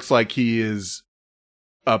he looks like he is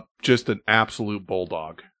just an absolute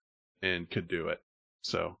bulldog and could do it.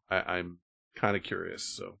 So I'm kind of curious.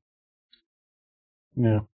 So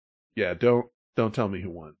yeah, don't tell me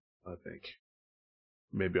who won. I think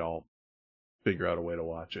maybe I'll figure out a way to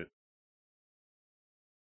watch it.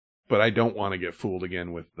 But I don't want to get fooled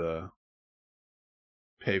again with the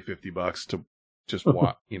pay $50 to just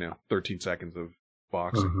watch, 13 seconds of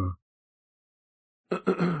boxing.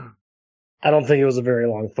 I don't think it was a very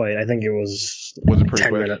long fight. I think it was it pretty 10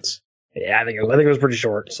 quick? minutes. Yeah, I think it was pretty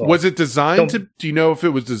short. So was it designed to? Do you know if it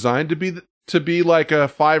was designed to be like a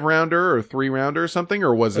 5-rounder or 3-rounder or something,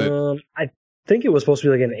 or was it? I think it was supposed to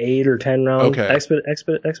be like an 8 or 10 round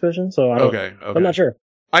expedition. So I don't. Okay. I'm not sure.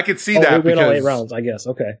 I could see that it went all because 8 rounds. I guess.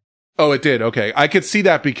 Okay. Oh, it did. Okay, I could see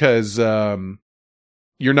that because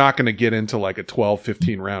you're not going to get into like a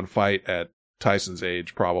 12-15 round fight at Tyson's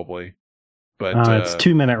age, probably. But it's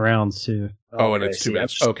 2-minute rounds too. Oh, and it's 2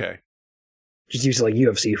 minutes. Okay. Just used to like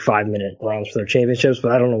UFC 5-minute rounds for their championships,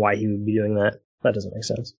 but I don't know why he would be doing that. That doesn't make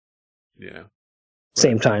sense. Yeah.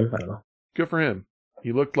 Same time, I don't know. Good for him.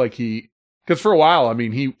 He looked like because for a while, I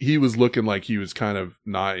mean, he was looking like he was kind of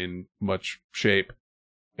not in much shape,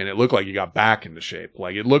 and it looked like he got back into shape.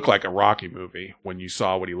 Like it looked like a Rocky movie when you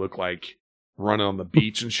saw what he looked like running on the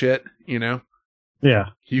beach and shit. Yeah.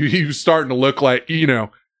 He was starting to look like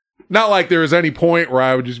not like there was any point where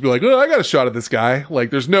I would just be like, oh, I got a shot at this guy. Like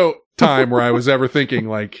there's no time where I was ever thinking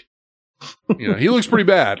like, he looks pretty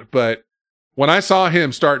bad. But when I saw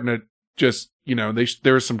him starting to just,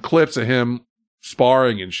 there were some clips of him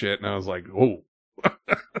sparring and shit, and I was like, oh,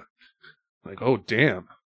 like, oh, damn.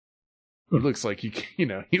 He looks like he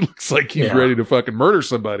looks like he's ready to fucking murder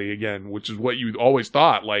somebody again, which is what you always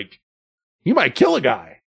thought. Like, he might kill a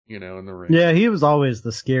guy, in the ring. Yeah, he was always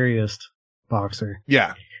the scariest boxer.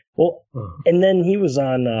 Yeah. Well, and then he was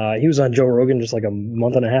on Joe Rogan just like a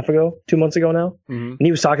month and a half ago, 2 months ago now, and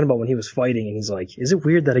he was talking about when he was fighting, and he's like, "Is it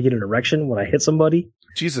weird that I get an erection when I hit somebody?"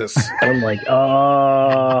 Jesus. And I'm like,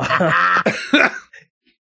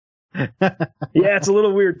 yeah, it's a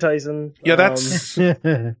little weird, Tyson. Yeah, that's.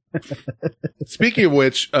 Speaking of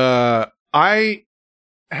which, I'm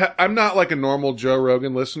not like a normal Joe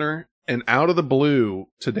Rogan listener, and out of the blue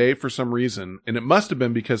today for some reason, and it must have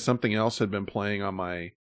been because something else had been playing on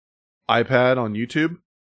my iPad on YouTube,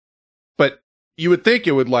 but you would think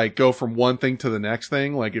it would like go from one thing to the next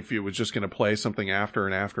thing, like if it was just going to play something after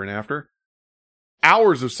and after and after.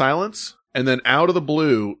 Hours of silence, and then out of the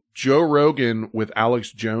blue, Joe Rogan with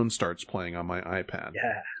Alex Jones starts playing on my iPad.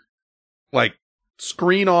 Yeah. Like,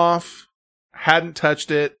 screen off, hadn't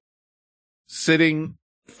touched it, sitting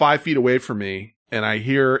 5 feet away from me, and I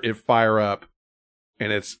hear it fire up,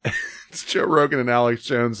 and it's Joe Rogan and Alex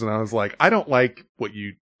Jones, and I was like, I don't like what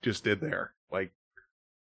you just did there. Like,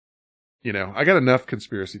 I got enough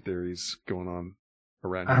conspiracy theories going on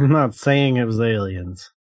around here. I'm not saying it was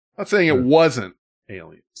aliens. I'm not saying it wasn't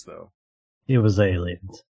aliens, though. It was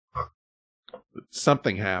aliens. But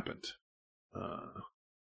something happened.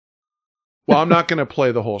 Well, I'm not going to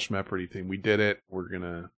play the whole Schmeprity thing. We did it. We're going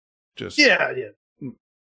to just... Yeah.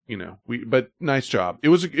 But nice job. It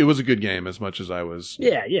was a good game as much as I was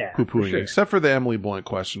poo-pooing, sure. Except for the Emily Blunt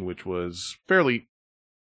question, which was it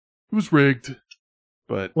was rigged.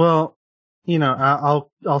 But well,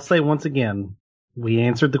 I'll say once again, we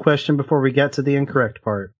answered the question before we got to the incorrect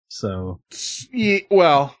part. So, yeah,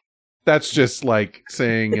 well, that's just like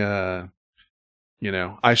saying, I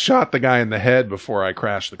shot the guy in the head before I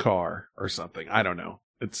crashed the car or something. I don't know.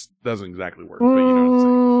 It doesn't exactly work, but you know what I'm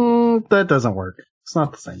saying. That doesn't work. It's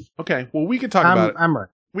not the same. Okay, well, we can talk about it. I'm right.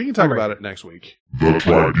 We can talk about it next week. We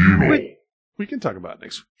can talk about it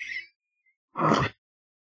next week.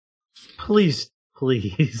 Please.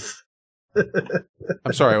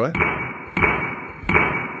 I'm sorry, what?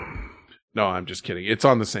 No, I'm just kidding. It's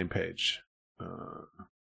on the same page.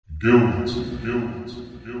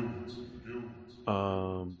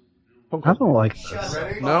 I don't like this.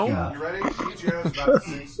 Ready? No? Yeah. You ready? DJ's about to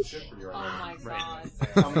sing some shit for you right now.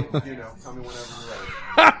 Tell me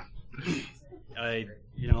whenever you're ready.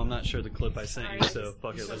 I'm not sure the clip I sent you, so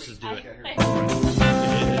fuck it, let's just do it.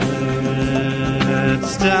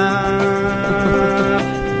 It's time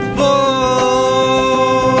for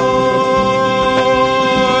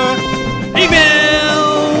email.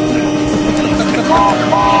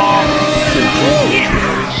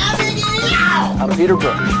 I'm Peter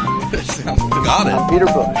Bush. Got it. I'm Peter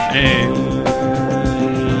Bush.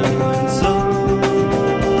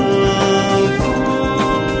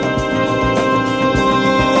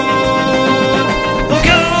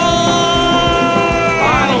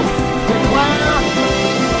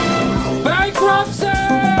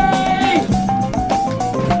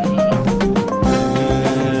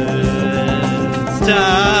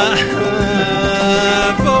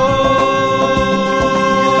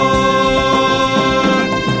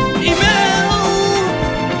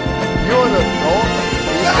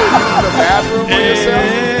 Bathroom with yourself?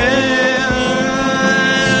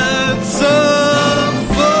 And some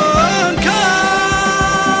fun comes.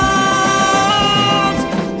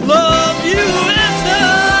 Love you as the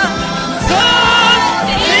sun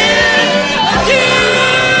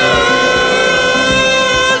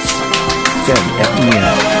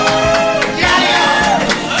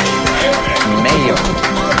Mayo.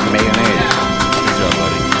 Mayonnaise. Good job,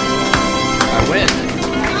 buddy. I win.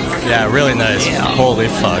 Yeah, really nice. Yeah. Holy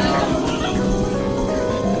fuck.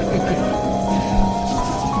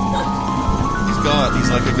 God, he's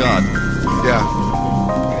like a god. Yeah.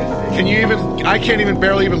 I can't even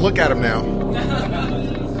barely even look at him now.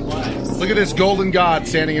 Look at this golden god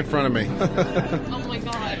standing in front of me. Oh my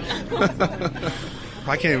god.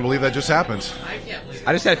 I can't even believe that just happened.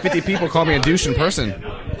 I just had 50 people call me a douche in person.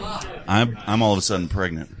 I'm all of a sudden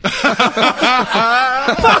pregnant.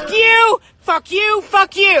 Fuck you! Fuck you!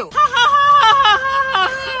 Fuck you!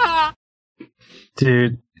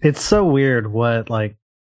 Dude, it's so weird what, like,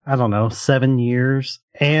 I don't know, 7 years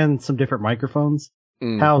and some different microphones.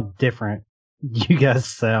 How different you guys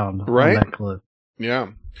sound Right? on that clip. Yeah.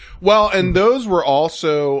 Well, and those were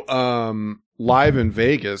also live in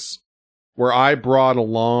Vegas, where I brought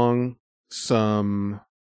along some.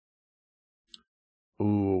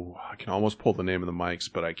 Ooh, I can almost pull the name of the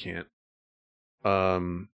mics, but I can't. But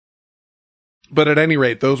at any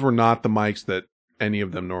rate, those were not the mics that any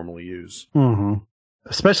of them normally use. Mm-hmm.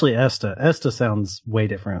 Especially Esta. Esta sounds way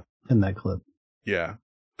different in that clip. Yeah,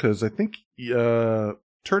 because I think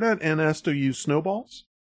Turdat and Esta use snowballs.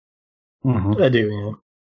 Mm-hmm. I do, yeah.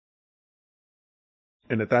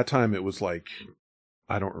 And at that time, it was like,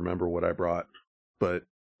 I don't remember what I brought, but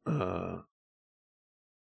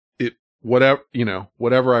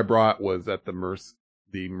whatever I brought was at the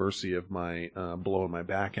mercy of my blowing my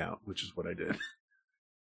back out, which is what I did.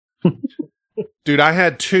 Dude, I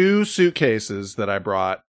had 2 suitcases that I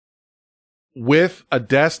brought with a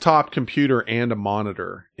desktop computer and a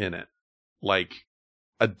monitor in it. Like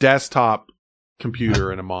a desktop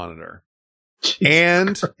computer and a monitor.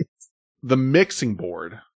 And Christ. The mixing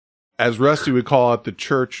board, as Rusty would call it, the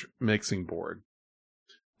church mixing board.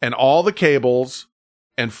 And all the cables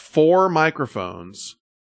and 4 microphones.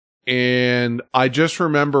 And I just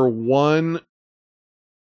remember one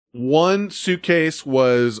suitcase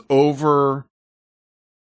was over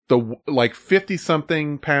the, like 50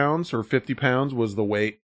 something pounds or 50 pounds was the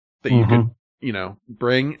weight that you could,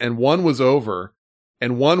 bring. And one was over,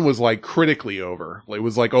 and one was like critically over. It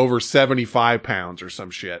was like over 75 pounds or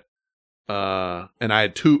some shit. And I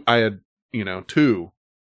had 2 that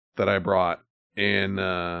I brought, and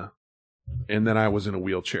then I was in a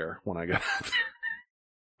wheelchair when I got out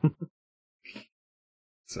there.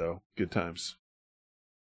 So good times.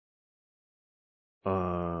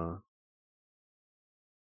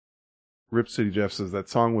 Rip City Jeff says that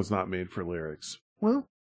song was not made for lyrics. Well,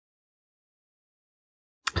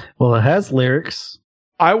 it has lyrics.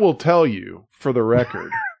 I will tell you, for the record,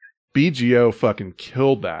 BGO fucking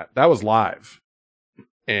killed that. That was live.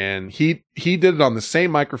 And he did it on the same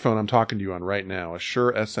microphone I'm talking to you on right now, a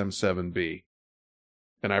Shure SM7B.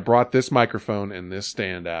 And I brought this microphone and this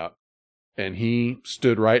stand out, and he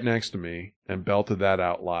stood right next to me and belted that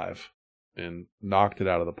out live and knocked it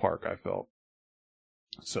out of the park, I felt.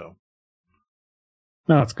 So.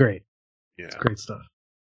 No, it's great. Yeah. It's great stuff.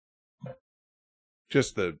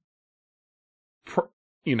 Just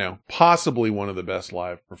possibly one of the best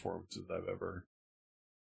live performances I've ever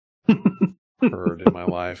heard in my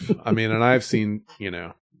life. I mean, and I've seen,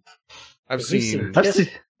 I've seen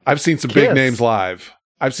some big names live.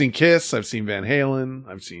 I've seen Kiss, I've seen Van Halen,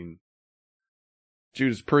 I've seen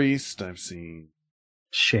Judas Priest, I've seen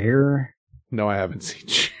Cher. No, I haven't seen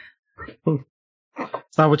Cher.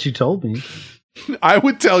 It's not what you told me. I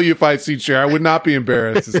would tell you if I'd seen Cher. I would not be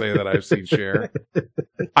embarrassed to say that I've seen Cher.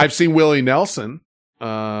 I've seen Willie Nelson.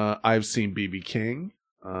 I've seen B.B. King.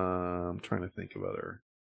 I'm trying to think of other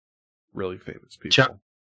really famous people.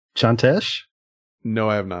 John Tesh? No,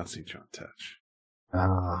 I have not seen John Tesh.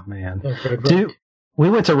 Oh, man. Dude, we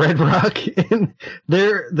went to Red Rock, and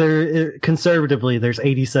there conservatively, there's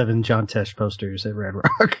 87 John Tesh posters at Red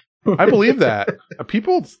Rock. I believe that.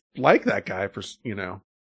 People like that guy for,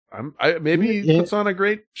 maybe he puts on a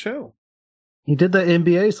great show. He did the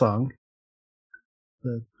NBA song.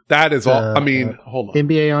 That is all. I mean, hold on.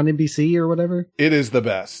 NBA on NBC or whatever. It is the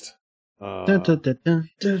best. Yeah.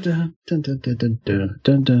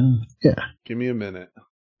 Give me a minute.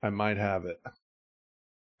 I might have it.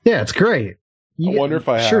 Yeah, it's great. I wonder if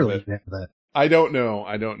I have surely it. You have that. I don't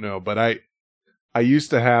know. But I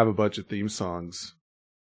used to have a bunch of theme songs.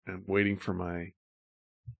 I'm waiting for my.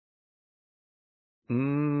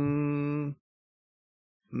 No.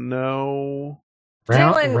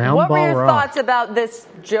 Jalen, what were your thoughts about this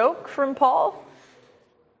joke from Paul?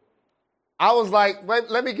 I was like, wait,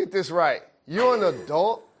 let me get this right. You're an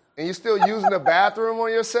adult and you're still using the bathroom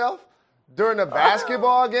on yourself during a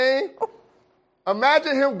basketball game?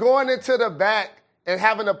 Imagine him going into the back and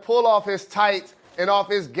having to pull off his tights and off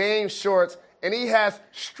his game shorts, and he has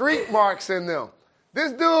streak marks in them.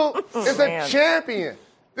 This dude is a champion.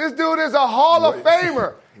 This dude is a Hall of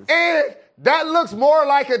Famer. And that looks more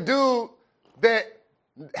like a dude that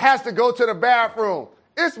has to go to the bathroom.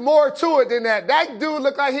 It's more to it than that. That dude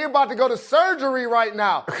look like he about to go to surgery right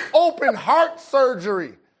now. Open heart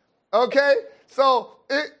surgery. Okay? So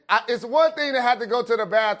it's one thing to have to go to the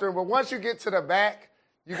bathroom, but once you get to the back,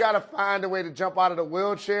 you got to find a way to jump out of the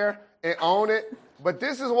wheelchair and own it. But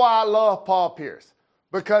this is why I love Paul Pierce,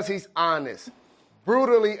 because he's honest,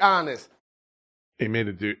 brutally honest. He made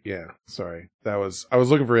a dude. Yeah, sorry. I was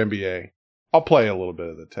looking for NBA. I'll play a little bit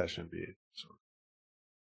of the Tesh NBA.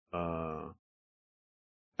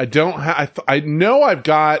 I don't have. I know I've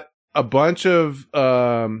got a bunch of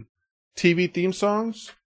TV theme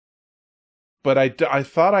songs, but I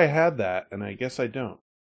thought I had that, and I guess I don't.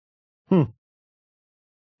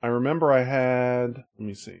 I remember I had. Let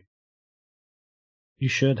me see. You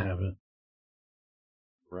should have it.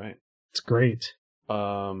 Right. It's great.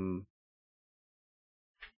 I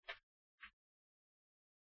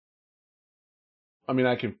mean,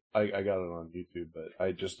 I got it on YouTube, but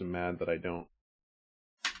I just am mad that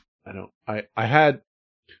I had,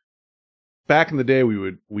 back in the day,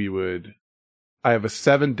 I have a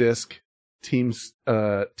 7-disc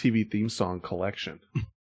TV theme song collection.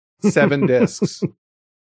 7 discs.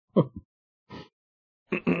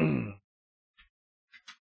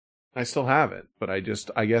 I still have it, but I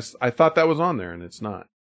guess I thought that was on there and it's not.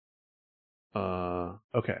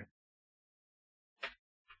 Okay.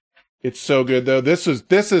 It's so good though. This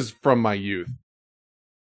is from my youth.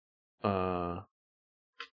 One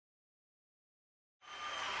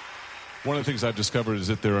of the things I've discovered is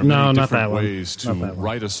that there are No, many not different that one. ways to Not that one.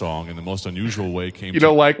 write a song, and the most unusual way came You to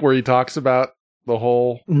don't like where he talks about the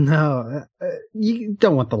whole. No, you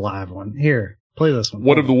don't want the live one. Here, play this one.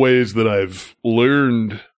 One of the ways that I've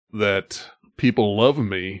learned that people love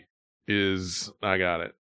me is I got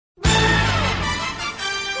it.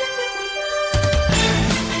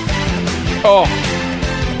 Oh,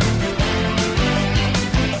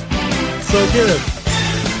 so good.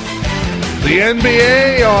 The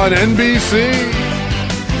NBA on NBC.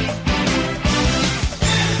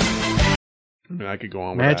 I mean, I could go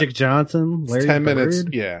on with Magic that. Johnson, Larry It's 10 minutes.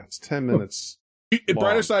 Bird. Yeah, it's 10 minutes.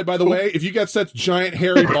 Brighter side, by the way, if you got such giant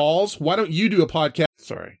hairy balls, why don't you do a podcast?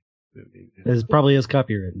 Sorry. It probably is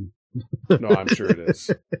copywritten. No, I'm sure it is.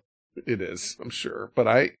 It is, I'm sure.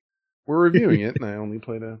 But we're reviewing it, and I only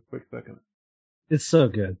played a quick second. It's so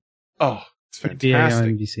good. Oh, it's NBA fantastic.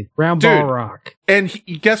 on NBC. Round Ball Dude, Rock. And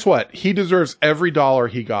guess what? He deserves every dollar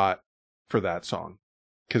he got for that song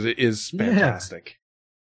because it is fantastic.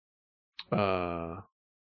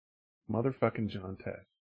 Motherfucking John Tesh.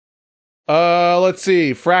 Let's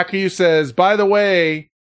see. Fraku says, by the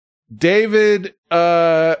way, David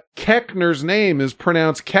Keckner's name is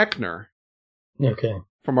pronounced Keckner. Okay.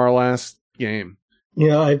 From our last game.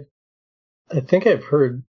 Yeah, I think I've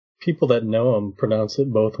heard people that know him pronounce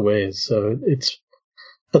it both ways, so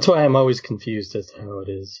that's why I'm always confused as to how it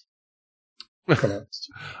is pronounced.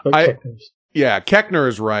 Keckner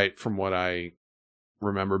is right from what I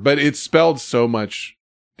remember, but it's spelled so much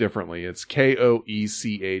differently. It's Koechners,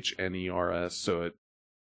 so it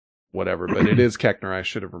whatever, but it is Keckner. I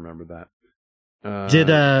should have remembered that.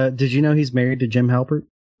 Did you know he's married to Jim Halpert?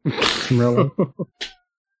 Really?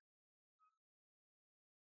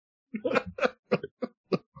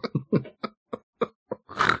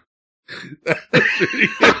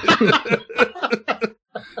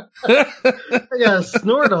 I got a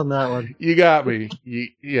snort on that one. You got me. You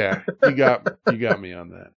got me on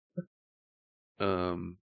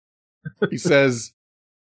that. He says,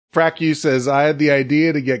 Fraku says, I had the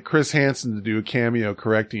idea to get Chris Hansen to do a cameo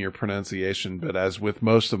correcting your pronunciation, but as with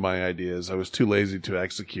most of my ideas, I was too lazy to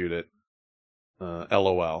execute it.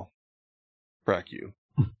 LOL. Fraku.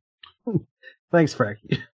 Thanks,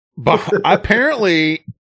 Fraku. But apparently,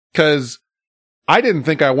 because I didn't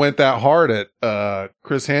think I went that hard at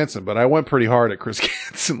Chris Hansen, but I went pretty hard at Chris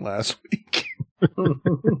Hansen last week.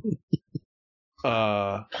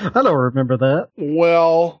 I don't remember that.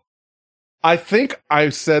 Well, I think I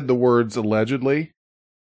said the words allegedly.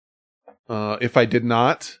 If I did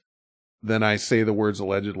not, then I say the words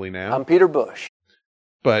allegedly now. I'm Peter Bush.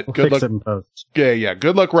 But We'll good fix luck. it in post. Yeah.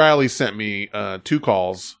 Good luck. Riley sent me 2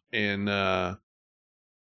 calls, and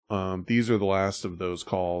these are the last of those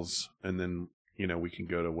calls, and then we can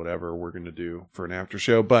go to whatever we're going to do for an after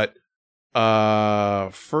show. But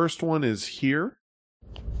first one is here.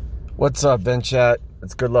 What's up, Vent Chat?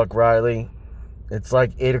 It's Good Luck Riley. It's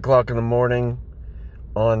like 8 o'clock in the morning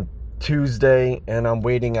on Tuesday, and I'm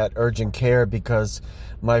waiting at urgent care because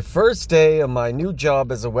my first day of my new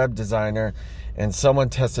job as a web designer, and someone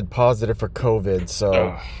tested positive for COVID.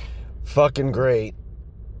 So fucking great.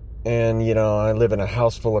 And, I live in a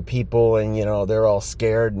house full of people, and, they're all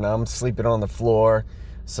scared, and I'm sleeping on the floor.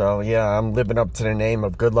 So, yeah, I'm living up to the name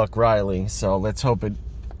of Good Luck Riley. So let's hope it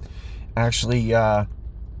actually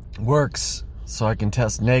works so I can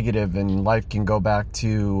test negative and life can go back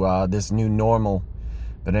to this new normal.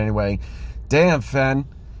 But anyway, damn, Fen,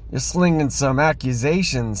 you're slinging some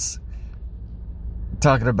accusations.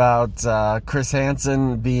 Talking about Chris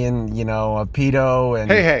Hansen being, a pedo and...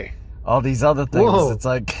 Hey. all these other things. Whoa. It's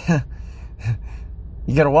like,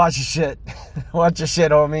 you gotta watch your shit. Watch your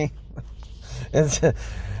shit, homie.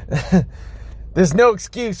 There's no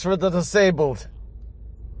excuse for the disabled.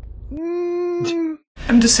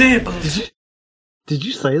 I'm disabled. Did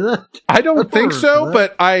you say that? I don't think so,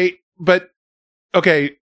 but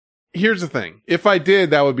okay, here's the thing. If I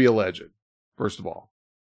did, that would be alleged, first of all,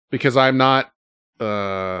 because I'm not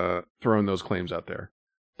throwing those claims out there.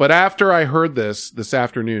 But after I heard this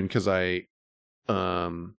afternoon, because I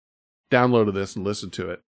downloaded this and listened to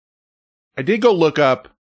it, I did go look up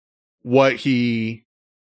what he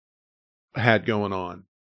had going on.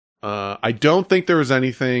 I don't think there was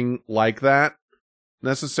anything like that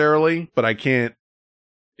necessarily, but I can't,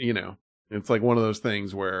 it's like one of those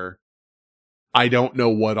things where I don't know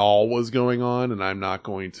what all was going on, and I'm not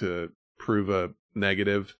going to prove a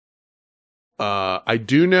negative. I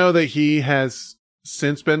do know that he has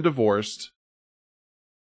since been divorced.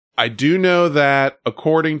 I do know that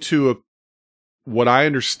according to what I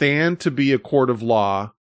understand to be a court of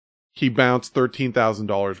law, he bounced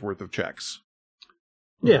 $13,000 worth of checks.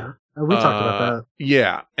 Yeah, we talked about that.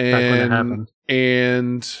 Yeah, back when it happened.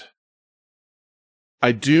 And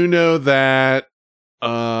I do know that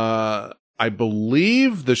I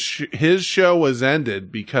believe his show was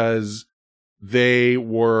ended because they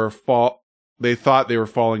thought they were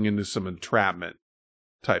falling into some entrapment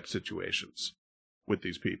type situations with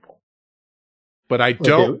these people. But I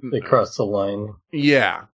don't... They crossed the line.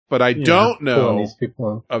 Yeah, but I don't know these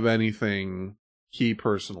people of anything he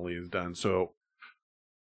personally has done. So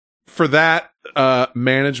for that,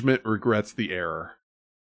 management regrets the error.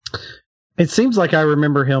 It seems like I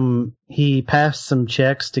remember he passed some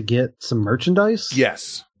checks to get some merchandise.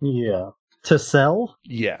 Yes. Yeah. To sell.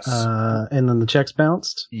 Yes. And then the checks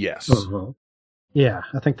bounced. Yes. Uh-huh. Yeah,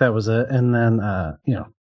 I think that was it. And then, I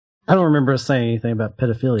don't remember us saying anything about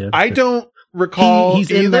pedophilia. I don't recall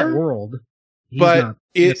he's either, in that world. But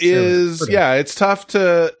it is, it's tough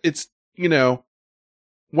to,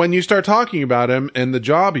 when you start talking about him and the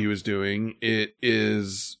job he was doing, it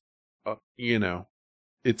is,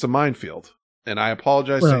 it's a minefield. And I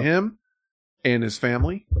apologize to him. and his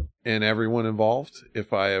family and everyone involved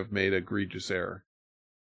if I have made egregious error.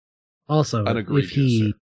 Also,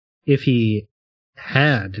 if he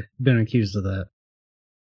had been accused of that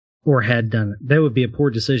or had done it, that would be a poor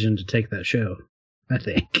decision to take that show, I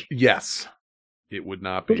think. Yes. It would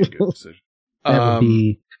not be a good decision. That would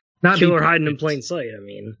be not killer hiding in plain sight, I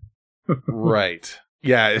mean. Right.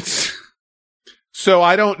 Yeah, it's so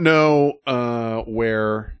I don't know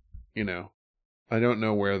where, I don't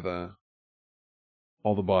know where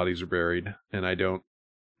all the bodies are buried,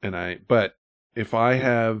 but if I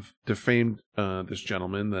have defamed this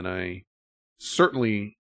gentleman, then I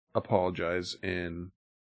certainly apologize and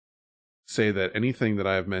say that anything that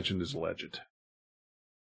I have mentioned is alleged.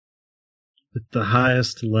 With the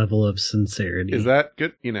highest level of sincerity. Is that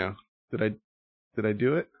good? Did I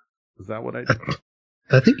do it? Is that what I did?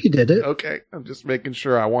 I think you did it. Okay. I'm just making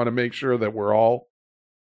sure. I want to make sure that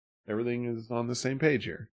everything is on the same page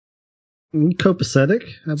here. Copacetic.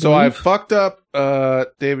 So I've fucked up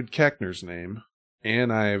David Koechner's name,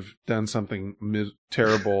 and I've done something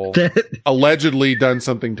terrible, allegedly done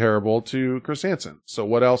something terrible to Chris Hansen. So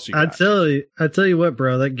what else you got? I tell you what,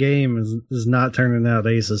 bro, that game is not turning out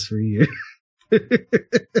aces for you.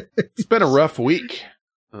 It's been a rough week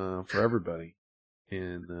for everybody.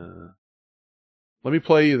 And let me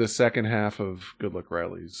play you the second half of Good Luck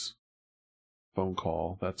Riley's phone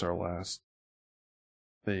call. That's our last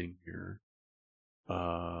thing here.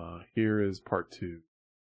 Here is part 2.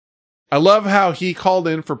 I love how he called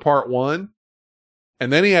in for part 1,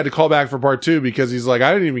 and then he had to call back for part 2 because he's like,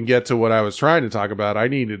 I didn't even get to what I was trying to talk about. I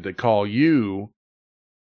needed to call you,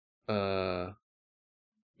 a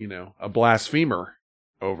blasphemer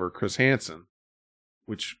over Chris Hansen,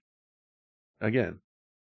 which, again,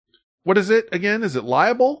 what is it again? Is it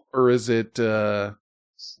libel or is it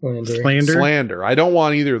slander? I don't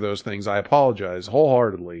want either of those things. I apologize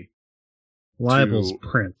wholeheartedly. Libel's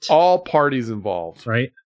print. All parties involved.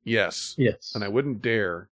 Right? Yes. Yes. And I wouldn't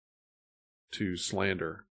dare to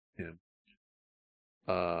slander him.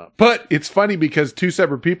 But it's funny because two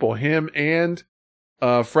separate people, him and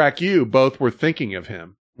Frack U, both were thinking of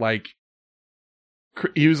him. Like,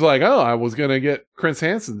 he was like, oh, I was going to get Chris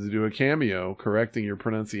Hansen to do a cameo correcting your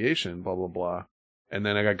pronunciation, blah, blah, blah. And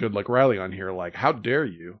then I got Good Luck Riley on here like, how dare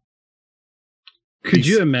you? Could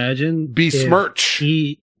you imagine besmirch?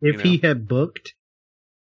 If he had booked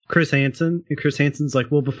Chris Hansen, and Chris Hansen's like,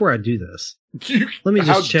 well, before I do this, let me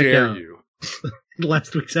just check out you?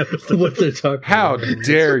 last week's episode. What they're talking How about.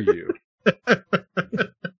 dare you?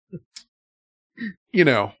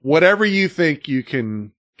 Whatever you think you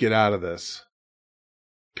can get out of this,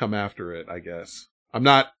 come after it, I guess. I'm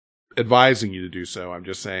not advising you to do so. I'm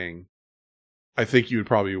just saying, I think you would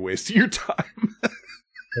probably be wasting your time.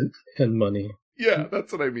 and money. Yeah,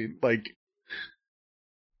 that's what I mean. Like,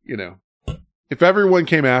 if everyone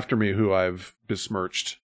came after me who I've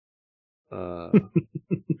besmirched, we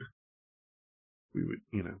would,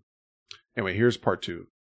 Anyway, here's part 2.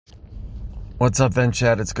 What's up,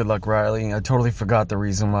 VenChat? It's Good Luck Riley. I totally forgot the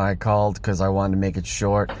reason why I called because I wanted to make it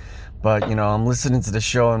short. But, I'm listening to the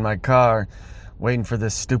show in my car, waiting for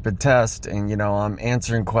this stupid test, and, I'm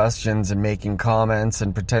answering questions and making comments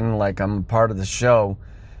and pretending like I'm a part of the show.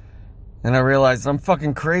 And I realized I'm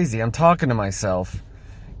fucking crazy. I'm talking to myself.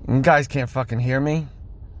 You guys can't fucking hear me.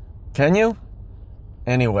 Can you?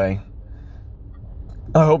 Anyway,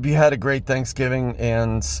 I hope you had a great Thanksgiving,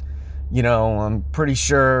 and, I'm pretty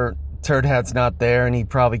sure Turd Hat's not there, and he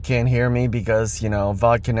probably can't hear me because,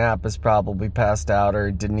 Vodka Nap is probably passed out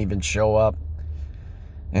or didn't even show up.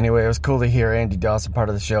 Anyway, it was cool to hear Andy Dawson part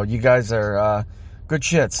of the show. You guys are good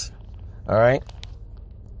shits. All right?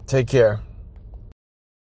 Take care.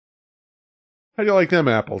 How do you like them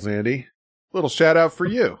apples, Andy? Little shout out for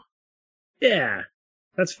you. Yeah,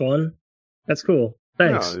 that's fun. That's cool.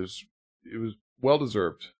 Thanks. No, it was well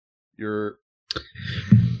deserved. You're.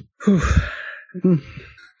 Well,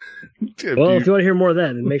 if you want to hear more of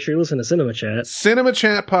that, then make sure you listen to Cinema Chat. Cinema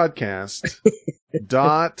Chat Podcast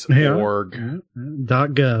 .org.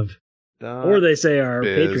 .gov. Or they say our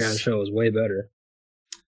biz. Patreon show is way better.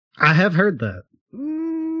 I have heard that.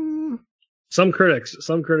 Some critics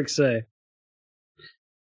say.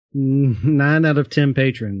 9 out of 10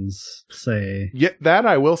 patrons say. Yeah, that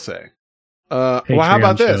I will say. Well, how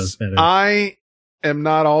about this? I am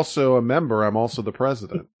not also a member. I'm also the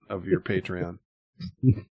president of your Patreon.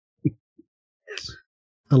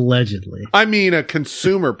 Allegedly. I mean, a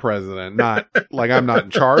consumer president, not like I'm not in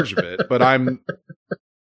charge of it, but I'm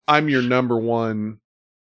your number one,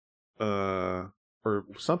 or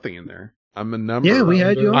something in there. I'm a number. Yeah, we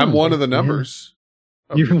had you on. I'm one of the numbers.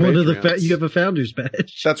 Yeah. You're one of the. You have a founder's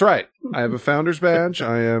badge. That's right. I have a founder's badge.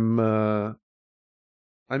 I am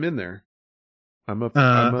I'm in there.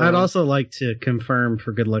 I'd also like to confirm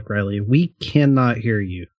for Good Luck Riley, we cannot hear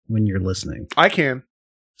you when you're listening. I can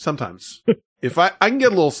sometimes. If I can get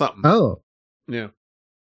a little something. Oh. Yeah.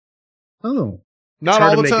 Oh. Not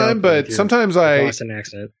all the time, but sometimes Boston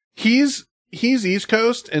accent. He's East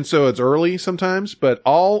Coast, and so it's early sometimes, but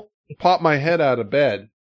I'll pop my head out of bed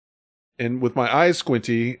and with my eyes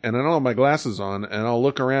squinty and I don't have my glasses on, and I'll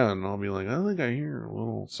look around and I'll be like, I think I hear a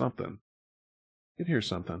little something. I can hear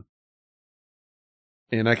something.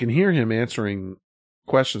 And I can hear him answering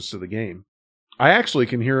questions to the game. I actually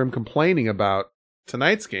can hear him complaining about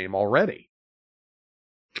tonight's game already.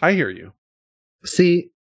 I hear you. See,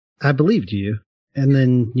 I believed you, and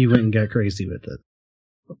then you went and got crazy with it.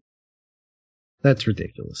 That's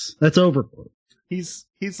ridiculous. That's overboard. He's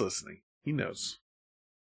listening. He knows.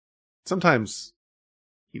 Sometimes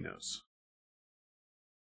he knows.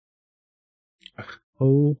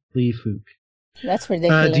 Holy fook. That's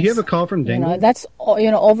ridiculous. Do you have a call from Dingle? That's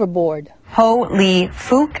overboard. Holy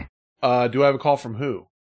fook. Do I have a call from who?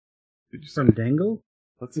 Did you say? From Dangle?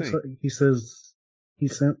 Let's see. He says he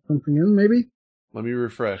sent something in, maybe? Let me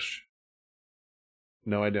refresh.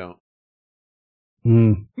 No, I don't.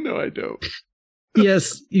 No, I don't.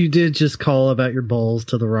 Yes, you did just call about your balls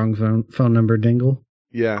to the wrong phone number, Dingle.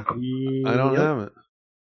 Yeah. I don't have it.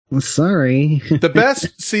 Sorry. The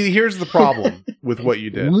best, see, here's the problem with what you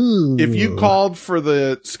did. Ooh. If you called for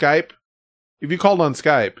the Skype, if you called on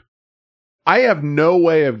Skype, I have no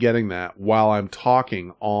way of getting that while I'm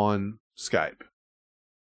talking on Skype.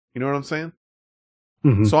 You know what I'm saying?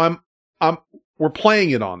 Mm-hmm. So we're playing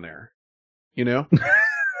it on there, you know?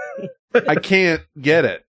 I can't get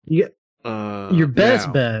it. Your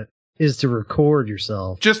best bet is to record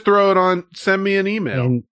yourself. Just throw it on, send me an email.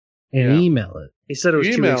 And email it. He said it was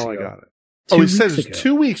 2 weeks ago. I got it. He said it was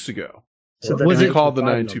 2 weeks ago. So was it called the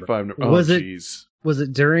 925 number? Oh, jeez. Was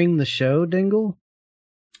it during the show, Dingle?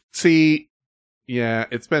 See, yeah,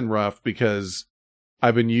 it's been rough because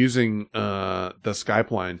I've been using the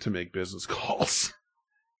Skype line to make business calls.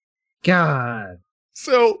 God.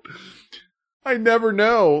 So I never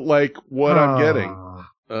know like what I'm getting.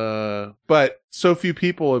 But so few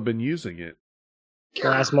people have been using it.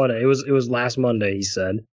 Last Monday. It was last Monday, he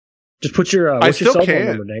said. Just put your what's your cell phone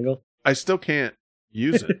number, Dangle? I still can't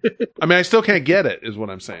use it. I mean, I still can't get it, is what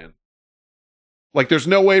I'm saying. Like, there's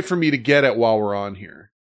no way for me to get it while we're on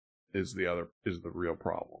here. Is the real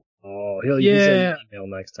problem. Oh, he'll use an email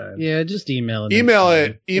next time. Yeah, just email it.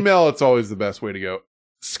 Email. It's always the best way to go.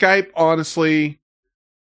 Skype, honestly,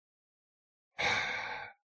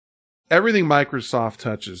 everything Microsoft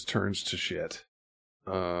touches turns to shit.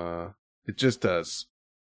 It just does.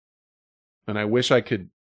 And I wish I could,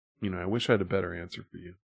 I wish I had a better answer for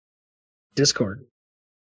you. Discord.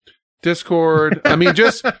 I mean,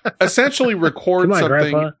 just essentially record something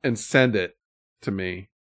Grandpa. and send it to me.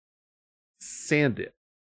 Send it.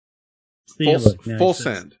 Full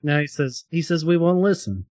send. Now he says we won't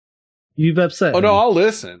listen. You've upset him. No, I'll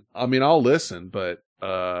listen. I mean, I'll listen, but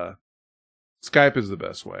Skype is the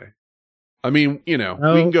best way. I mean, we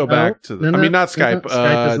can go back to the. I mean, not Skype.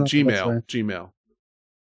 Gmail.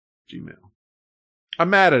 I'm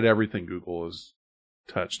mad at everything Google has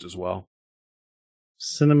touched as well.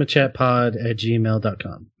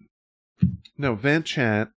 cinemachatpod@gmail.com. No,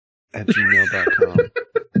 ventchat@gmail.com.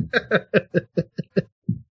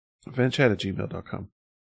 ventchat@gmail.com.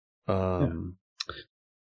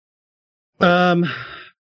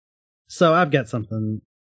 So I've got something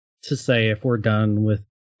to say if we're done with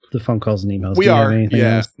the phone calls and emails. We are.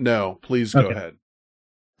 Yeah. Else? No, please go ahead.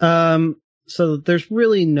 So there's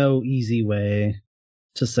really no easy way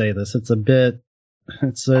to say this. It's a big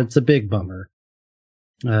bummer.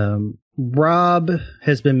 Rob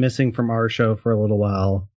has been missing from our show for a little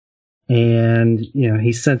while, and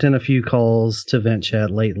he sent in a few calls to Vent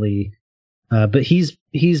Chat lately, but he's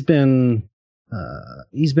been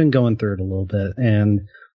going through it a little bit, and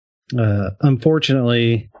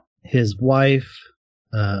unfortunately, his wife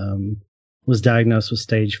was diagnosed with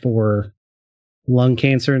stage 4 lung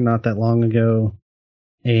cancer not that long ago,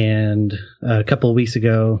 and a couple of weeks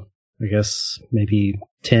ago, I guess maybe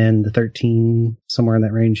 10 to 13, somewhere in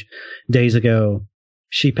that range, days ago,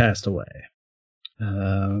 she passed away.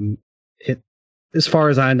 As far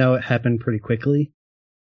as I know, it happened pretty quickly.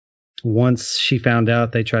 Once she found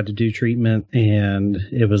out, they tried to do treatment, and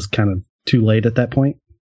it was kind of too late at that point.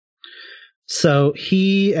 So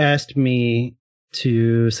he asked me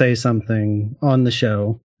to say something on the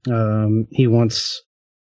show. He wants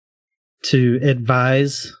to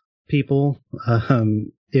advise people,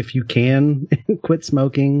 if you can quit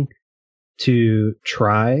smoking, to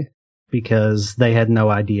try, because they had no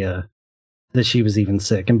idea that she was even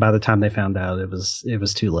sick. And by the time they found out, it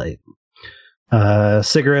was too late.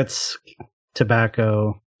 Cigarettes,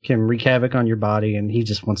 tobacco can wreak havoc on your body, and he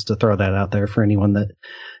just wants to throw that out there for anyone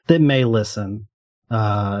that may listen.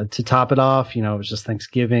 To top it off, it was just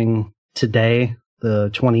Thanksgiving today. The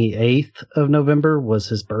 28th of November was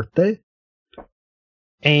his birthday.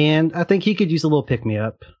 And I think he could use a little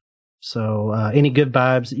pick-me-up. So any good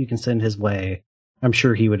vibes that you can send his way, I'm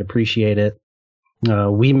sure he would appreciate it.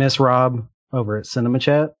 We miss Rob over at Cinema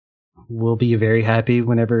Chat. We'll be very happy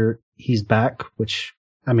whenever he's back, which,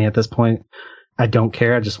 I mean, at this point, I don't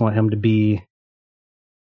care. I just want him to be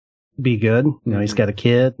good. He's got a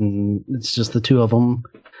kid, and it's just the two of them.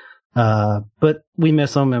 But we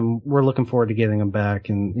miss him, and we're looking forward to getting him back.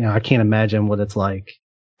 And, I can't imagine what it's like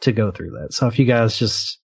to go through that. So if you guys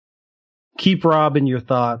just keep Rob in your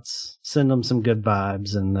thoughts, send him some good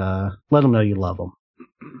vibes, and let him know you love him.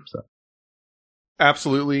 So.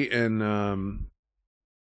 Absolutely. And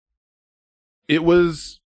it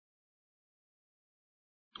was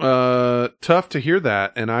tough to hear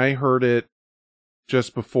that. And I heard it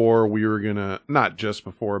just before we were not just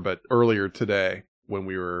before, but earlier today when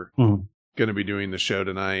we were going to be doing the show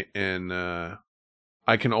tonight. And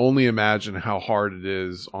I can only imagine how hard it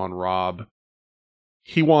is on Rob.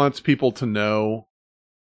 He wants people to know.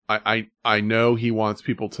 I know he wants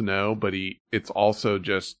people to know, but it's also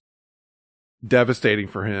just devastating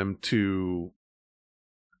for him to,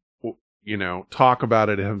 talk about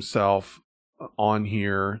it himself on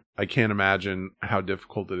here. I can't imagine how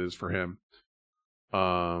difficult it is for him.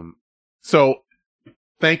 So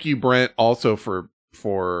thank you, Brent, also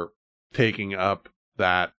for taking up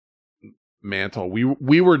that mantle.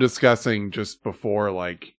 We were discussing just before,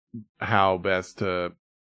 like, how best to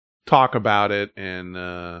talk about it, and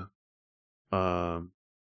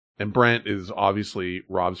Brent is obviously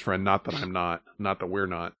Rob's friend. Not that I'm not that we're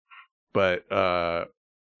not, but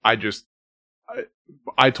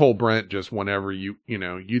I told Brent just whenever you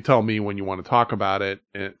tell me when you want to talk about it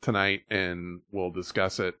tonight, and we'll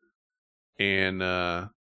discuss it. And I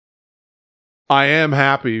am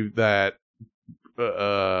happy that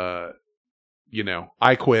I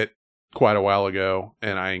quit quite a while ago,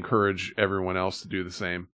 and I encourage everyone else to do the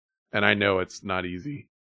same. And I know it's not easy,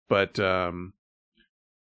 but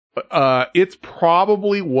it's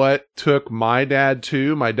probably what took my dad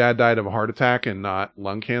too. My dad died of a heart attack and not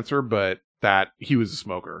lung cancer, but that he was a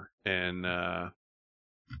smoker. And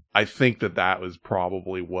I think that was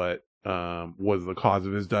probably what was the cause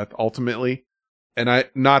of his death ultimately. And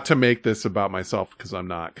not to make this about myself, because I'm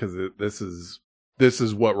not, because this is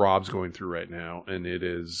what Rob's going through right now, and it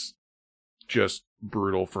is just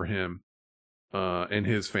brutal for him and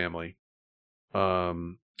his family.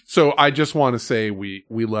 So I just want to say we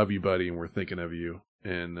love you, buddy, and we're thinking of you.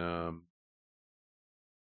 And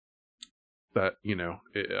that,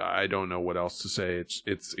 I don't know what else to say.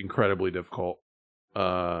 It's incredibly difficult.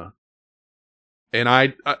 And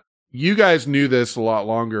you guys knew this a lot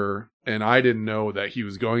longer, and I didn't know that he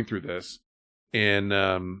was going through this. And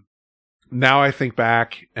now I think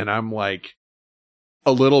back, and I'm like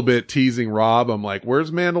a little bit teasing Rob. I'm like, where's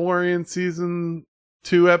Mandalorian season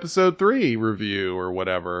 2 episode 3 review or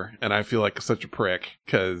whatever? And I feel like such a prick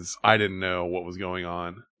because I didn't know what was going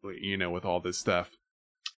on, with all this stuff.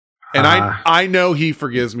 And I know he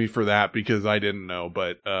forgives me for that because I didn't know,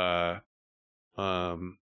 but I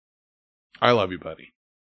love you, buddy.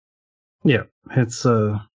 Yeah, it's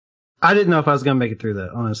I didn't know if I was gonna make it through that,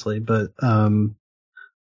 honestly, but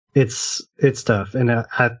it's tough, and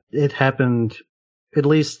it happened, at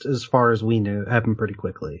least as far as we knew, it happened pretty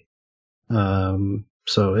quickly.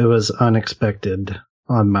 So it was unexpected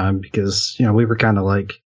on mine because we were kind of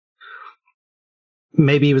like,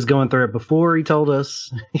 maybe he was going through it before he told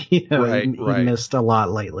us. Right. He missed a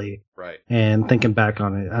lot lately. Right. And thinking back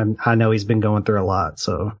on it, I know he's been going through a lot.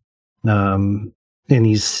 So, and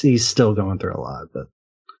he's still going through a lot. But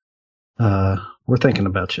we're thinking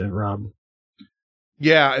about you, Rob.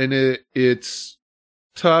 Yeah, and it's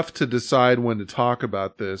tough to decide when to talk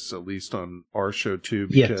about this, at least on our show too,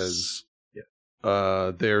 because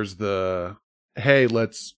there's the hey,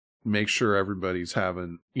 let's make sure everybody's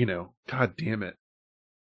having, God damn it.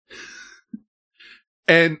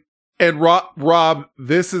 And Rob,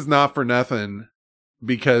 this is not for nothing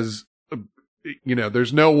because,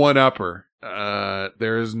 there's no one upper.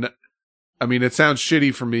 There is no, I mean, it sounds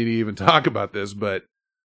shitty for me to even talk about this, but,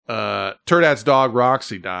 Turdat's dog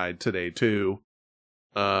Roxy died today too.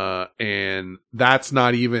 And that's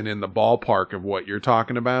not even in the ballpark of what you're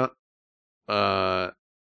talking about. But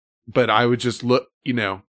I would just look,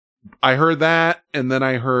 I heard that, and then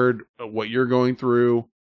I heard what you're going through,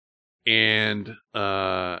 and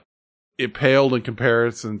it paled in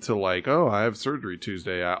comparison to like, oh, I have surgery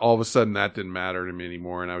Tuesday. All of a sudden that didn't matter to me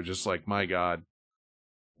anymore. And I was just like, my God,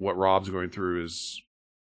 what Rob's going through is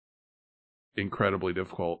incredibly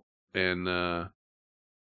difficult. And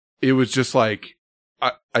it was just like,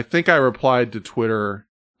 I think I replied to Twitter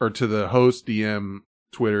or to the host DM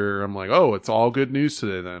Twitter. I'm like, oh, it's all good news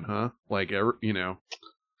today then, huh? Like, you know,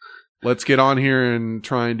 let's get on here and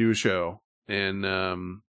try and do a show.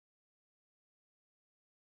 And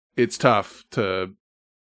it's tough to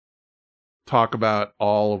talk about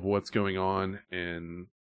all of what's going on and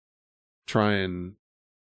try and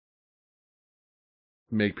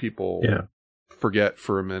make people forget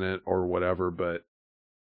for a minute or whatever. But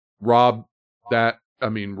Rob, that's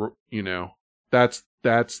the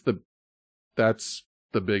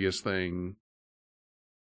biggest thing.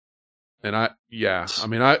 And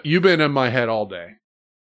you've been in my head all day,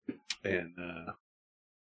 and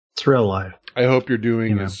it's real life. I hope you're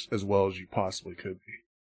doing as well as you possibly could be.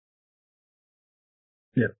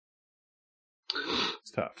 Yeah.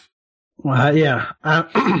 It's tough. Well, yeah.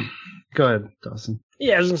 Go ahead, Dawson.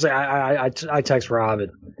 Yeah, I was gonna say I text Rob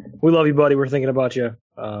and we love you, buddy. We're thinking about you.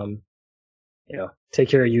 Take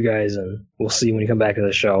care of you guys, and we'll see when you come back to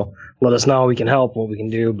the show. Let us know how we can help, what we can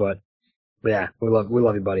do. But yeah, we love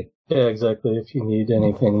you, buddy. Yeah, exactly. If you need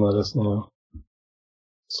anything, let us know.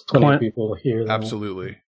 There's plenty of people here.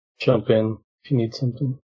 Absolutely. Jump in if you need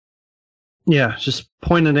something. Yeah, just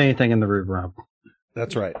point at anything in the room, Rob.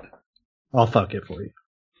 That's right. I'll fuck it for you.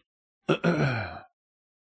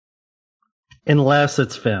 Unless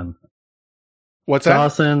it's Finn. What's that?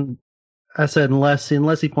 Dawson, I said unless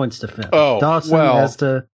he points to Finn. Oh, Dawson has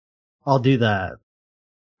to, I'll do that.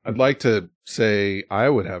 I'd like to say I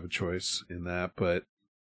would have a choice in that, but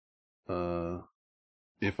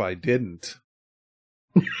if I didn't,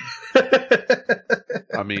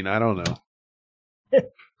 I mean, I don't know.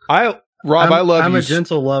 Rob, I love you. I'm a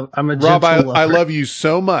gentle lover. Rob, I love you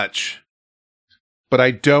so much, but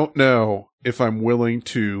I don't know if I'm willing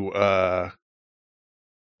to,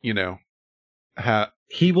 he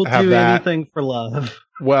will do anything for love.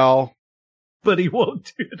 Well, but he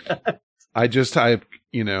won't do that. At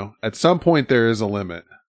some point there is a limit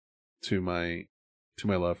to my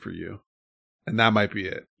love for you, and that might be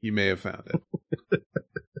it. You may have found it.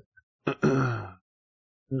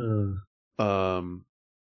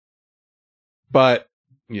 But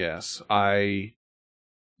yes,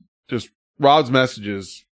 Rob's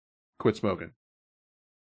messages, quit smoking.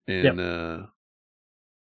 And,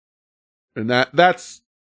 and that's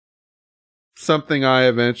something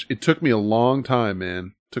it took me a long time,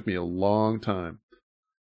 man. It took me a long time,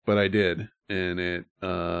 but I did. And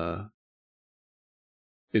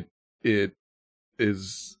it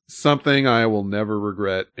is something I will never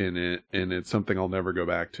regret and it's something I'll never go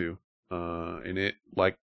back to. And it,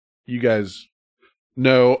 like you guys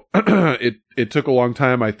know, it took a long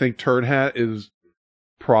time. I think Turd Hat is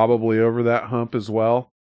probably over that hump as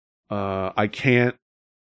well. I can't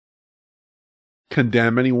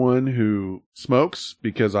condemn anyone who smokes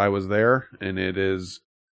because I was there, and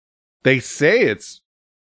they say it's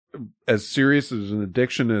as serious as an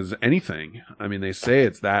addiction as anything. I mean, they say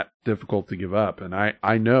it's that difficult to give up, and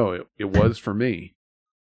I know it was for me.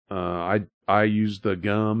 I used the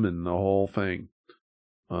gum and the whole thing.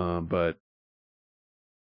 But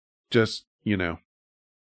just,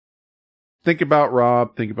 think about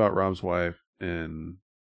Rob, think about Rob's wife, and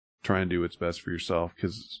try and do what's best for yourself.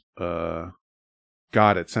 Cause, God,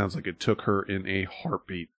 it sounds like it took her in a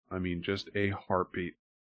heartbeat. I mean, just a heartbeat.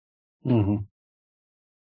 Mm-hmm.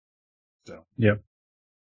 So. Yep.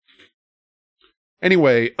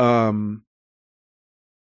 Anyway,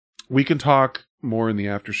 we can talk more in the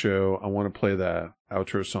after show. I want to play that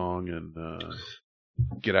outro song and,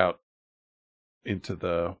 get out into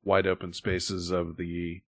the wide open spaces of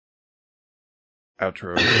the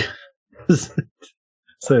outro. Is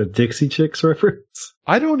that a Dixie Chicks reference?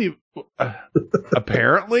 I don't even...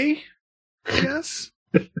 apparently, yes.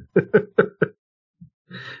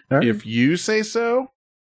 Right. If you say so.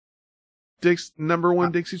 Number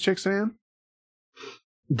one Dixie Chicks fan?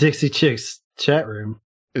 Dixie Chicks chat room.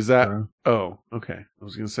 Is that... Oh, okay. I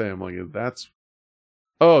was going to say, I'm like, that's...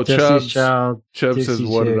 Oh, Chubbs says,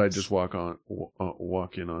 what did I just walk in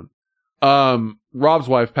on? Rob's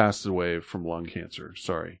wife passed away from lung cancer.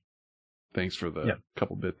 Sorry. Thanks for the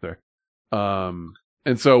couple bits there.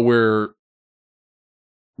 And so we're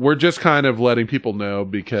just kind of letting people know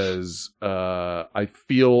because, I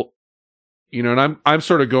feel, and I'm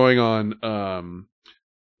sort of going on,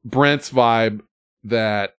 Brent's vibe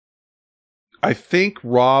that I think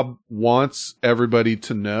Rob wants everybody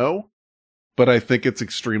to know, but I think it's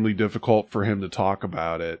extremely difficult for him to talk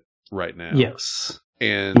about it right now. Yes.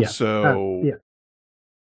 And Yeah. so,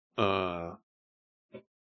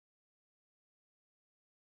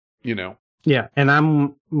 you know, Yeah, and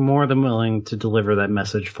I'm more than willing to deliver that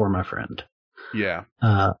message for my friend. yeah.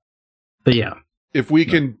 But yeah. If we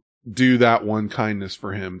can do that one kindness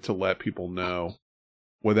for him to let people know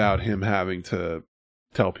without him having to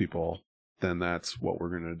tell people, then that's what we're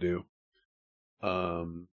going to do.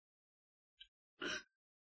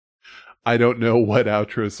 I don't know what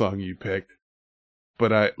outro song you picked,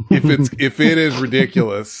 but if it is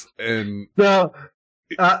ridiculous and no,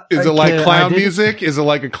 is it like clown music? Is it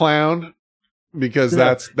like a clown? Because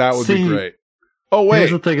that would be great. Oh wait,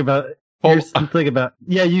 here's the thing about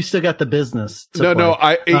yeah, you still got the business. No,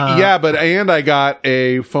 but I got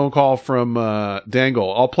a phone call from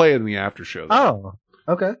Dangle. I'll play it in the after show. Oh,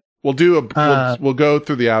 okay. We'll go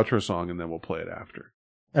through the outro song and then we'll play it after.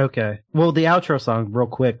 Okay. Well, the outro song, real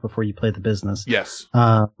quick, before you play the business. Yes.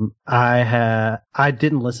 I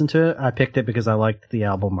didn't listen to it. I picked it because I liked the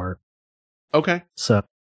album art. Okay. So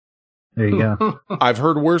there you go. I've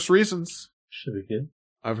heard worse reasons. Should be good.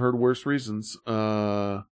 I've heard worse reasons.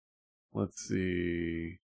 Let's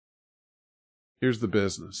see. Here's the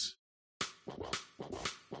business.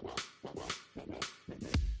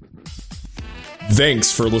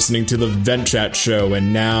 Thanks for listening to the Vent Chat Show,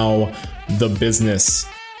 and now the business.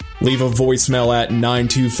 Leave a voicemail at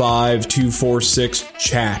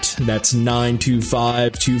 925-246-CHAT. That's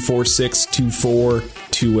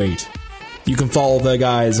 925-246-2428. You can follow the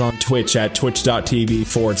guys on Twitch at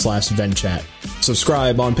twitch.tv/VentChat.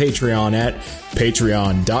 Subscribe on Patreon at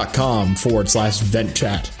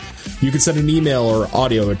patreon.com/VentChat. You can send an email or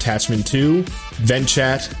audio attachment to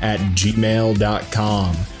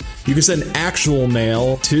ventchat@gmail.com. You can send actual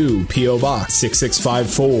mail to P.O. Box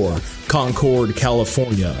 6654, Concord,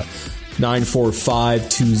 California,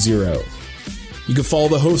 94520. You can follow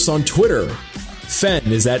the hosts on Twitter. Fen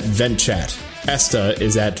is at VentChat. Esta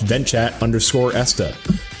is at VentChat_Esta.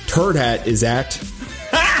 Turd Hat is at...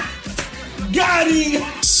 Got him!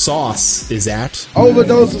 Sauce is at...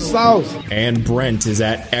 Overdose of sauce. And Brent is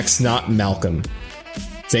at XNotMalcolm.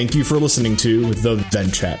 Thank you for listening to the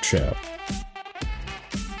Vent Chat Show.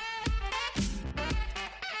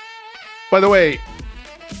 By the way,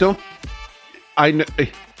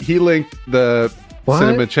 he linked the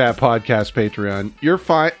Cinema Chat Podcast Patreon. You're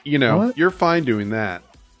fine, you're fine doing that.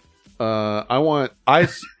 I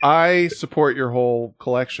support your whole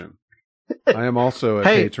collection. I am also a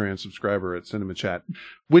Patreon subscriber at Cinema Chat,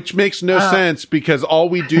 which makes no sense because all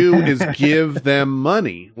we do is give them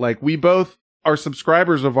money. Like, we both are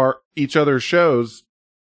subscribers of each other's shows,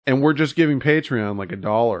 and we're just giving Patreon like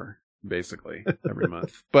 $1 basically every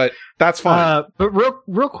month. But that's fine. But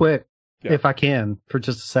real quick, if I can, for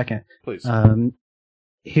just a second, please.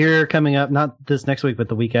 Here coming up, not this next week, but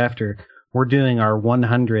the week after, we're doing our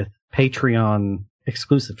 100th Patreon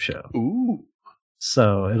exclusive show. Ooh.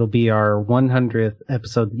 So it'll be our 100th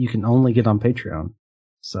episode that you can only get on Patreon.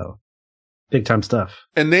 So big time stuff.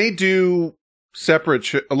 And they do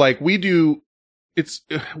separate, we do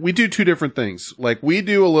two different things. Like, we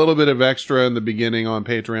do a little bit of extra in the beginning on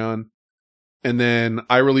Patreon, and then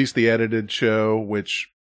I release the edited show,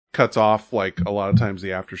 which cuts off like a lot of times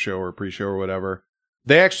the after show or pre-show or whatever.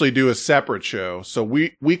 They actually do a separate show. So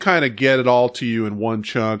we kind of get it all to you in one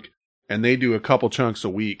chunk, and they do a couple chunks a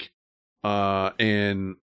week.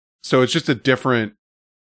 And so it's just a different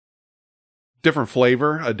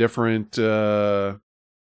flavor, a different, yeah,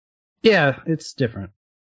 it's different.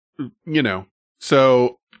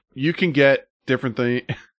 So you can get different things.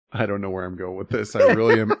 I don't know where I'm going with this. I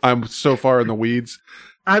really am. I'm so far in the weeds.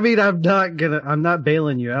 I mean, I'm not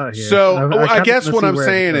bailing you out here. So I guess what I'm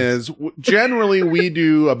saying is, generally we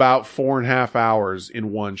do about 4.5 hours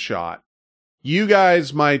in one shot. You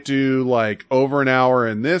guys might do like over an hour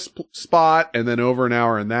in this spot and then over an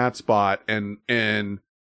hour in that spot. And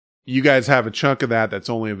you guys have a chunk of that's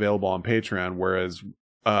only available on Patreon. Whereas,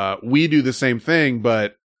 we do the same thing,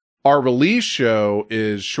 but our release show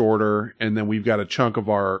is shorter. And then we've got a chunk of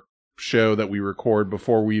our show that we record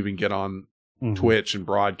before we even get on Twitch and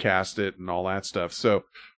broadcast it and all that stuff. So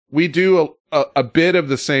we do a bit of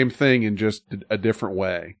the same thing in just a different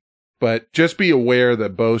way. But just be aware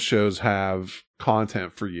that both shows have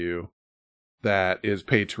content for you that is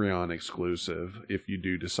Patreon exclusive if you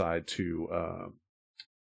do decide to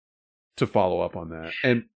follow up on that.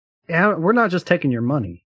 And yeah, we're not just taking your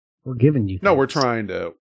money. We're giving you things. No, we're trying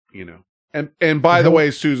to, and by the way,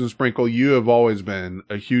 Susan Sprinkle, you have always been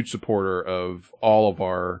a huge supporter of all of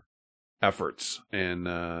our efforts. And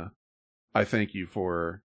I thank you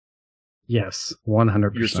for yes,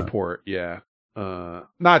 100% your support. Yeah.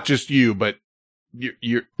 Not just you, but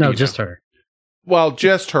just her. Well,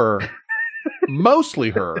 just her. Mostly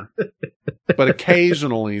her, but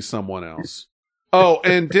occasionally someone else. Oh,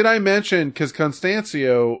 and did I mention, because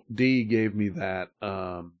Constancio D gave me that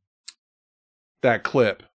that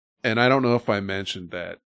clip, and I don't know if I mentioned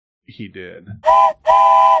that he did.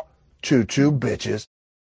 Choo choo, bitches.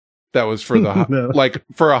 That was for the like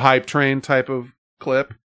for a hype train type of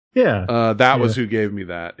clip. Yeah, that was who gave me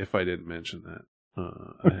that. If I didn't mention that,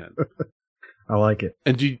 ahead. I like it.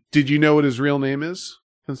 And did you know what his real name is,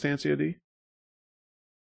 Constancio D?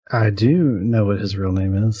 I do know what his real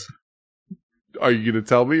name is. Are you going to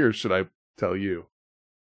tell me, or should I tell you?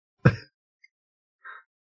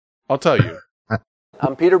 I'll tell you.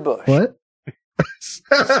 I'm Peter Bush. What?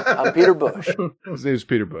 I'm Peter Bush. His name's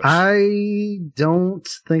Peter Bush. I don't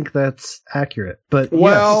think that's accurate, but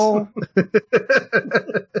well,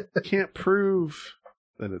 can't prove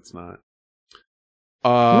that it's not.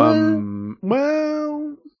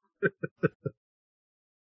 Well,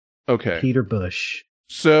 okay. Peter Bush.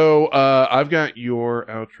 So, I've got your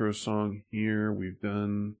outro song here. We've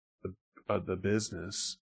done the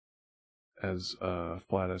business, as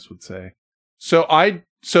Flatus would say. So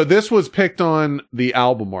this was picked on the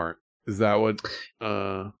album art. Is that what?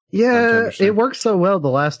 Yeah, it worked so well the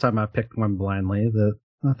last time I picked one blindly that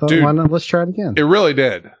I thought, why not? Let's try it again. It really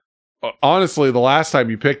did. Honestly, the last time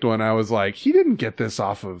you picked one, I was like, he didn't get this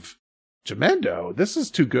off of Jamendo. This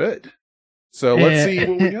is too good. So let's see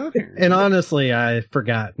what we got here. And honestly, I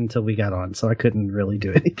forgot until we got on, so I couldn't really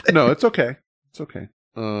do anything. No, it's okay. It's okay.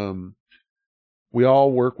 We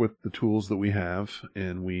all work with the tools that we have,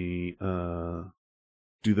 and we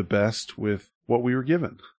do the best with what we were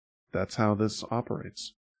given. That's how this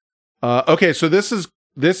operates. Okay, so this is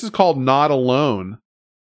called Not Alone,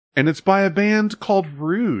 and it's by a band called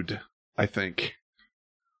Rude, I think.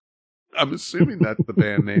 I'm assuming that's the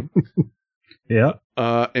band name. Yeah.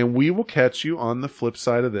 And we will catch you on the flip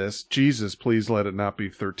side of this. Jesus, please let it not be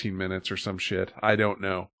 13 minutes or some shit. I don't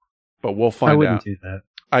know, but we'll find out. I wouldn't do that.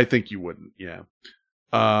 I think you wouldn't. Yeah.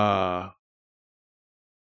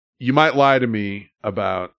 You might lie to me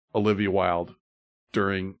about Olivia Wilde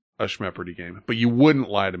during a Schmepperty game, but you wouldn't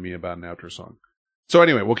lie to me about an outro song. So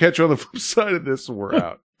anyway, we'll catch you on the flip side of this and we're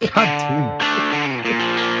out. God damn.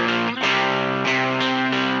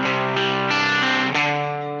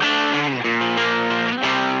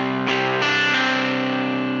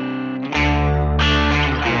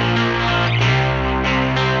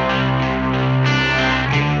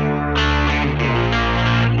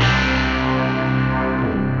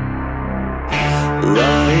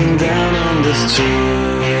 Lying down on the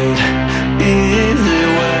street, easy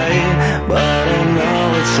way, but I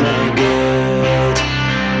know it's not good.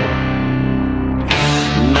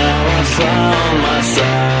 Now I found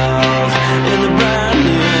myself in a brand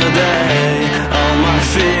new day, all my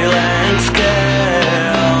feelings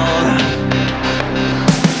killed.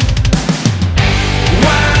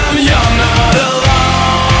 When you're not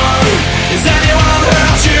alone, is anyone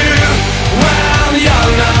hurt you? When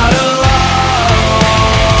you're not alone,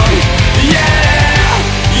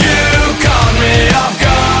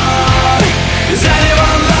 does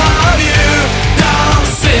anyone love you? Don't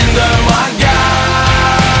send them my guy.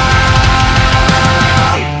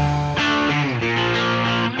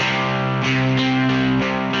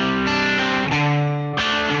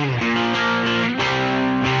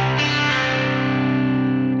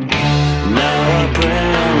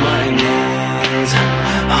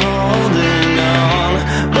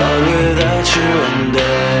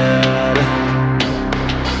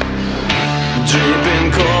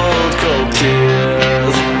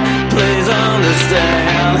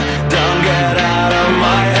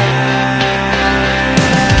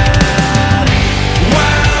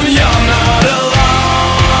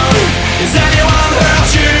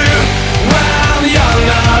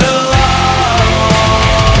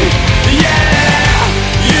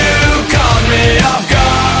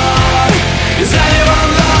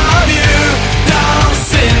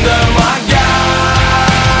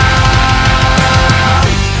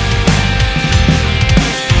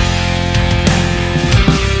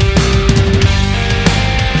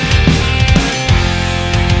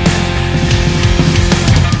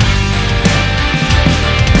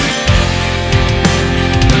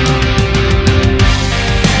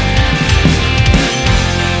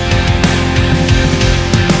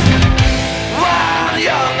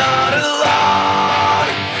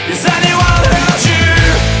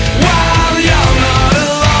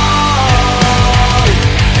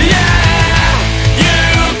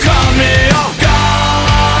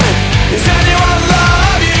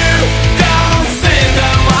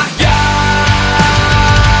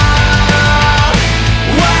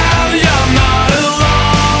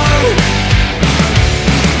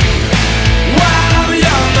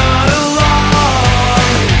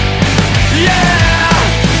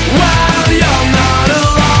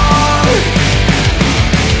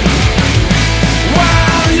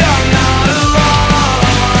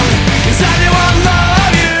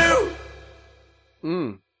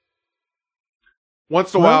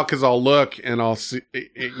 once in a while, because I'll look and I'll see,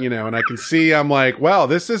 and I can see, I'm like, wow,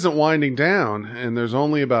 this isn't winding down, and there's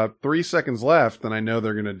only about 3 seconds left, and I know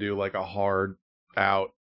they're going to do like a hard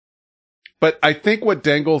out. But I think what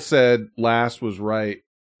Dangle said last was right.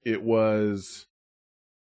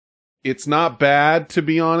 It's not bad, to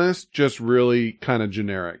be honest, just really kind of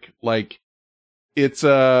generic. Like, it's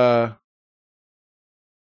just,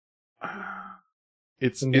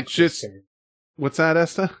 what's that,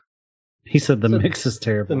 Esta? He said the mix is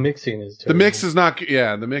terrible. The mixing is terrible. The mix is not,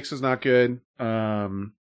 the mix is not good.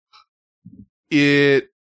 It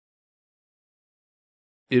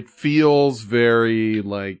feels very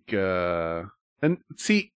like, and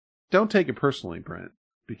see, don't take it personally, Brent,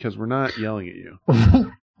 because we're not yelling at you.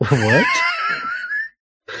 What?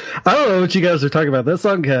 I don't know what you guys are talking about. That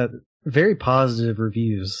song got very positive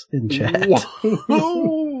reviews in chat.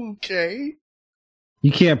 Okay.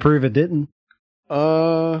 You can't prove it didn't.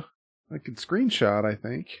 I could screenshot, I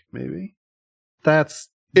think, maybe.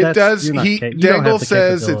 It does. Dangle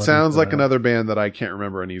says it sounds like another band that I can't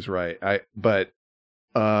remember, and he's right. But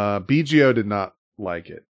BGO did not like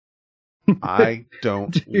it. I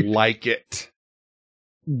don't like it.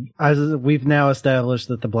 We've now established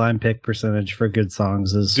that the blind pick percentage for good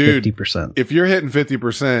songs is 50%. If you're hitting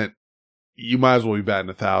 50%, you might as well be batting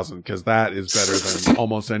 1,000, because that is better than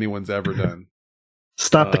almost anyone's ever done.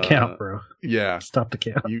 Stop the count, bro. Yeah. Stop the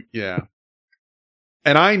count. Yeah.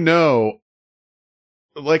 And I know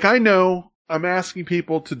I'm asking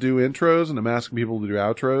people to do intros and I'm asking people to do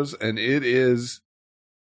outros, and it is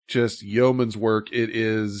just yeoman's work. It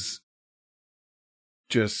is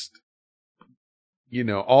just,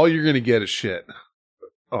 all you're going to get is shit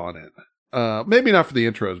on it. Maybe not for the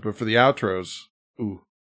intros, but for the outros. Ooh.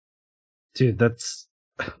 Dude, that's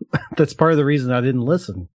part of the reason I didn't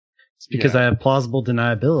listen. It's because I have plausible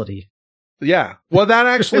deniability. Yeah. Well, that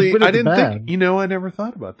actually, I didn't think, I never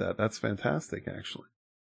thought about that. That's fantastic, actually.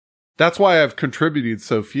 That's why I've contributed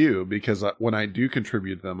so few, because when I do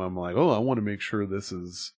contribute them, I'm like, I want to make sure this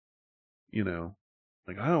is,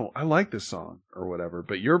 like, I like this song or whatever,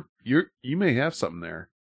 but you may have something there.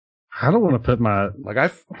 I don't want to put my, like, my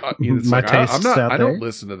tastes out there. I don't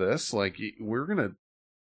listen to this. Like, we're going to,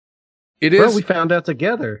 we found out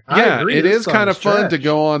together. Yeah, it is kind of fun to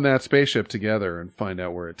go on that spaceship together and find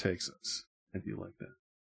out where it takes us. I do like that.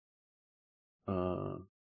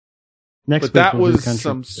 But that was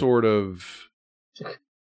some sort of,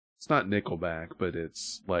 it's not Nickelback, but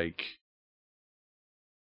it's like,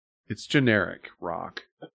 it's generic rock.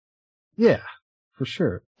 Yeah, for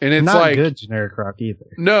sure. And it's not like good generic rock either.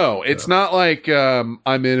 No, it's not like I'm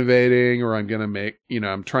innovating or I'm going to make,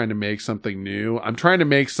 I'm trying to make something new. I'm trying to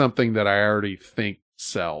make something that I already think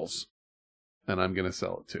sells, and I'm going to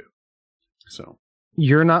sell it too. So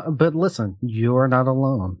but listen, you're not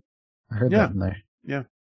alone. I heard that in there. Yeah.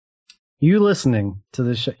 You listening to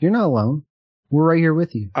this show, you're not alone. We're right here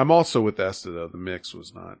with you. I'm also with Esta, though. The mix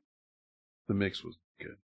was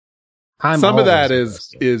good. Some of that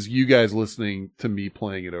is you guys listening to me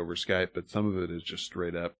playing it over Skype, but some of it is just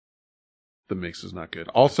straight up, the mix is not good.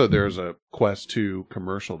 Also, there's a Quest 2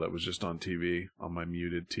 commercial that was just on TV, on my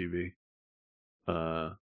muted TV.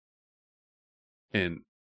 And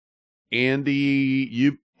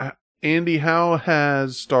Andy, how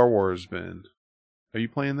has Star Wars been? Are you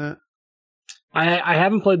playing that? I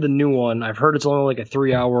haven't played the new one. I've heard it's only like a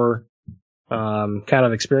 3-hour kind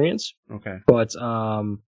of experience. Okay. But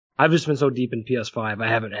I've just been so deep in PS5, I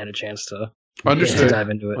haven't had a chance to dive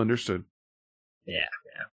into it. Understood. Yeah.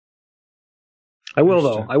 I will,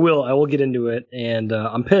 though. I will get into it, and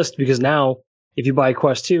I'm pissed because now, if you buy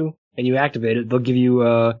Quest 2 and you activate it, they'll give you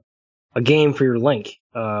a game for your Link.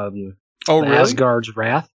 Really? Asgard's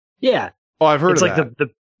Wrath. Yeah. Oh, I've heard of that.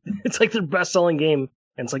 It's like the best-selling game,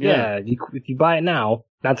 and it's like, if you buy it now,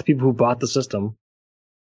 not the people who bought the system.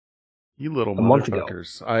 You little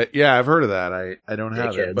motherfuckers. I've heard of that. I don't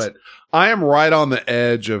have it, but I am right on the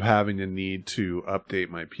edge of having a need to update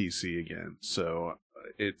my PC again. So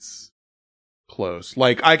it's close.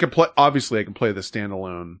 Like I can play the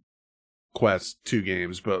standalone Quest 2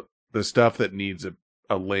 games, but the stuff that needs a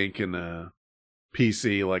Link and a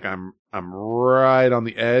PC, like I'm right on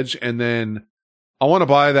the edge. And then I want to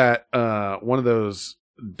buy that, one of those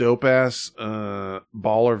dope ass,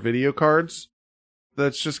 baller video cards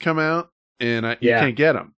that's just come out, and you can't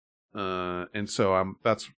get them. And so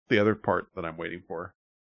that's the other part that I'm waiting for.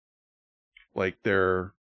 Like I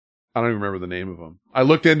don't even remember the name of them. I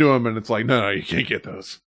looked into them and it's like, no, you can't get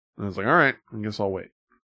those. And I was like, all right, I guess I'll wait.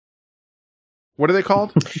 What are they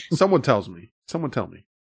called? Someone tell me.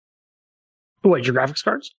 What, your graphics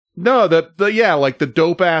cards? No, like the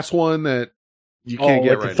dope ass one that You can't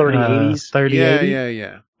get like right the now. 3080s?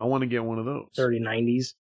 Yeah. I want to get one of those.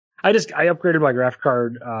 3090s. I upgraded my graphic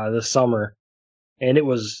card this summer, and it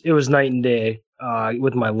was night and day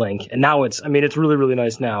with my Link. And now it's really, really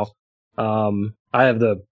nice now. I have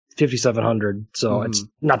the 5700, so it's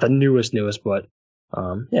not the newest, but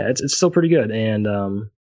it's still pretty good. And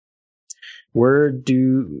where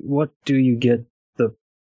do you get the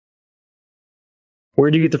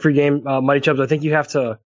free game, Mighty Chubs? I think you have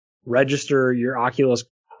to register your Oculus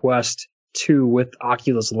Quest 2 with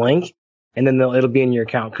Oculus Link, and then it'll be in your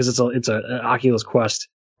account because it's an Oculus Quest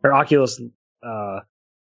or Oculus their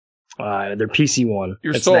PC one.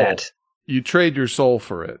 Your it's soul. that. You trade your soul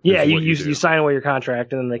for it. Yeah, you sign away your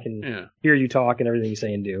contract, and then they can hear you talk and everything you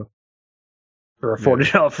say and do for a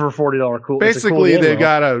 $40 cool. Basically, cool they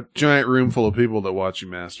got a giant room full of people that watch you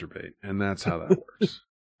masturbate, and that's how that works.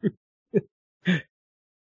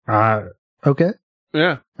 Okay.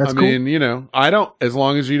 Yeah, That's I cool. mean, I don't. As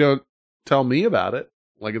long as you don't tell me about it,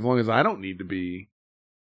 like as long as I don't need to be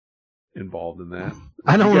involved in that.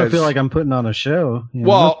 I don't want to feel like I'm putting on a show.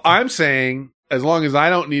 Well, I'm saying as long as I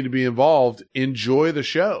don't need to be involved, enjoy the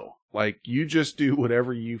show. Like you just do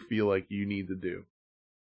whatever you feel like you need to do.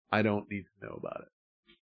 I don't need to know about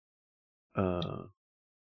it.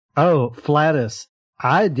 Oh, Flatus.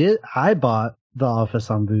 I bought The Office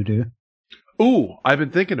on Vudu. Ooh, I've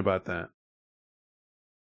been thinking about that.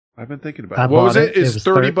 What I was bought it? Is was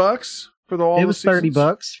 $30 for the all? It was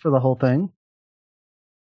 $30 for the whole thing.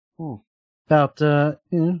 Oh. About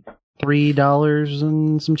 $3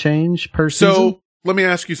 and some change per season. So let me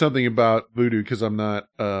ask you something about Vudu because I'm not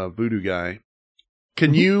a Vudu guy.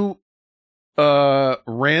 Can you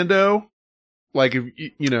rando? Like if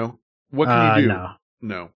what can you do?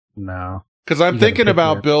 No. Because I'm You gotta thinking pick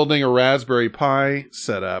about your- building a Raspberry Pi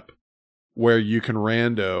setup where you can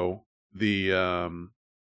rando the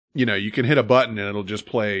you can hit a button and it'll just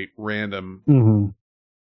play random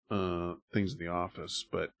things in the office,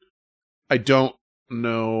 but I don't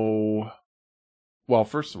know. Well,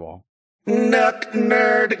 first of all, Nook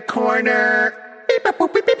Nerd Corner.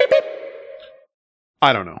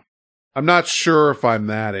 I don't know. I'm not sure if I'm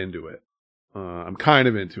that into it. I'm kind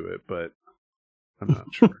of into it, but I'm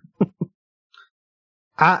not sure.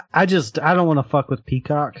 I don't want to fuck with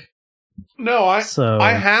Peacock. No, I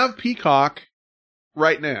have Peacock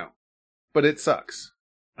right now, but it sucks.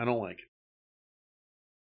 I don't like it.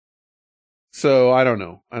 So I don't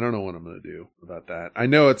know. I don't know what I'm going to do about that. I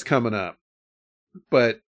know it's coming up,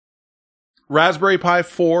 but Raspberry Pi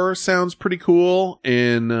 4 sounds pretty cool.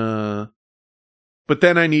 And, but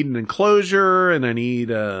then I need an enclosure and I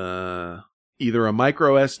need, either a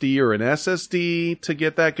micro SD or an SSD to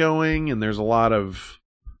get that going. And there's a lot of,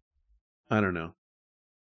 I don't know.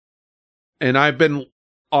 And I've been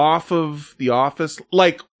off of The Office.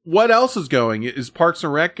 Like, what else is going? Is Parks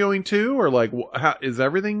and Rec going too? Or like, how, is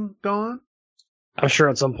everything gone? I'm sure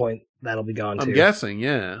at some point that'll be gone too. I'm guessing,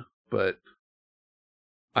 yeah. But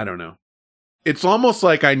I don't know. It's almost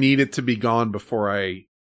like I need it to be gone before I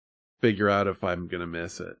figure out if I'm going to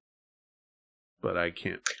miss it. But I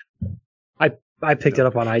can't. I picked it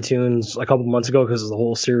up on iTunes a couple months ago because the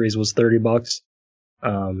whole series was $30.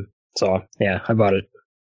 So yeah, I bought it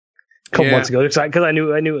a couple months ago because I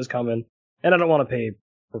knew it was coming, and I don't want to pay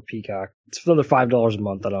for Peacock. It's another $5 a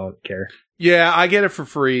month. I don't care. Yeah, I get it for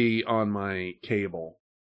free on my cable,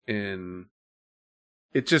 and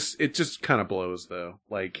it just kind of blows though.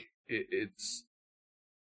 Like it's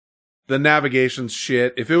the navigation's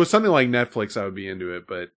shit. If it was something like Netflix, I would be into it,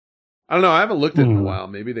 but I don't know. I haven't looked at it in a while.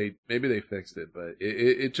 Maybe they fixed it, but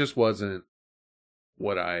it just wasn't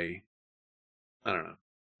what I don't know.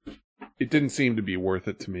 It didn't seem to be worth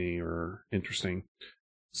it to me or interesting.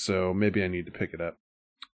 So maybe I need to pick it up.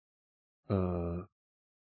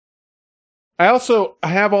 I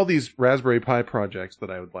have all these Raspberry Pi projects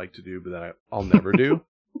that I would like to do, but that I'll never do.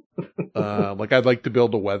 Like I'd like to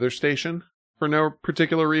build a weather station for no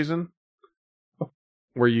particular reason,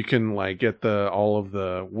 where you can like get all of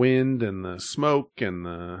the wind and the smoke and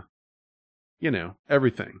the,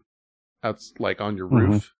 everything. That's like on your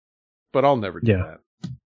roof, but I'll never do that.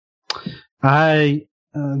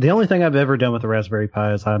 The only thing I've ever done with the Raspberry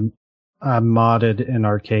Pi is I modded an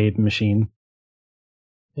arcade machine.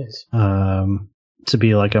 Yes. To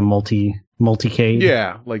be like a multi-cade.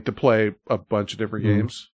 Yeah, like to play a bunch of different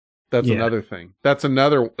games. That's another thing. That's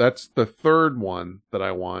the third one that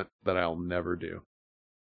I want that I'll never do.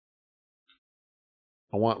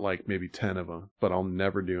 I want like maybe 10 of them, but I'll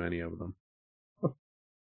never do any of them.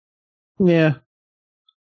 Yeah.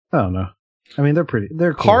 I don't know. I mean, they're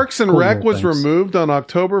cool. Parks and cool Rec was things. removed on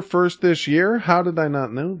October 1st this year. How did I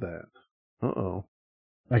not know that? Uh-oh.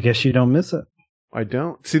 I guess you don't miss it. I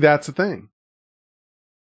don't. See, that's the thing.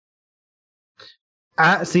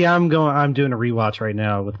 I'm doing a rewatch right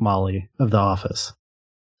now with Molly of The Office.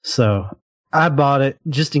 So I bought it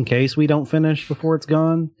just in case we don't finish before it's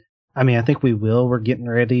gone. I mean, I think we will. We're getting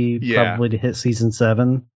ready probably to hit season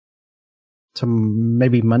 7 to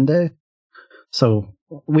maybe Monday. So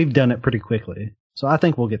we've done it pretty quickly. So I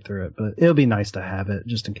think we'll get through it, but it'll be nice to have it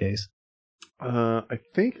just in case. I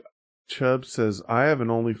think Chubb says, I have an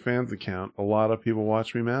OnlyFans account. A lot of people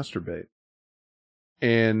watch me masturbate.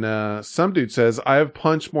 And some dude says, I have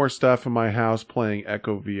punched more stuff in my house playing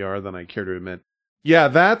Echo VR than I care to admit. Yeah,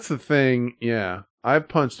 that's the thing. Yeah, I've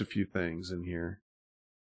punched a few things in here.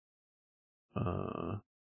 You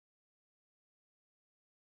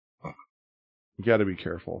got to be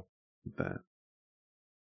careful with that.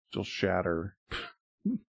 She'll shatter.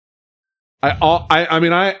 I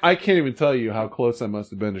mean, I can't even tell you how close I must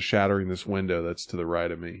have been to shattering this window that's to the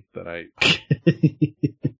right of me.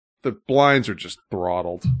 The blinds are just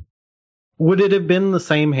throttled. Would it have been the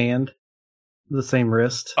same hand? The same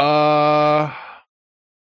wrist? I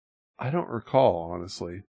don't recall,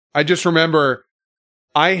 honestly. I just remember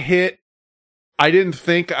I didn't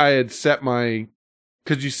think I had set my,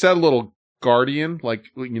 because you set a little guardian, like,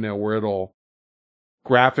 you know, where it'll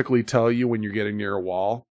graphically tell you when you're getting near a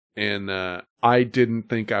wall. And I didn't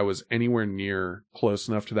think I was anywhere near close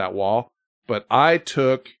enough to that wall. But I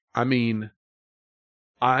took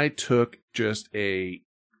just a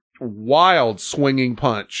wild swinging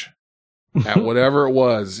punch at whatever it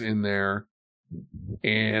was in there.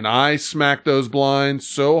 And I smacked those blinds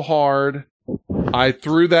so hard, I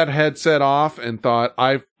threw that headset off and thought,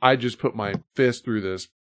 I just put my fist through this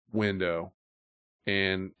window.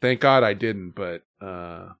 And thank God I didn't, but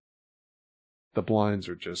the blinds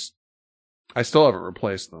are just, I still haven't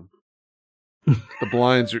replaced them. The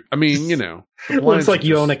blinds are, I mean, you know. Looks like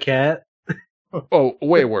you own a cat. Oh,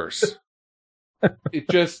 way worse. It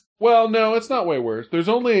just, well, no, it's not way worse. There's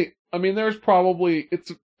only, I mean, there's probably,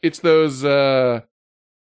 it's those,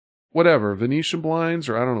 whatever, Venetian blinds,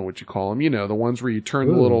 or I don't know what you call them. You know, the ones where you turn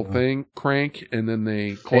the little thing, crank, and then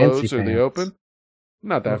they close fancy or they pants. open.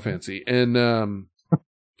 Not that fancy. And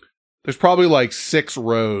there's probably like 6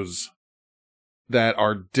 rows that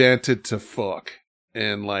are dented to fuck.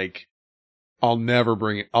 And like, I'll never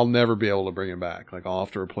be able to bring it back. Like, I'll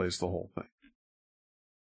have to replace the whole thing.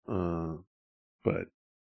 But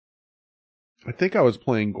I think I was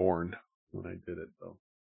playing Gorn when I did it, though.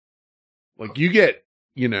 Like, you get,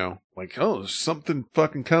 you know, like, oh, there's something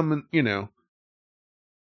fucking coming, you know.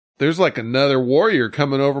 There's like another warrior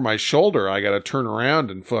coming over my shoulder. I gotta turn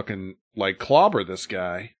around and fucking, like, clobber this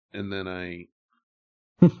guy. And then I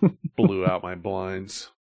blew out my blinds.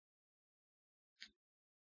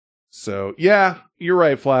 So, yeah, you're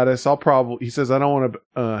right, Flatus. He says, I don't want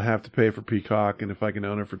to have to pay for Peacock, and if I can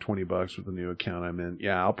own it for $20 with the new account I'm in,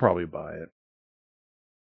 yeah, I'll probably buy it.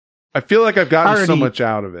 I feel like I've gotten so much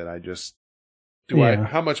out of it. I just,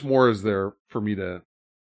 how much more is there for me to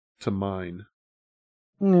mine?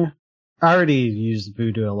 Yeah. I already use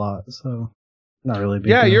Voodoo a lot, so not really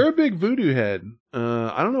big. Yeah, you're a big Voodoo head.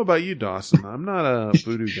 I don't know about you, Dawson. I'm not a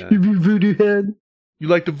Voodoo guy. You're a Voodoo head? You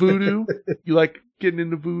like the Voodoo? You like getting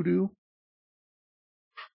into Voodoo?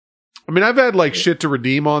 I mean, I've had like shit to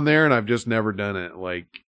redeem on there, and I've just never done it. Like,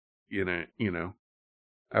 you know.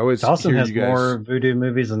 I always Dawson hear has you guys, more Voodoo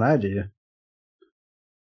movies than I do. I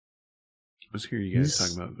was hearing you guys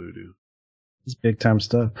talking about Voodoo. It's big time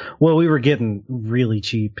stuff. Well, we were getting really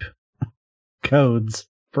cheap codes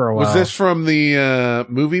for a while. Was this from the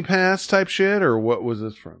Movie Pass type shit, or what was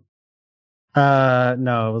this from?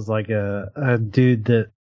 No, it was like a dude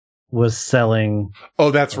that was selling.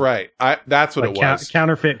 Oh, that's right. That's what like it was.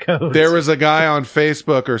 Counterfeit codes. There was a guy on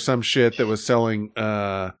Facebook or some shit that was selling,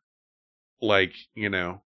 like, you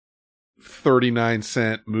know,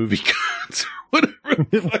 39-cent movie codes or whatever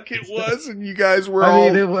the fuck it was, and you guys were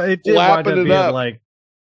it did wind lapping up it being up. like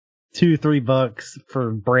 $2-3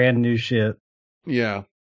 for brand new shit. Yeah.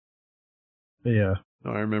 Yeah.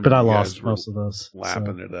 No, I remember. But I you lost guys were most of those.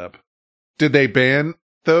 lapping it up. Did they ban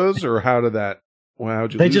those, or how did that? Well,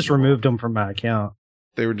 how'd you? They lose just them? removed them from my account.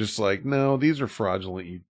 They were just like, no, these are fraudulent,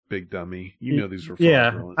 you big dummy. You know these were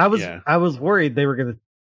Yeah, fraudulent. I was worried they were gonna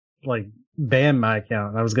like ban my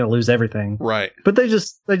account. I was gonna lose everything. Right. But they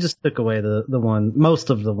just took away the one, most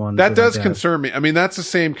of the ones. That does I got. concern me. I mean, that's the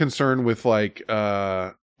same concern with like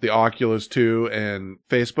the Oculus 2 and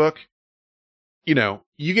Facebook. You know,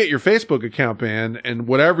 you get your Facebook account banned, and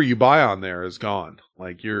whatever you buy on there is gone.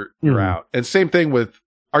 Like you're out. And same thing with.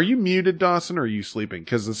 Are you muted, Dawson, or are you sleeping?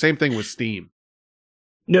 Because the same thing with Steam.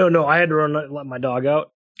 No, I had to let my dog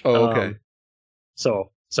out. Oh, okay.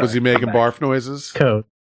 So Sorry, was he making barf noises? Code.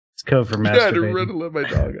 It's code for masturbating. Yeah, I didn't run to let my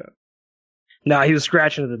dog out. No, he was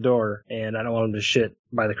scratching at the door, and I don't want him to shit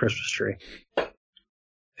by the Christmas tree.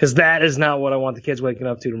 Because that is not what I want the kids waking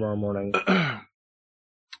up to tomorrow morning. Yeah.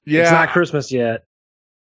 It's not Christmas yet.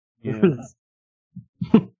 Yeah.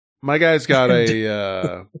 My guy's got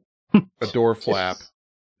a door flap,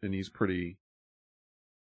 and he's pretty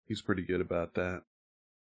good about that.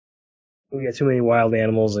 We got too many wild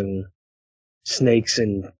animals and snakes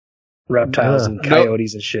and reptiles and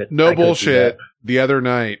coyotes and shit. No bullshit. The other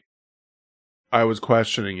night, I was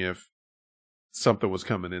questioning if something was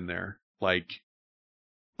coming in there. Like,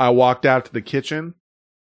 I walked out to the kitchen,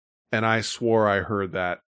 and I swore I heard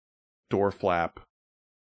that door flap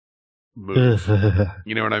move.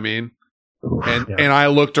 You know what I mean? And I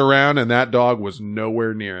looked around, and that dog was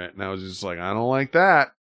nowhere near it. And I was just like, I don't like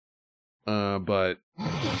that. But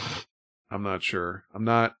I'm not sure.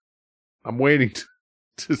 I'm waiting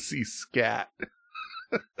to see scat.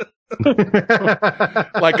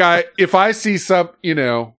 Like if I see some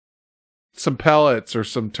pellets or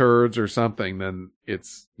some turds or something, then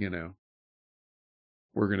it's,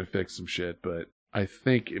 we're going to fix some shit, but I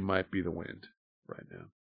think it might be the wind right now.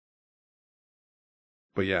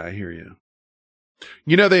 But yeah, I hear you.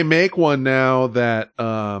 They make one now that,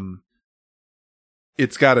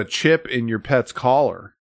 it's got a chip in your pet's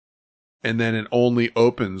collar, and then it only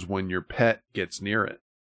opens when your pet gets near it.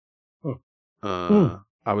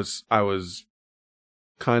 I was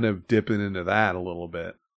kind of dipping into that a little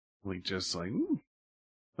bit.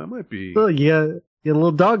 That might be. Oh, yeah, a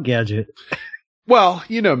little dog gadget. Well,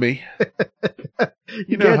 you know me.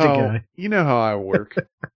 You know gadget how guy. You know how I work.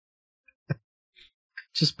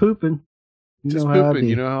 Just pooping. You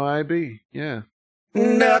know how I be. Yeah.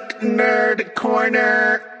 Nook Nerd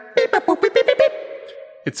Corner.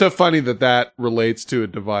 It's so funny that relates to a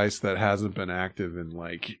device that hasn't been active in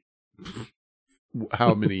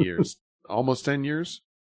how many years? Almost 10 years?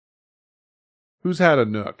 Who's had a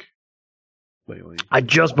Nook lately? I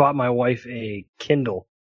just bought my wife a Kindle.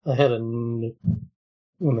 I had a Nook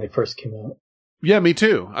when they first came out. Yeah, me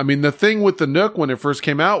too. I mean, the thing with the Nook when it first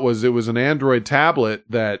came out was it was an Android tablet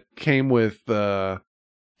that came with the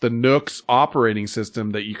Nook's operating system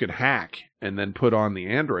that you could hack and then put on the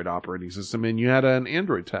Android operating system, and you had an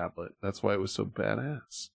Android tablet. That's why it was so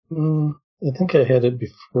badass. I think I had it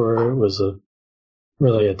before it was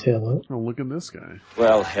really a tablet. Oh, look at this guy.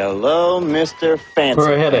 Well, hello, Mr. Fancy.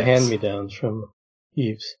 Or I had a hand-me-down from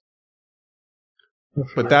Eve's.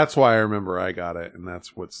 But that's why I remember I got it, and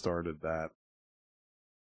that's what started that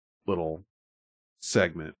little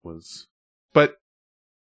segment was. But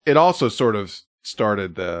it also sort of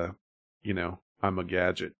started the, I'm a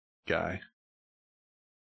gadget guy.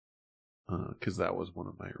 Because that was one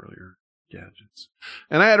of my earlier gadgets.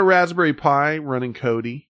 And I had a Raspberry Pi running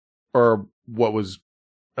Kodi, or what was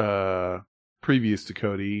previous to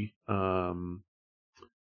Kodi. Well,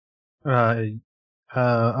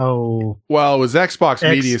 it was Xbox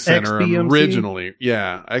Media Center XBMC? originally.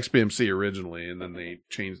 Yeah, XBMC originally, and then they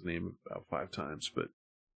changed the name about 5 times. But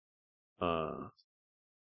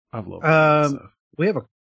I've loved that stuff. We have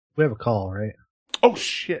a call, right? Oh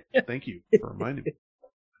shit! Thank you for reminding me.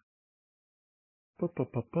 Let's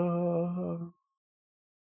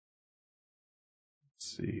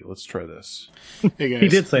see. Let's try this. Hey guys, He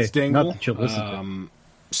did say it's Dingle. not that you'll listen to.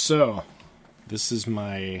 So, this is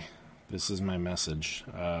my message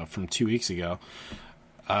from 2 weeks ago.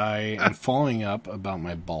 I am following up about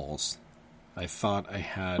my balls. I thought I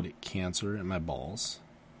had cancer in my balls,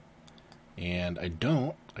 and I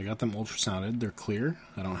don't. I got them ultrasounded. They're clear.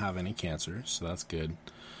 I don't have any cancer, so that's good.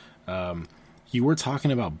 You were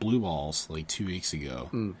talking about blue balls 2 weeks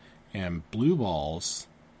ago, and blue balls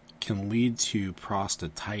can lead to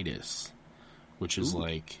prostatitis, which is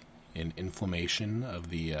an inflammation of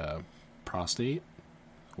the prostate,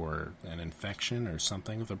 or an infection or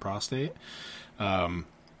something with the prostate. But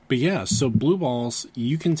yeah, so blue balls,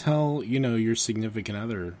 you can tell, your significant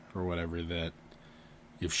other or whatever that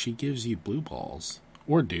if she gives you blue balls,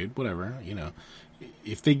 or dude, whatever,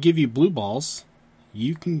 if they give you blue balls,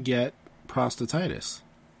 you can get prostatitis.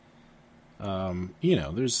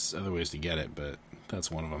 There's other ways to get it, but that's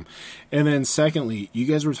one of them. And then secondly, you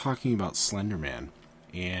guys were talking about Slender Man,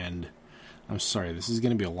 and I'm sorry, this is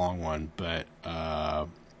going to be a long one, but I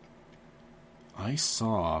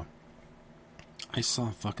saw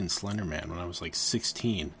fucking Slender Man when I was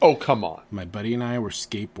 16. Oh, come on. My buddy and I were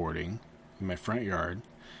skateboarding in my front yard,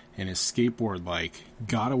 and his skateboard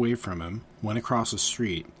got away from him, went across the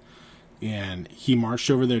street, and he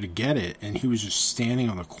marched over there to get it, and he was just standing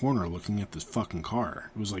on the corner looking at this fucking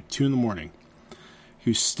car. It was 2 a.m. He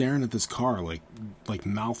was staring at this car like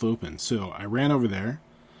mouth open. So I ran over there.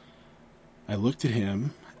 I looked at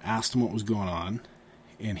him, asked him what was going on,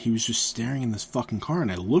 and he was just staring in this fucking car.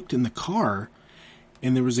 And I looked in the car,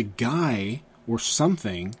 and there was a guy or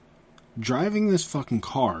something driving this fucking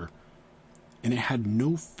car, and it had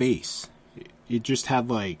no face. It just had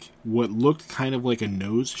like what looked kind of like a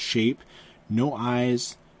nose shape, no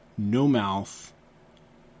eyes, no mouth,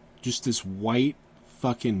 just this white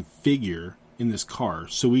fucking figure in this car.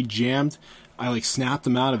 So we jammed, I like snapped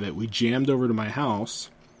him out of it. We jammed over to my house,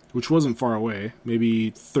 which wasn't far away,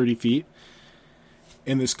 maybe 30 feet.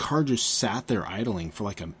 And this car just sat there idling for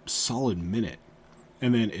like a solid minute.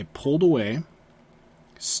 And then it pulled away,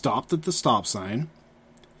 stopped at the stop sign,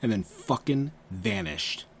 and then fucking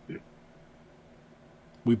vanished.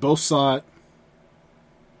 We both saw it.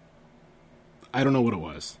 I don't know what it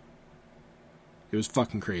was. It was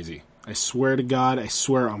fucking crazy. I swear to God, I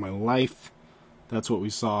swear on my life, that's what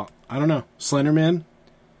we saw. I don't know. Slenderman?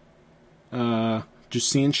 Just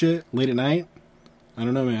seeing shit late at night? I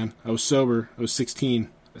don't know, man. I was sober. I was 16.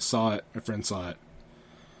 I saw it. My friend saw it.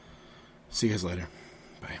 See you guys later.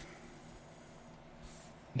 Bye.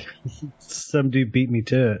 Some dude beat me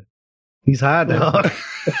to it. He's high now.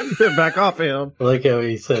 Back off him. I like how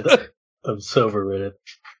he said, I'm sober, Reddit.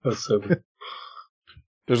 I'm sober.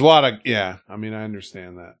 There's a lot of, yeah, I mean, I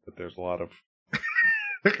understand that, but there's a lot of...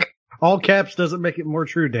 All caps doesn't make it more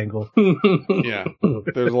true, Dangle. Yeah,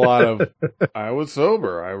 there's a lot of, I was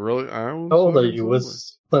sober. I was How old are you? sober.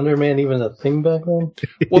 Was Slenderman even a thing back then?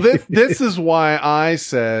 Well, this is why I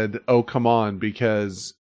said, oh, come on,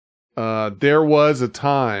 because there was a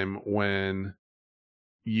time when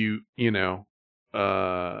you know,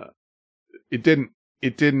 it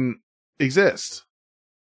didn't exist.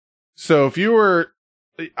 So if you were,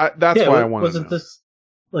 that's why I wanted wasn't to know. this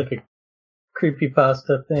like a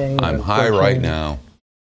creepypasta thing? I'm high right now.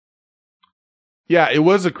 Yeah, it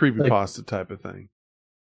was a creepypasta type of thing.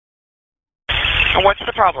 And what's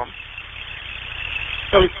the problem?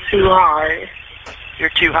 I'm too high.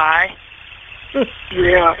 You're too high?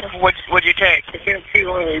 Yeah. What'd you take? I can't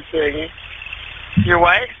feel anything. You're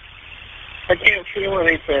what? I can't feel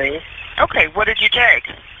anything. Okay, what did you take?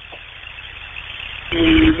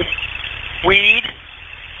 Weed. Weed?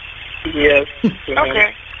 Yes.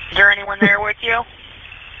 Okay. Is there anyone there with you?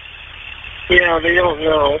 Yeah, they don't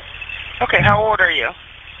know. Okay, how old are you?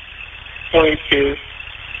 22.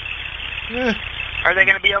 Are they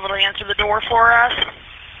going to be able to answer the door for us?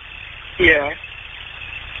 Yeah.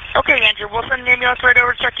 Okay, Andrew, we'll send an ambulance right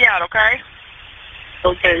over to check you out, okay?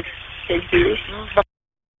 Okay, thank you.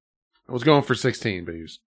 I was going for 16, but he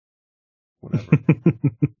was whatever.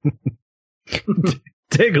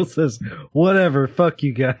 Dangle says, whatever, fuck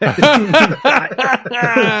you guys.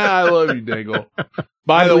 I love you, Dangle.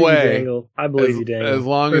 By the way, I believe you, Dangle. As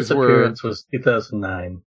long First as we're... appearance was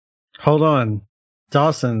 2009. Hold on.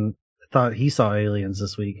 Dawson thought he saw aliens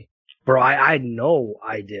this week. Bro, I know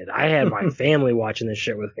I did. I had my family watching this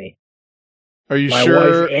shit with me. Are you my sure?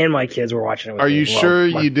 My wife and my kids were watching it with me. Are you sure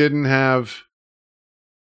you didn't have...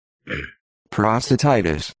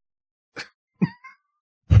 Prostatitis.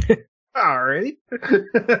 Alright.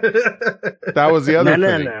 That was the other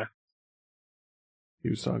thing No. he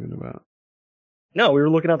was talking about. No, we were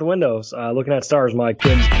looking out the windows, looking at stars. My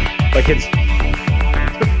kids.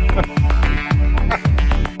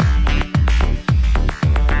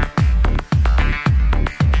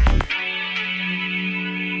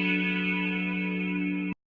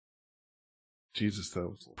 Jesus, that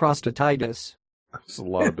was Prostatitis. That's a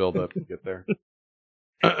lot of build up to get there.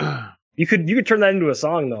 You could turn that into a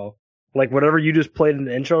song though, like whatever you just played in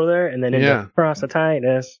the intro there, and then into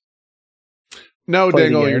prostatitis. No, Play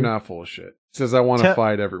Dangle, you're not full of shit. It says I want to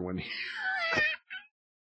fight everyone.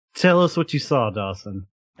 Tell us what you saw, Dawson.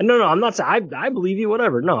 No, I'm not. I believe you.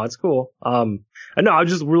 Whatever. No, it's cool. No,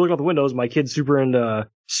 we're looking out the windows. My kid's super into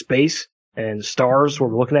space and stars.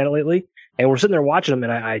 We're looking at it lately, and we're sitting there watching them.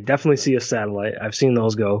 And I definitely see a satellite. I've seen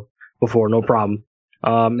those go before, no problem.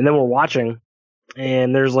 And then we're watching,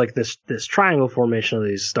 and there's like this triangle formation of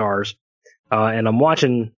these stars. And I'm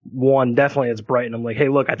watching one. Definitely, it's bright, and I'm like, hey,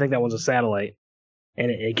 look, I think that one's a satellite. And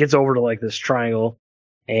it gets over to like this triangle,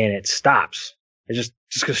 and it stops. It just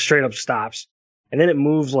straight up stops. And then it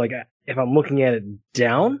moves like, if I'm looking at it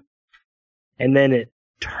down, and then it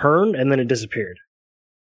turned, and then it disappeared.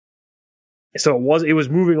 So it was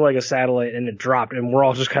moving like a satellite, and it dropped, and we're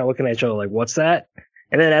all just kind of looking at each other like, what's that?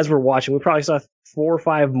 And then as we're watching, we probably saw 4 or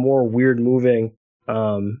 5 more weird moving,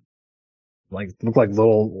 like look like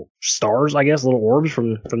little stars, I guess, little orbs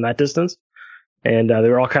from that distance. And they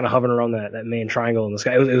were all kind of hovering around that main triangle in the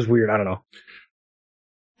sky. It was weird. I don't know.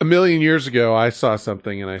 A million years ago, I saw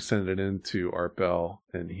something and I sent it in to Art Bell,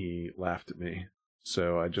 and he laughed at me.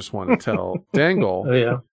 So I just want to tell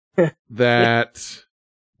Dangle that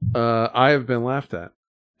I have been laughed at,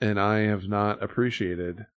 and I have not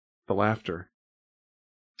appreciated the laughter.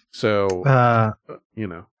 So, I'm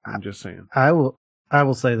just saying. I will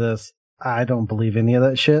say this. I don't believe any of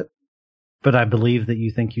that shit, but I believe that you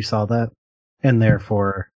think you saw that, and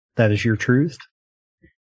therefore that is your truth.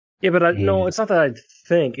 Yeah, but no, it's not that I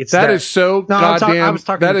think. It's that is so goddamn.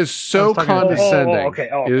 That is so condescending. Okay.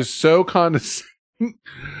 It is so condescending.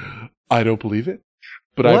 I don't believe it,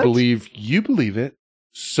 but I believe you believe it.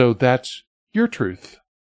 So that's your truth.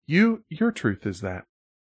 Your truth is that.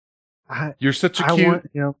 You're such a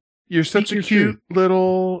cute. You're such a cute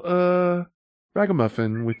little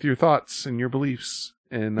ragamuffin with your thoughts and your beliefs.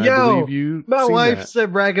 And I believe you. My wife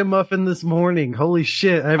said ragamuffin this morning. Holy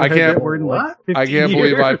shit! I haven't heard that word in like 15 I can't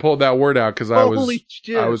believe I pulled that word out because I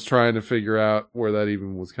shit. was trying to figure out where that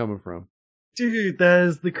even was coming from. Dude, that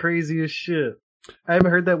is the craziest shit. I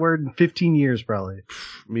haven't heard that word in 15 years, probably.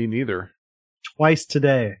 Me neither. Twice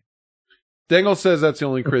today. Dangle says that's the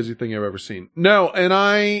only crazy thing I've ever seen. No, and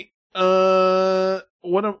I don't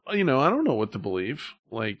know what to believe.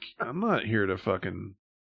 Like, I'm not here to fucking,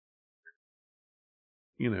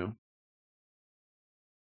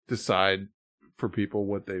 decide for people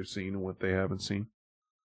what they've seen and what they haven't seen.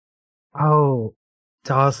 Oh,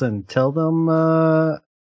 Dawson, tell them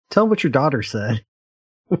what your daughter said.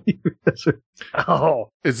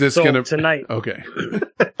 Is this gonna tonight? Okay.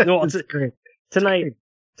 No, it's great. Tonight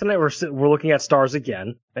we're looking at stars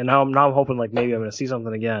again, and now I'm hoping like maybe I'm gonna see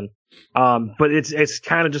something again. But it's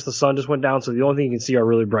kind of just the sun just went down, so the only thing you can see are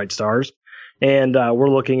really bright stars. And we're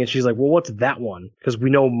looking, and she's like, "Well, what's that one?" Because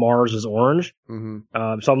we know Mars is orange.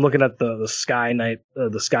 Mm-hmm. So I'm looking at the sky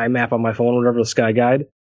the sky map on my phone, whatever, the sky guide,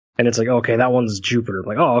 and it's like, okay, that one's Jupiter. I'm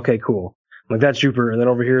like, oh, okay, cool. I'm like, that's Jupiter, and then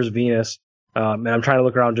over here is Venus. And I'm trying to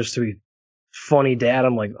look around just to be funny, Dad.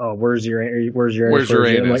 I'm like, oh, where's your Uranus?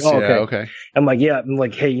 I'm like, oh, okay. I'm like, yeah. I'm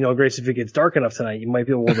like, hey, Grace, if it gets dark enough tonight, you might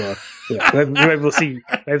be able to, you might be able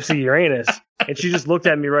to see Uranus. And she just looked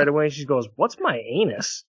at me right away, and she goes, "What's my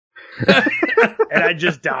anus?" And I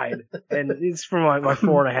just died. And it's from my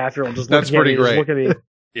 4.5-year-old just That's looking pretty at me, great. just look at me.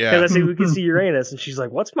 Yeah. And I say, we can see Uranus, and she's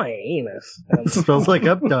like, "What's my anus?" And It smells like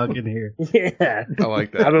Updog in here. Yeah. I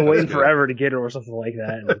like that. I've been waiting That's forever to get her or something like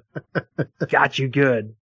that. And got you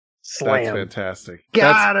good. Slam. That's fantastic.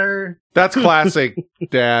 Got her. That's classic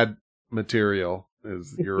dad material.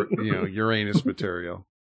 Is your Uranus material.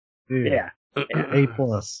 Yeah. A+.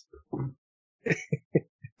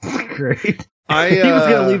 Great. He was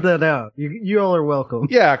gonna leave that out. You all are welcome.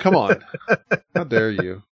 Yeah, come on. How dare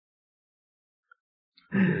you?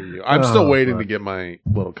 I'm still waiting to get my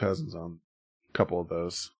little cousins on a couple of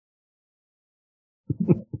those.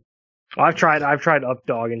 I've tried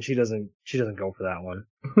Updog, and she doesn't go for that one.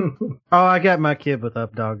 Oh, I got my kid with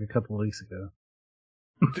Updog a couple of weeks ago.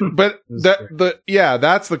 But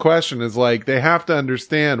that's the question, is like, they have to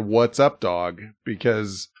understand what's Updog,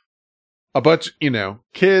 because a bunch,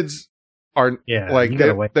 kids are like,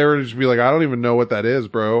 they're just be like, I don't even know what that is,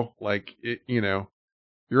 bro. Like,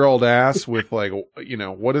 your old ass with like,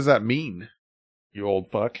 what does that mean? You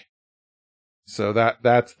old fuck. So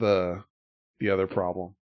that's the other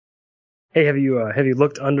problem. Hey, have you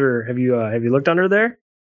looked under? Have you looked under there?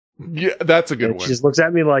 Yeah, that's a good one. She just looks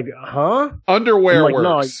at me like, huh? Underwear like,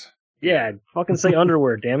 works. No, yeah, fucking say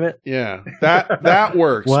underwear, damn it. Yeah, that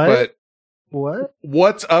works. What? But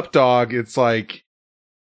what's Updog? It's like,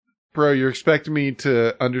 bro, you're expecting me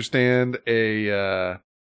to understand a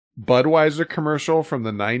Budweiser commercial from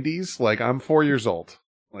the 90s? Like, I'm 4 years old.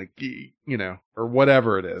 Like, or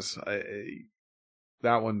whatever it is.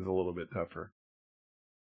 That one's a little bit tougher.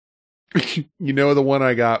 The one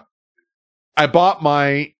I bought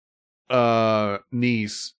my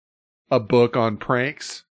niece a book on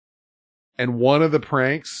pranks, and one of the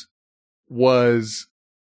pranks was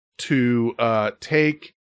to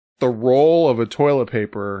take the roll of a toilet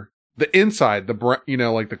paper, the inside,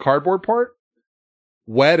 like the cardboard part,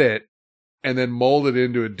 wet it, and then mold it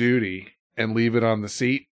into a duty and leave it on the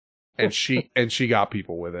seat. And she got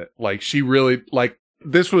people with it. Like, she really, like,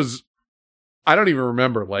 this was, I don't even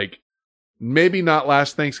remember, like, maybe not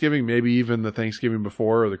last Thanksgiving, maybe even the Thanksgiving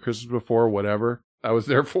before or the Christmas before, whatever I was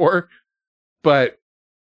there for. But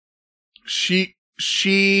she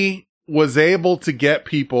was able to get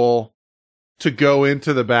people to go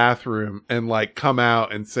into the bathroom and like come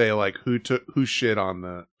out and say like, who shit on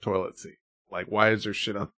the toilet seat? Like, why is there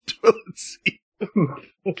shit on the toilet seat?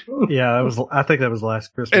 Yeah, I think that was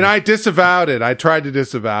last Christmas. And I disavowed it. I tried to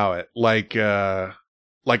disavow it like a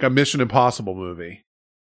Mission Impossible movie.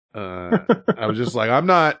 I was just like, I'm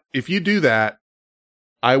not, if you do that,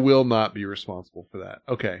 I will not be responsible for that.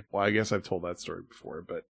 Okay. Well, I guess I've told that story before,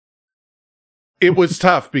 but it was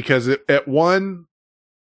tough because in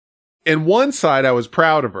one side, I was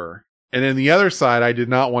proud of her. And in the other side, I did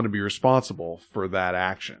not want to be responsible for that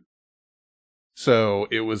action. So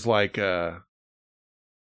it was like, by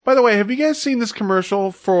the way, have you guys seen this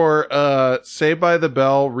commercial for, Saved by the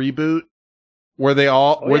Bell reboot? Where they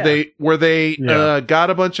got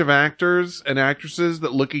a bunch of actors and actresses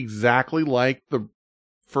that look exactly like the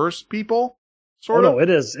first people, sort of. No,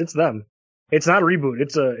 it's them. It's not a reboot.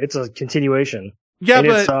 It's a continuation. Yeah, and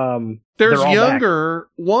but there's younger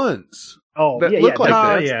ones. Oh, that yeah, look like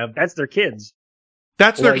that's their kids.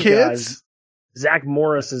 That's their kids. Zach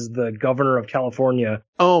Morris is the governor of California.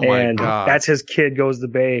 Oh my god, that's his kid goes to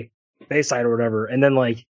Bayside or whatever, and then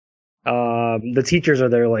like. The teachers are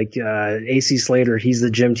there, like AC Slater. He's the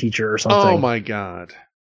gym teacher or something. Oh my god!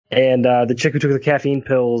 And the chick who took the caffeine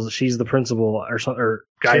pills, she's the principal or something, or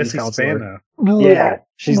guidance counselor. Yeah,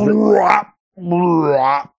 she's the.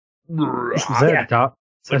 Is that dog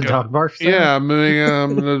barf? Yeah, I'm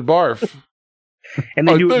gonna barf. And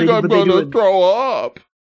they I'm gonna throw up.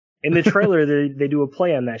 In the trailer, they do a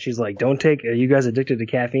play on that. She's like, "Don't take. Are you guys addicted to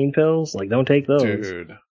caffeine pills? Like, don't take those."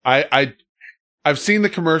 Dude, I've seen the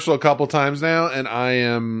commercial a couple times now, and I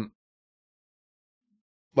am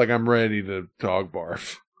like, I'm ready to dog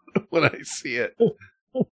barf when I see it.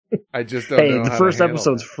 I just don't know. Hey, the first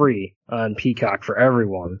episode's free on Peacock for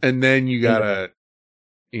everyone. And then you gotta,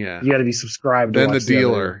 you gotta be subscribed. Then the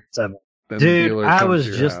dealer. Dude, I was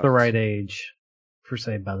just the right age for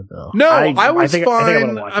Saved by the Bell. No, I was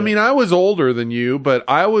fine. I mean, I was older than you, but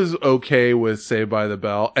I was okay with Saved by the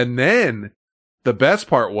Bell. And then the best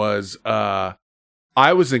part was,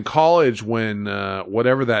 I was in college when,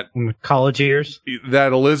 whatever that... College years?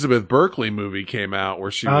 That Elizabeth Berkley movie came out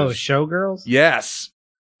where she was... Oh, Showgirls? Yes.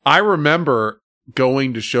 I remember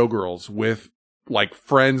going to Showgirls with, like,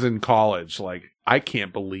 friends in college. Like, I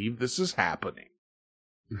can't believe this is happening.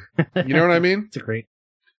 You know what I mean?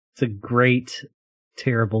 It's a great,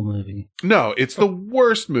 terrible movie. No, it's the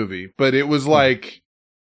worst movie, but it was like...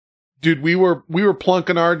 Dude, we were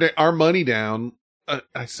plunking our money down.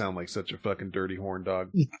 I sound like such a fucking dirty horn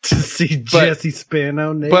dog. To see Jesse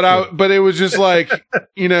Spano naked. But it was just like,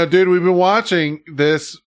 dude, we've been watching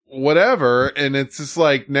this, whatever, and it's just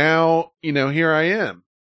like, now, here I am.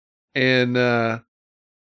 And,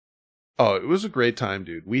 it was a great time,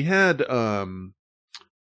 dude. We had,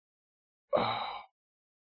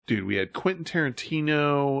 we had Quentin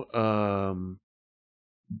Tarantino,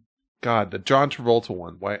 God, the John Travolta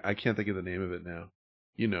one. Why, I can't think of the name of it now.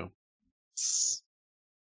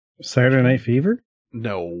 Saturday Night Fever?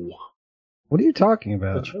 No. What are you talking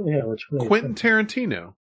about? Which one? Quentin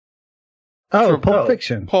Tarantino. Oh, Pulp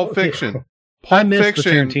Fiction. Pulp Fiction. I missed the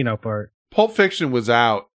Tarantino part. Pulp Fiction was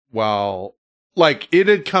out while, like, it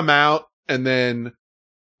had come out and then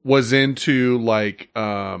was into, like,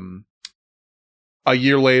 a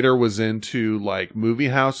year later was into, like, movie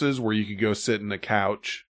houses where you could go sit in a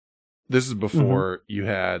couch. This is before you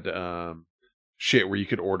had, shit where you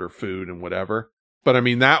could order food and whatever. But I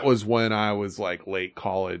mean, that was when I was like late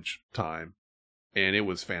college time, and it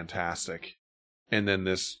was fantastic. And then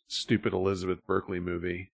this stupid Elizabeth Berkley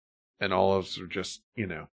movie, and all of us were just,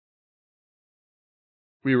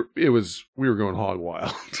 we were going hog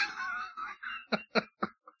wild.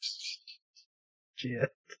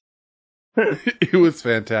 Shit. It was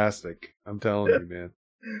fantastic. I'm telling you, man.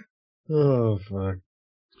 Oh, fuck.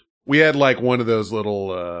 We had like one of those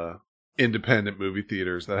little, independent movie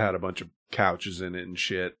theaters that had a bunch of couches in it and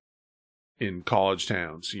shit in college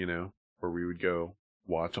towns, where we would go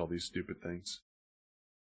watch all these stupid things.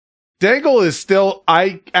 Dangle is still,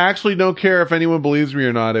 I actually don't care if anyone believes me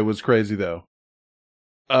or not. It was crazy though.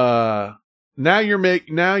 Now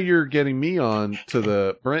you're getting me on to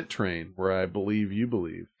the Brent train where I believe you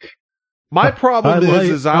believe. My problem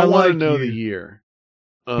is I want to know the year.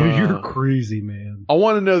 You're crazy, man. I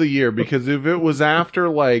want to know the year because if it was after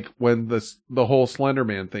like when the whole Slender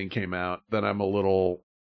Man thing came out, then I'm a little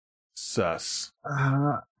sus.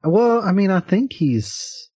 Well, I mean, I think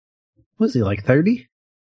was he like 30?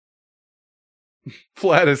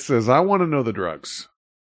 Flatus says, I want to know the drugs.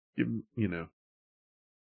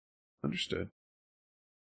 Understood.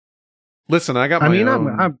 Listen, I got my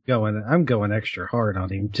own... I'm going extra hard on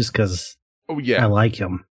him just because I like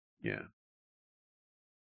him. Yeah.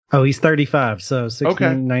 Oh, he's 35, so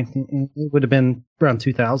 16, 19, it would have been around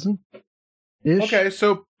 2000 ish. Okay,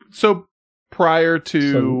 so prior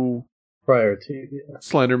to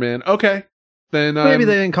Slender Man. Okay. Then maybe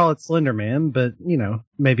they didn't call it Slender Man, but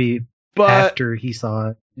maybe after he saw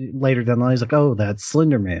it. later down the line, he's like, oh, that's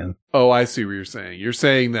Slender Man. Oh, I see what you're saying. You're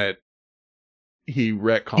saying that he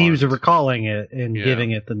retconned. He was recalling it and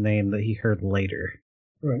giving it the name that he heard later.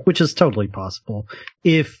 Right. Which is totally possible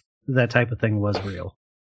if that type of thing was real.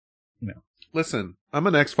 Listen, I'm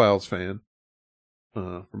an X-Files fan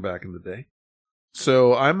from back in the day.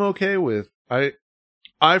 So I'm okay with... I,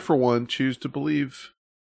 for one, choose to believe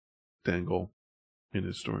Dangle in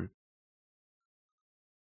his story.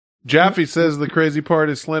 Jaffe says the crazy part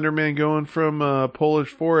is Slender Man going from a Polish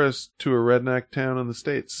forest to a redneck town in the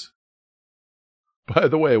States. By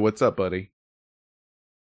the way, what's up, buddy?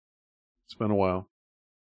 It's been a while.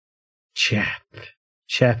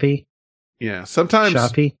 Chappie? Yeah, sometimes...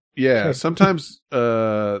 Chappie? Yeah, sometimes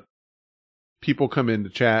people come into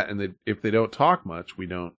chat, and if they don't talk much, we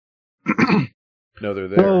don't know they're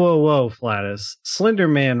there. Whoa, Flatus. Slender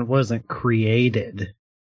Man wasn't created.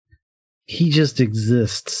 He just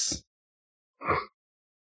exists.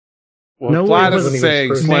 Well, Flatus is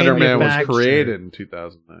saying Slender Man was created in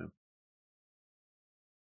 2009.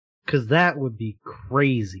 Because that would be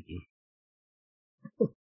crazy.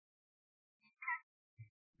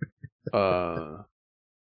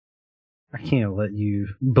 I can't let you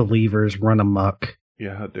believers run amok.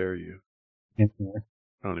 Yeah, how dare you? I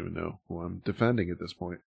don't even know who I'm defending at this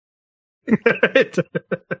point.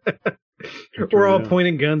 We're all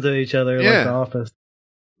pointing guns at each other like The Office.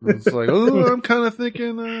 It's like, oh, I'm kind of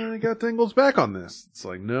thinking I got Dingle's back on this. It's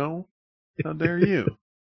like, no, how dare you?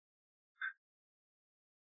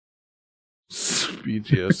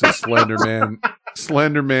 BGO says Slender Man.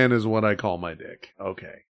 Slender Man is what I call my dick.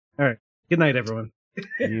 Okay. All right. Good night, everyone.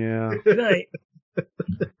 Yeah. Good night.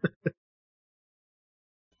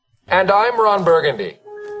 And I'm Ron Burgundy.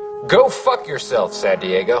 Go fuck yourself, San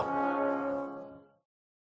Diego.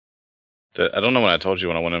 I don't know when I told you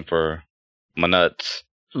when I went in for my nuts,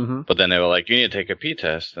 but then they were like, you need to take a pee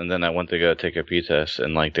test. And then I went to go take a pee test,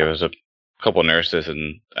 and like there was a couple nurses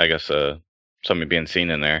and I guess somebody being seen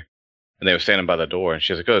in there. And they were standing by the door, and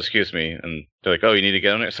she was like, oh, excuse me. And they're like, oh, you need to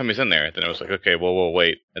get in there? Somebody's in there. Then I was like, okay, well,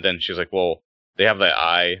 wait. And then she was like, well, they have that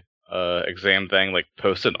eye exam thing like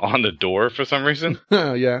posted on the door for some reason.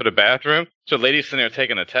 Yeah. For the bathroom. So the lady's sitting there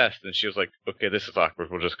taking a test, and she was like, okay, this is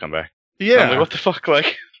awkward. We'll just come back. Yeah. I'm like, what the fuck?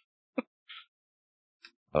 Like,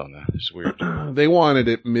 oh, no, it's weird. They wanted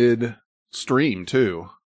it mid-stream, too,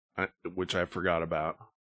 which I forgot about.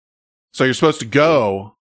 So you're supposed to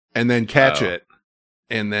go and then catch it.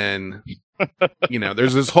 And then,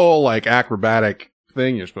 there's this whole like acrobatic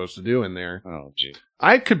thing you're supposed to do in there. Oh, gee.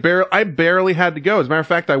 I barely had to go. As a matter of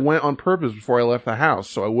fact, I went on purpose before I left the house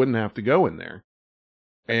so I wouldn't have to go in there.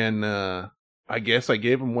 And, I guess I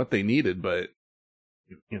gave them what they needed, but,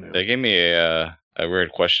 They gave me a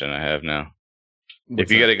weird question I have now.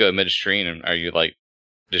 If you got to go midstream, are you like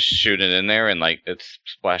just shooting in there and like it's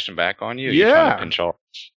splashing back on you? Are you trying to pinch off?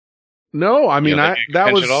 No, I mean, I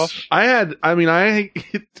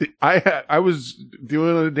was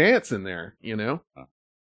doing a dance in there,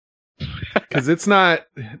 because it's not,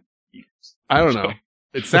 I don't know.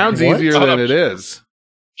 It sounds easier than it is.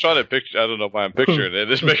 Trying to picture, I don't know why I'm picturing it. It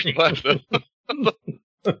just makes me laugh though.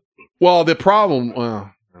 Well, the problem,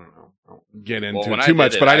 I don't know. I won't get into it too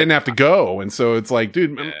much, but I didn't have to go. And so it's like,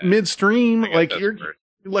 dude, midstream, like you're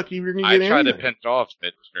lucky if you're going to get in. I tried to pinch off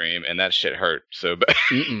midstream and that shit hurt so bad.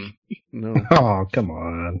 No. Oh, come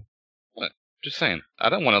on. Just saying. I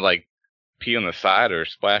don't want to like pee on the side or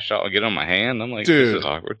splash out and get on my hand. I'm like, dude, this is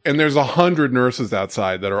awkward. And there's 100 nurses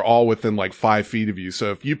outside that are all within like 5 feet of you.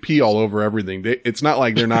 So if you pee all over everything, it's not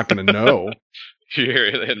like they're not going to know. You hear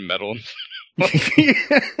it hitting metal. What's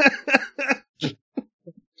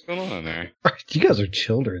going on in there? You guys are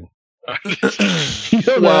children. You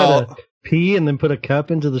don't know how to pee and then put a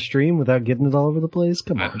cup into the stream without getting it all over the place?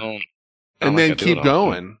 Come on. And then keep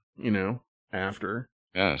going, after.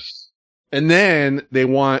 Yes. And then they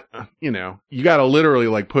want, you got to literally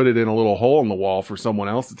like put it in a little hole in the wall for someone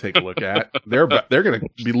else to take a look at. They're going to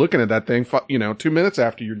be looking at that thing, 2 minutes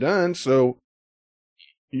after you're done. So,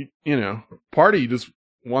 part of you just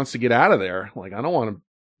wants to get out of there. Like, I don't want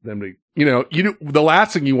them to, the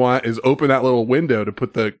last thing you want is open that little window to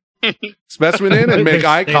put the specimen in and make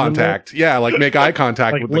eye contact. Yeah, like make eye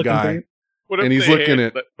contact like with the guy. What if and he's looking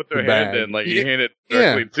at put their the hand bag. in, like you hand it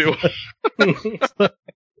directly to him?